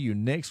 We'll see you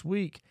next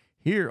week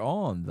here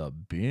on the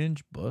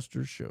Binge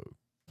Buster Show.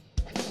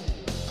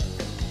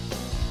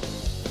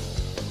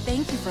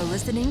 Thank you for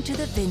listening to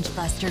the Binge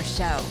Buster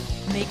Show.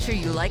 Make sure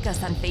you like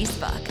us on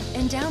Facebook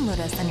and download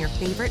us on your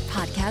favorite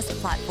podcast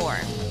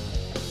platform.